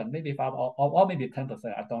 5%, maybe 5 or maybe 10%.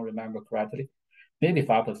 I don't remember correctly, maybe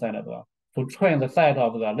 5% as well, to train the set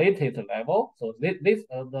of the latest level. So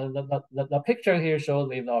the picture here shows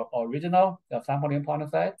the original sampling point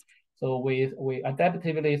set. So we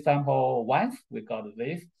adaptively sample once, we got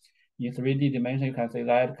this. In 3D dimension, you can see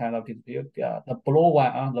that kind of dispute. The below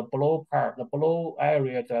one, the below part, the below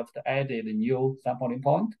area just added a new sampling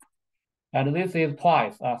point. And this is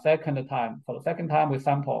twice, second time. For the second time, we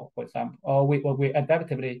sample, we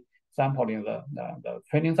adaptively sampling the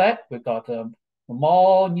training set. We got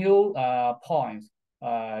more new points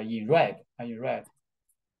in red.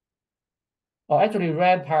 Actually,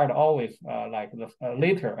 red part always like the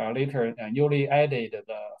later newly added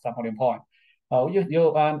the sampling point.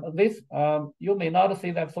 You may not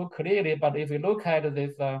see that so clearly, but if you look at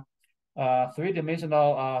this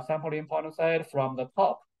three-dimensional sampling point set from the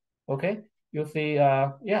top. Okay, you see,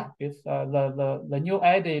 yeah, it's the new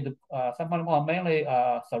added sampling point mainly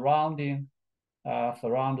surround this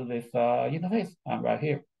interface right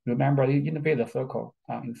here. Remember, the interface is a circle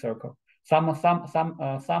in circle. Some of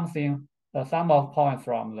points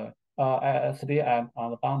from the SDM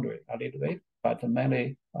on the boundary a little bit, but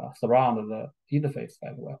mainly surround the interface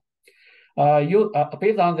as well.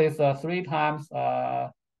 Based on this 3 times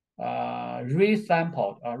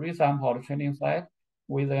resampled training set,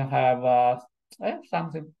 we then have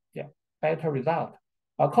something better result.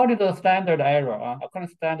 According to the standard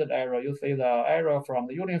error, you see the error from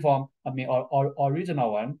the uniform,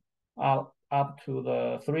 original one, up to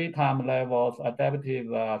the 3 time levels adaptive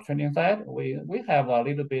training set. We have a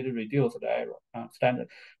little bit reduced the error standard,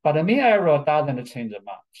 but the mean error doesn't change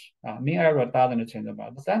much.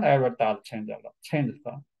 The standard error does change a lot,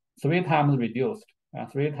 some. 3 times reduced.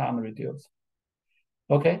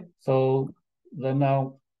 Okay, so then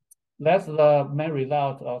now that's the main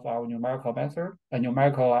result of our numerical method, a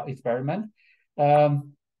numerical experiment.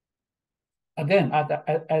 Again, as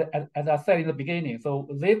I said in the beginning, so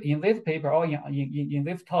in this paper or in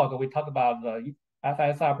this talk, we talk about the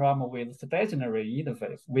FSR problem with stationary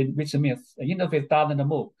interface, which means the interface doesn't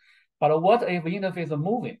move. But what if the interface is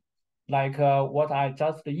moving? Like what I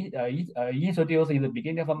just introduced in the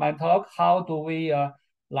beginning of my talk, how do we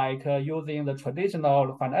using the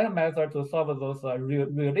traditional finite method to solve those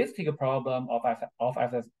realistic problem of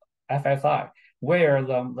FSI, where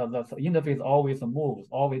the interface always moves,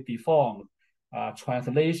 always deforms,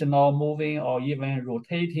 translational moving or even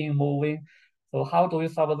rotating moving. So how do we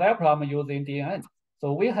solve that problem using DNN?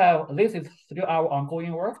 So this is still our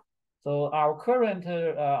ongoing work. So our current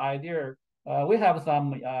idea, we have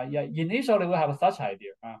some, initially we have such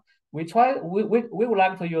idea. We would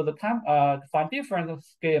like to use find different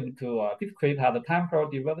scheme to create the temporal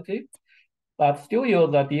derivative, but still use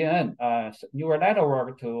the DNN neural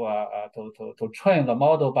network to train the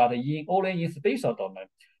model, but only in spatial domain,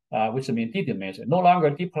 which means D dimension, no longer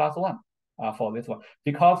D+1 for this one,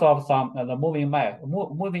 because of some the moving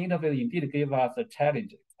interface indeed give us a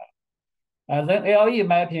challenge. And then LE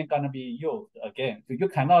mapping gonna be used again. So you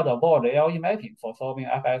cannot avoid LE mapping for solving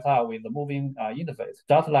FSR with the moving interface.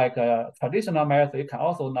 Just like traditional method, you can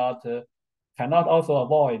also cannot also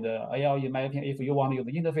avoid LE mapping if you want to use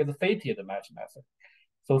the interface fated match method.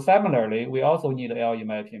 So similarly, we also need LE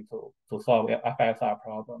mapping to solve FSR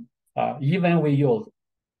problem. Even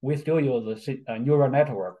we still use the neural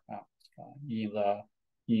network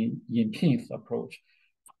in pins approach.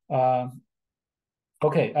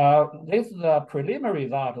 Okay, this is the preliminary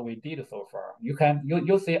result we did so far.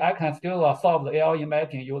 You see, I can still solve the LE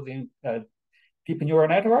mapping using deep neural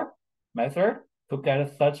network method to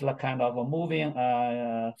get such a kind of a moving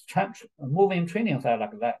training set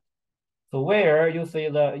like that. So where you see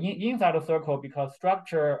the inside the circle, because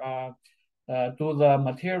structure do the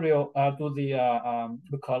material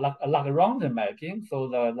we call Lagrangian mapping. So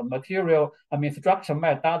the material, structure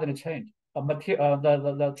map doesn't change.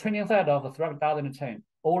 The training set of the structure doesn't change.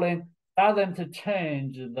 Only doesn't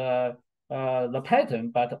change the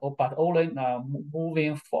pattern, but only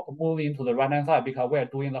moving to the right hand side, because we're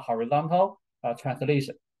doing the horizontal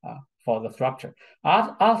translation for the structure.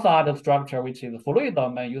 Outside the structure, which is the fluid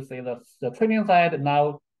domain, you see the training set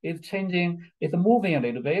now is changing. It's moving a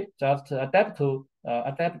little bit, just to adapt to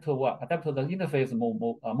what? Adapt to the interface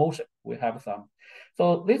motion. We have some.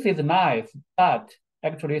 So this is nice, but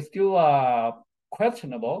actually still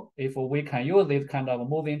questionable if we can use this kind of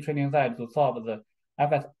moving training set to solve the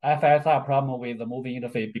FSR problem with the moving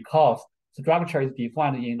interface, because structure is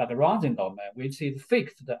defined in Lagrangian domain, which is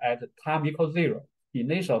fixed at time equals 0,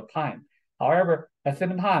 initial time. However, at the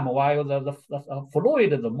same time, while the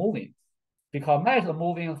fluid is moving, because mass is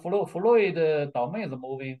moving, fluid domain is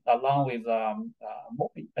moving along with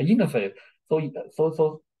interface.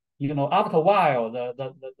 So after a while,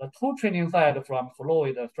 the two training sets from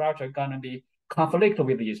fluid structure gonna be conflict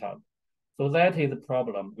with each other. So that is the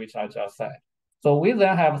problem which I just said. So we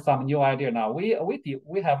then have some new idea now. We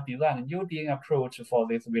have designed a new DNA approach for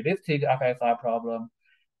this realistic FSI problem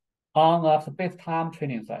on a space-time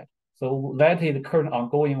training set. So that is the current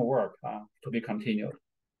ongoing work to be continued.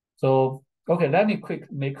 So okay, let me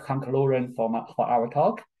make conclusion for our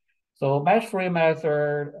talk. So mesh-free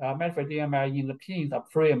method, mesh-free DML in the pins of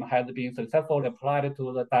frame has been successfully applied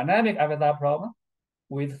to the dynamic FSI problem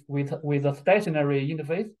with a stationary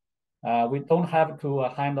interface. We don't have to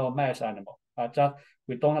handle mesh animal.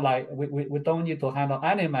 We don't need to handle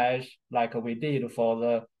any mesh like we did for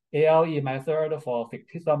the ALE method, for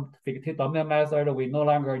fictive domain method. We no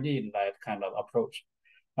longer need that kind of approach.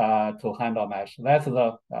 to handle mesh. That's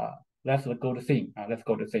the good thing. That's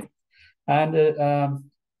good thing. And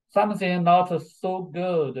something not so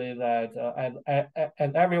good is that,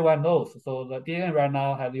 as everyone knows, so the DNA right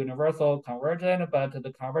now has universal conversion, but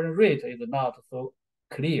the conversion rate is not so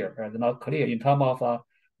clear. It's not clear in terms of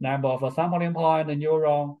number of sampling point,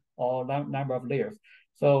 neuron, or number of layers.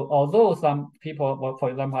 So although some people, well, for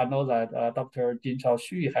example, I know that Dr. Jinchao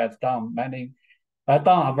Xu has done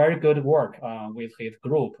a very good work with his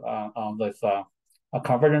group on this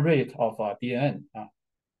conversion rate of DNA.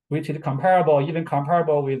 Which is even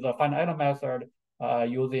comparable with the finite element method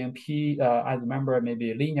using I remember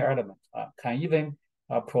maybe linear element, can even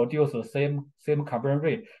produce the same conversion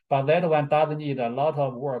rate. But that one does need a lot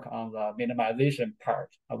of work on the minimization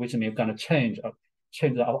part, which means going to change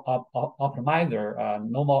the optimizer,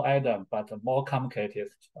 normal atom, but a more complicated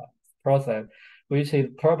process, which is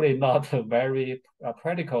probably not very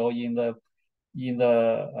practical in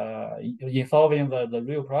solving the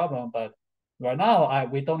real problem, but right now,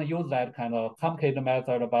 we don't use that kind of complicated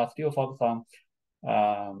method, but still focus on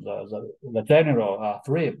the general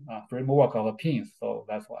framework of the pins. So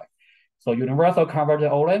that's why. So universal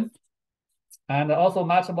convergent OLEM, and also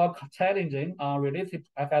much more challenging related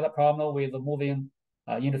FS problem with moving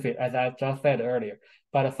interface, as I just said earlier.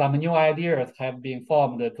 But some new ideas have been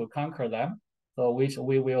formed to conquer them, so which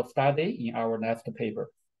we will study in our next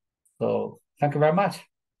paper. So thank you very much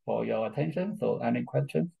for your attention. So any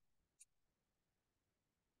questions?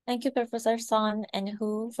 Thank you, Professor Son and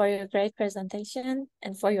Hu, for your great presentation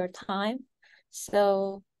and for your time.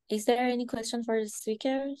 So is there any question for the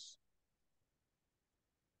speakers?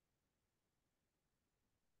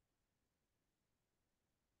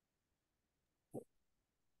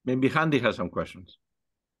 Maybe Handy has some questions.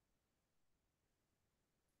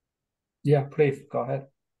 Yeah, please, go ahead.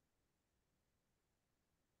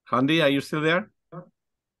 Handy, are you still there?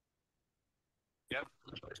 Yep.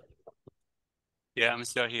 Yeah, I'm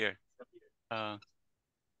still here.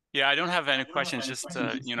 Yeah, I don't have any questions. Just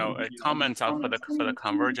a comment for the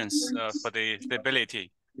convergence for the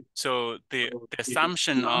stability. So the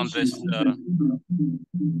assumption on this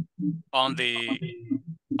on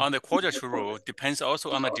the quadrature rule depends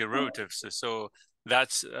also on the derivatives. So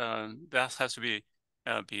that has to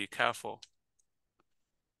be careful.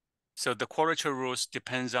 So the quadrature rules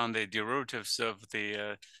depends on the derivatives of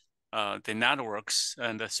the networks,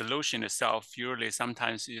 and the solution itself usually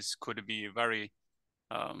sometimes could be very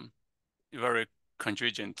very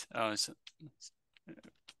contingent.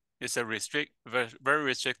 It's a very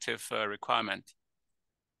restrictive requirement.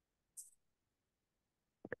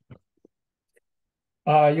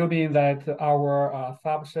 You mean that our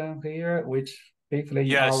assumption here, which basically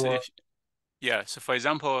yes, so for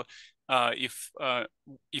example, if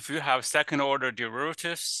you have second order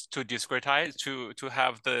derivatives to discretize to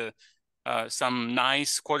have the some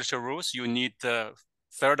nice quadrature rules, you need the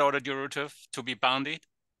third order derivative to be bounded.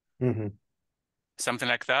 Mm-hmm. Something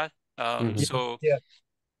like that. So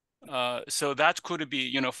that could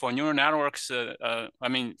be, for neural networks. I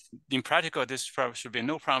mean, in practical, this should be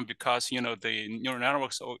no problem because the neural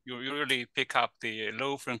networks usually pick up the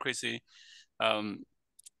low frequency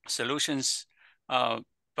solutions.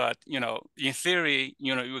 But in theory,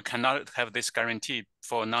 you cannot have this guarantee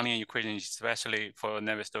for nonlinear equations, especially for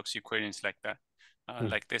Navier-Stokes equations like that,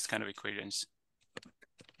 like this kind of equations.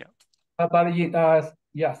 Yeah. But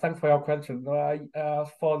yeah, thanks for your question.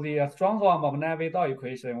 For the strong form of Navier-Stokes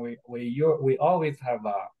equation, we always have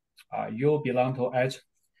U belong to H,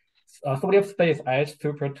 solid space H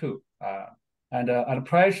super 2, and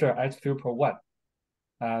pressure H super 1.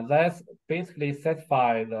 That's basically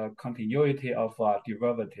satisfy the continuity of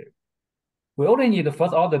derivative. We only need the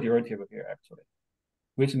first order derivative here actually,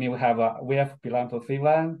 which means we have VF belong to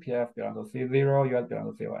C1, PF belong to C0, US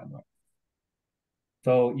belong to C1. Right?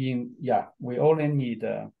 So we only need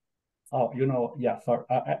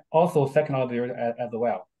also second order as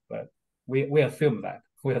well, but we assume that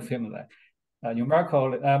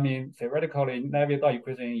numerical, I mean theoretically, Navier-Stokes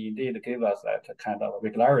equation indeed give us that kind of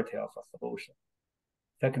regularity of a solution.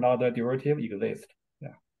 Second order derivative exists.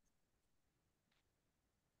 Yeah.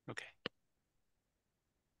 Okay.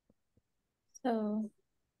 So,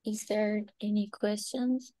 is there any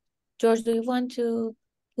questions? George, do you want to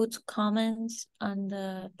put comments on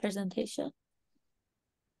the presentation?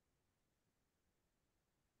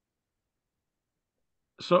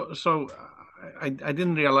 So I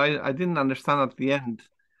didn't realize, I didn't understand at the end.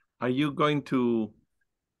 Are you going to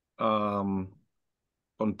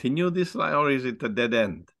continue this line, or is it a dead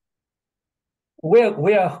end? We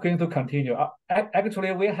are going to continue.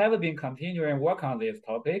 Actually, we have been continuing work on this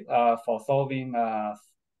topic for solving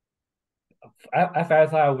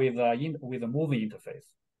FSI with a moving interface.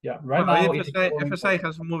 Yeah, right now FSI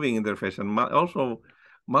has moving interface, and also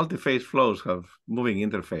multi-phase flows have moving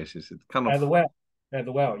interfaces. It kind of as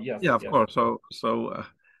well. Yes. Yeah, of course. So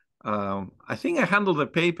I think I handled the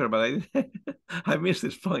paper, but I missed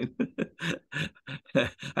this point.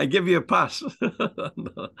 I give you a pass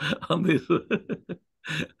on this.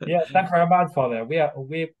 Yeah, thanks very much for that. We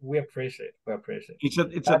appreciate. We appreciate.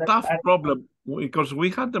 It's a tough problem because we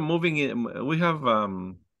had the moving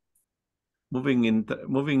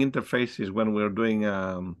interfaces when we're doing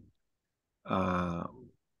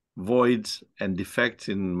voids and defects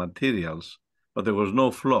in materials, but there was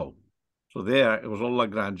no flow. So there it was all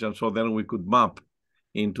Lagrangian. So then we could map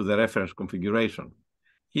into the reference configuration.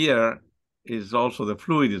 Here is also the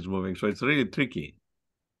fluid is moving, so it's really tricky.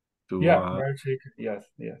 Very tricky. Yes.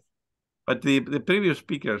 But the previous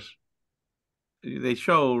speakers, they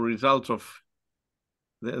show results of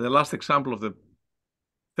the last example of the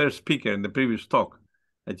third speaker in the previous talk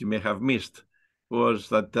that you may have missed was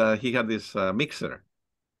that he had this mixer.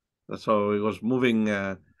 So it was moving,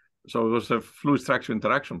 so it was a fluid structure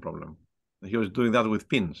interaction problem. He was doing that with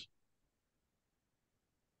pins.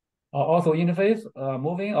 Also interface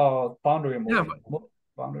moving or boundary moving? Yeah,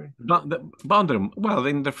 boundary. The boundary. Well,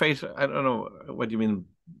 the interface. I don't know what you mean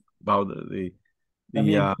about the. I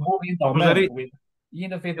mean, moving domain with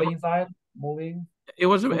interface inside moving. It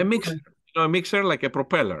was a mixer, a mixer like a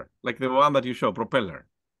propeller, like the one that you show, propeller.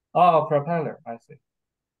 Oh, propeller. I see.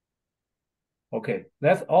 Okay,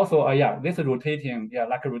 that's also this is rotating,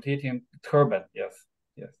 like a rotating turbine. Yes.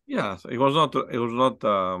 Yeah, so it was not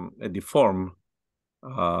a deformed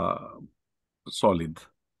solid.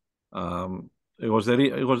 It was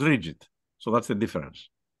rigid. So that's the difference.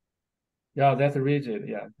 Yeah, that's rigid.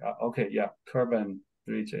 Yeah. Okay. Yeah, turbine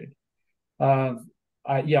rigid.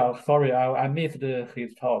 Sorry, I missed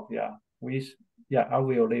his talk. Yeah, I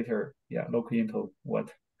will later look into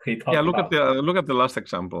what he talked about. Look at the last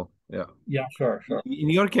example. Yeah. Yeah, sure. In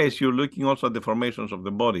your case, you're looking also at the formations of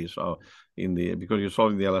the body. So because you're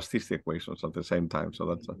solving the elasticity equations at the same time. So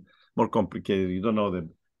that's more complicated. You don't know the.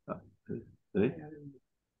 Okay.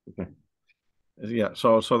 Yeah.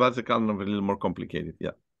 So that's a kind of a little more complicated.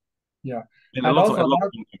 Yeah. Yeah. And a lot more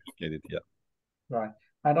complicated. Yeah. Right.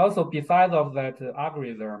 And also besides of that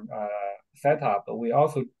algorithm setup, we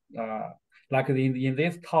also like in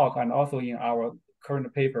this talk and also in our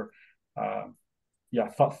current paper.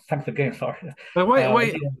 Thanks again. Sorry. But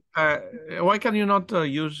why can you not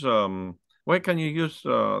use why can you use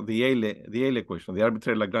the Euler equation, the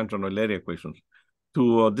arbitrary Lagrangian Euler equations,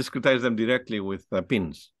 to discretize them directly with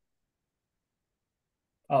pins?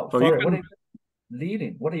 Oh, so sorry. What is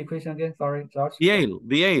leading? What equation again? Sorry, George.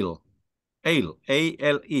 The ALE,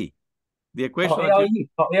 A-L-E. The equation. ALE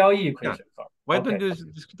equation. Yeah. Why don't you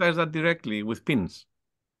discretize that directly with pins?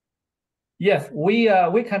 Yes, we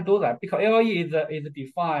can do that because ALE is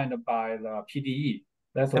defined by the PDE.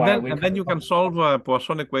 That's why and then you can solve a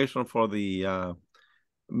Poisson equation for the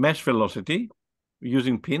mesh velocity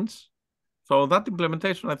using pins. So that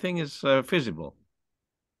implementation, I think, is feasible.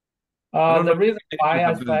 The reason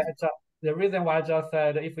why I just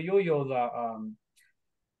said if you use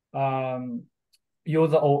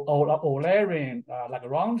Eulerian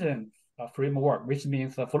Lagrangian framework, which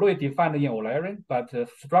means fluid defined in Eulerian, but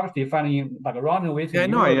structure defined in Lagrangian. Which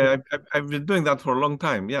I've been doing that for a long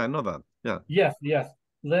time. Yeah, I know that. Yeah. Yes.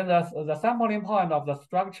 Then the sampling point of the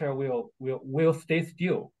structure will stay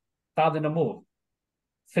still, doesn't move.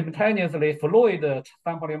 Simultaneously, fluid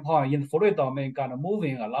sampling point in the fluid domain got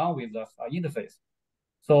moving along with the interface.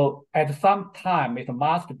 So at some time, it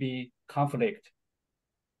must be conflict.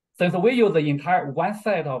 Since we use the entire one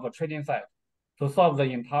set of a training set to solve the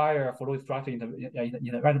entire fluid structure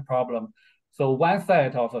intervention problem, so one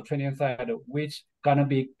set of a training set which gonna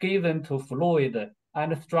be given to fluid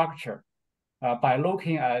and structure by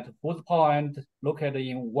looking at whose point located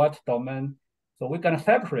in what domain. So we're gonna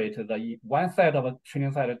separate the one set of a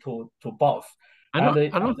training set to both. I don't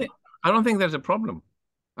think there's a problem,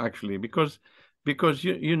 actually, because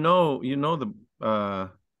you know the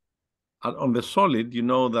on the solid, you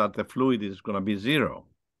know that the fluid is going to be 0.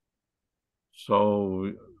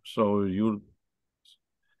 So you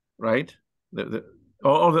right? Not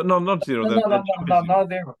 0. Not 0.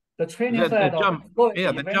 The training set of fluid.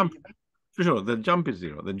 Yeah, the jump. For sure, the jump is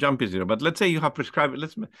 0. The jump is 0. But let's say you have prescribed.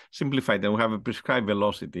 Let's simplify that. We have a prescribed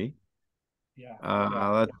velocity.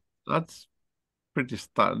 That's pretty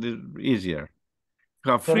easier.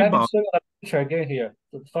 You have free bound. Let me show you the picture again here.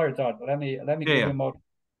 Sorry, George. Let me give you more.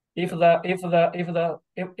 If the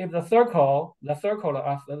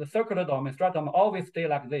circular domain, structure domain always stay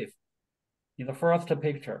like this in the first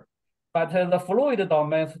picture. But the fluid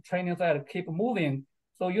domains training set keep moving.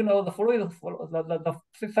 So the fluid, the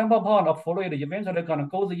sample point of fluid eventually gonna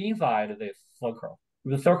go inside this circle.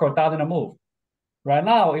 The circle doesn't move. Right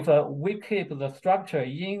now, if we keep the structure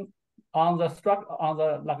on the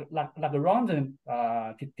Lagrangian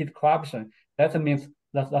description, that means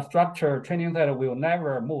the structure training set will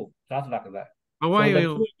never move, just like that. But why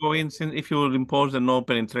you go in if you will impose a no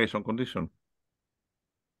penetration condition?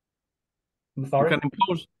 I'm sorry?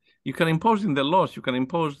 You can impose in the laws, you can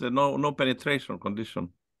impose the no penetration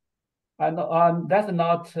condition. And that's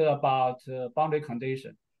not about boundary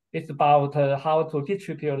condition. It's about how to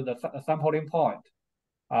distribute the sampling point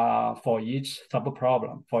for each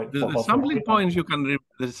sub-problem. The sampling points you can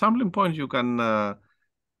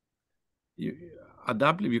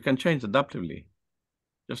adaptively, you can change adaptively.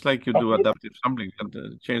 Just like you do adaptive sampling, you can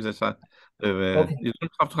change the you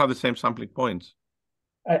don't have to have the same sampling points.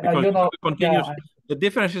 Because the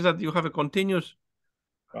difference is that you have a continuous,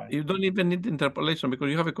 you don't even need interpolation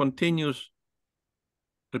because you have a continuous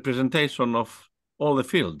representation of all the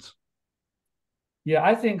fields. Yeah,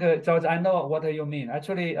 I think, George, I know what you mean.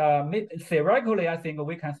 Actually, theoretically, I think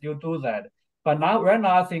we can still do that. But right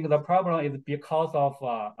now, I think the problem is because of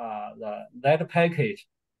that package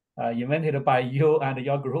invented by you and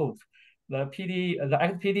your group. The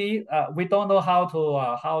XPD, we don't know how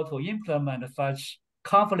to implement such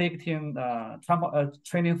conflicting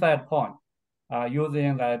training set point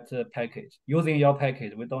using that package. Using your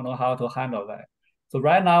package, we don't know how to handle that. So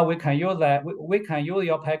right now we can use that. We can use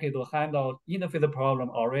your package to handle interface problem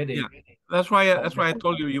already. Yeah, that's why I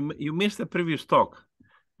told you missed the previous talk.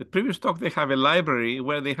 The previous talk, they have a library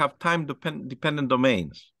where they have time-dependent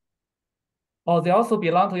domains. Oh, they also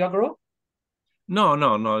belong to your group? No.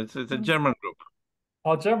 It's a German group.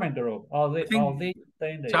 Oh, German group. Xiaozhe,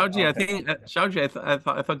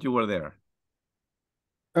 I thought you were there.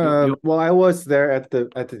 Well, I was there at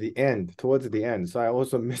the end, towards the end, so I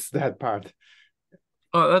also missed that part.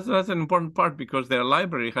 Oh, that's an important part because their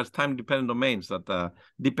library has time-dependent domains that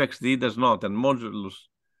DeepXD does not, and Modulus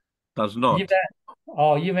does not.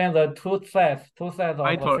 Even the two sets of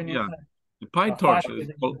PyTorch, the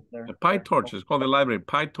PyTorch is called the library.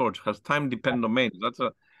 PyTorch has time-dependent domains.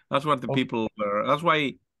 That's what the people were. That's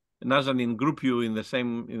why Nazanin group you in the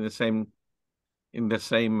same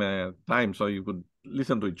time, so you could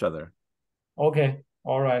listen to each other. Okay,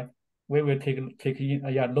 all right. We will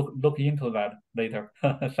look into that later.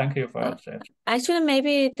 Thank you for that. Actually,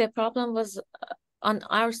 maybe the problem was on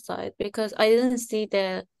our side because I didn't see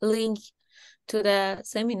the link to the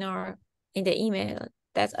seminar in the email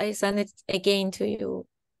that I sent it again to you.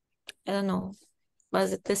 I don't know.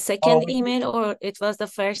 Was it the second email or it was the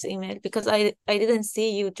first email? Because I didn't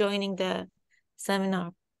see you joining the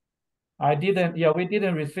seminar. I didn't. Yeah, we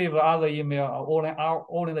didn't receive other email.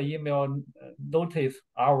 Only the email notice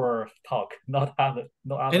our talk, not other.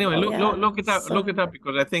 Anyway, look it up. Look it up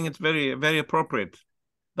because I think it's very, very appropriate.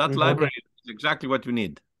 That library is exactly what you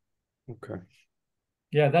need. Okay.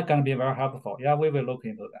 Yeah, that can be very helpful. Yeah, we will look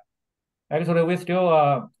into that. Actually, we still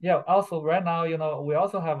also right now, we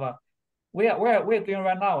also have we're doing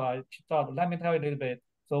right now. Let me tell you a little bit.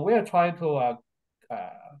 So we are trying to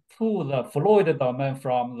pull the fluid domain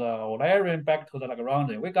from the Eulerian back to the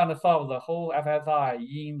Lagrangian. We're gonna solve the whole FSI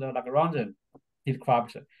in the Lagrangian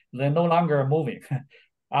description. They're no longer moving.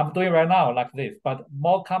 I'm doing right now like this, but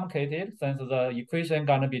more complicated since the equation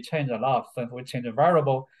gonna be changed a lot since we change the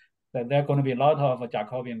variable. That there are going to be a lot of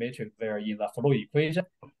Jacobian matrix there in the fluid equation.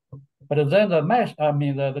 But then the mesh,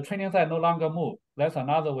 the training set no longer move. That's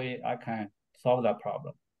another way I can solve that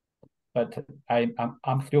problem. But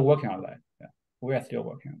I'm still working on that. Yeah. We are still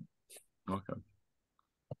working on it. Okay.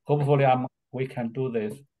 Hopefully we can do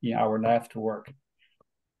this in our next work.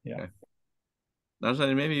 Yeah.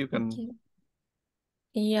 Okay. Maybe you can.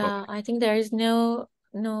 Yeah, I think there is no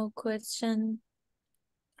question.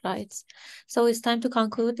 Right. So it's time to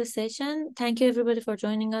conclude the session. Thank you everybody for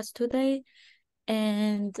joining us today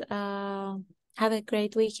and have a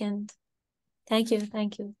great weekend. Thank you.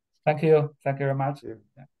 Thank you. Thank you very much.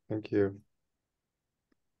 Thank you.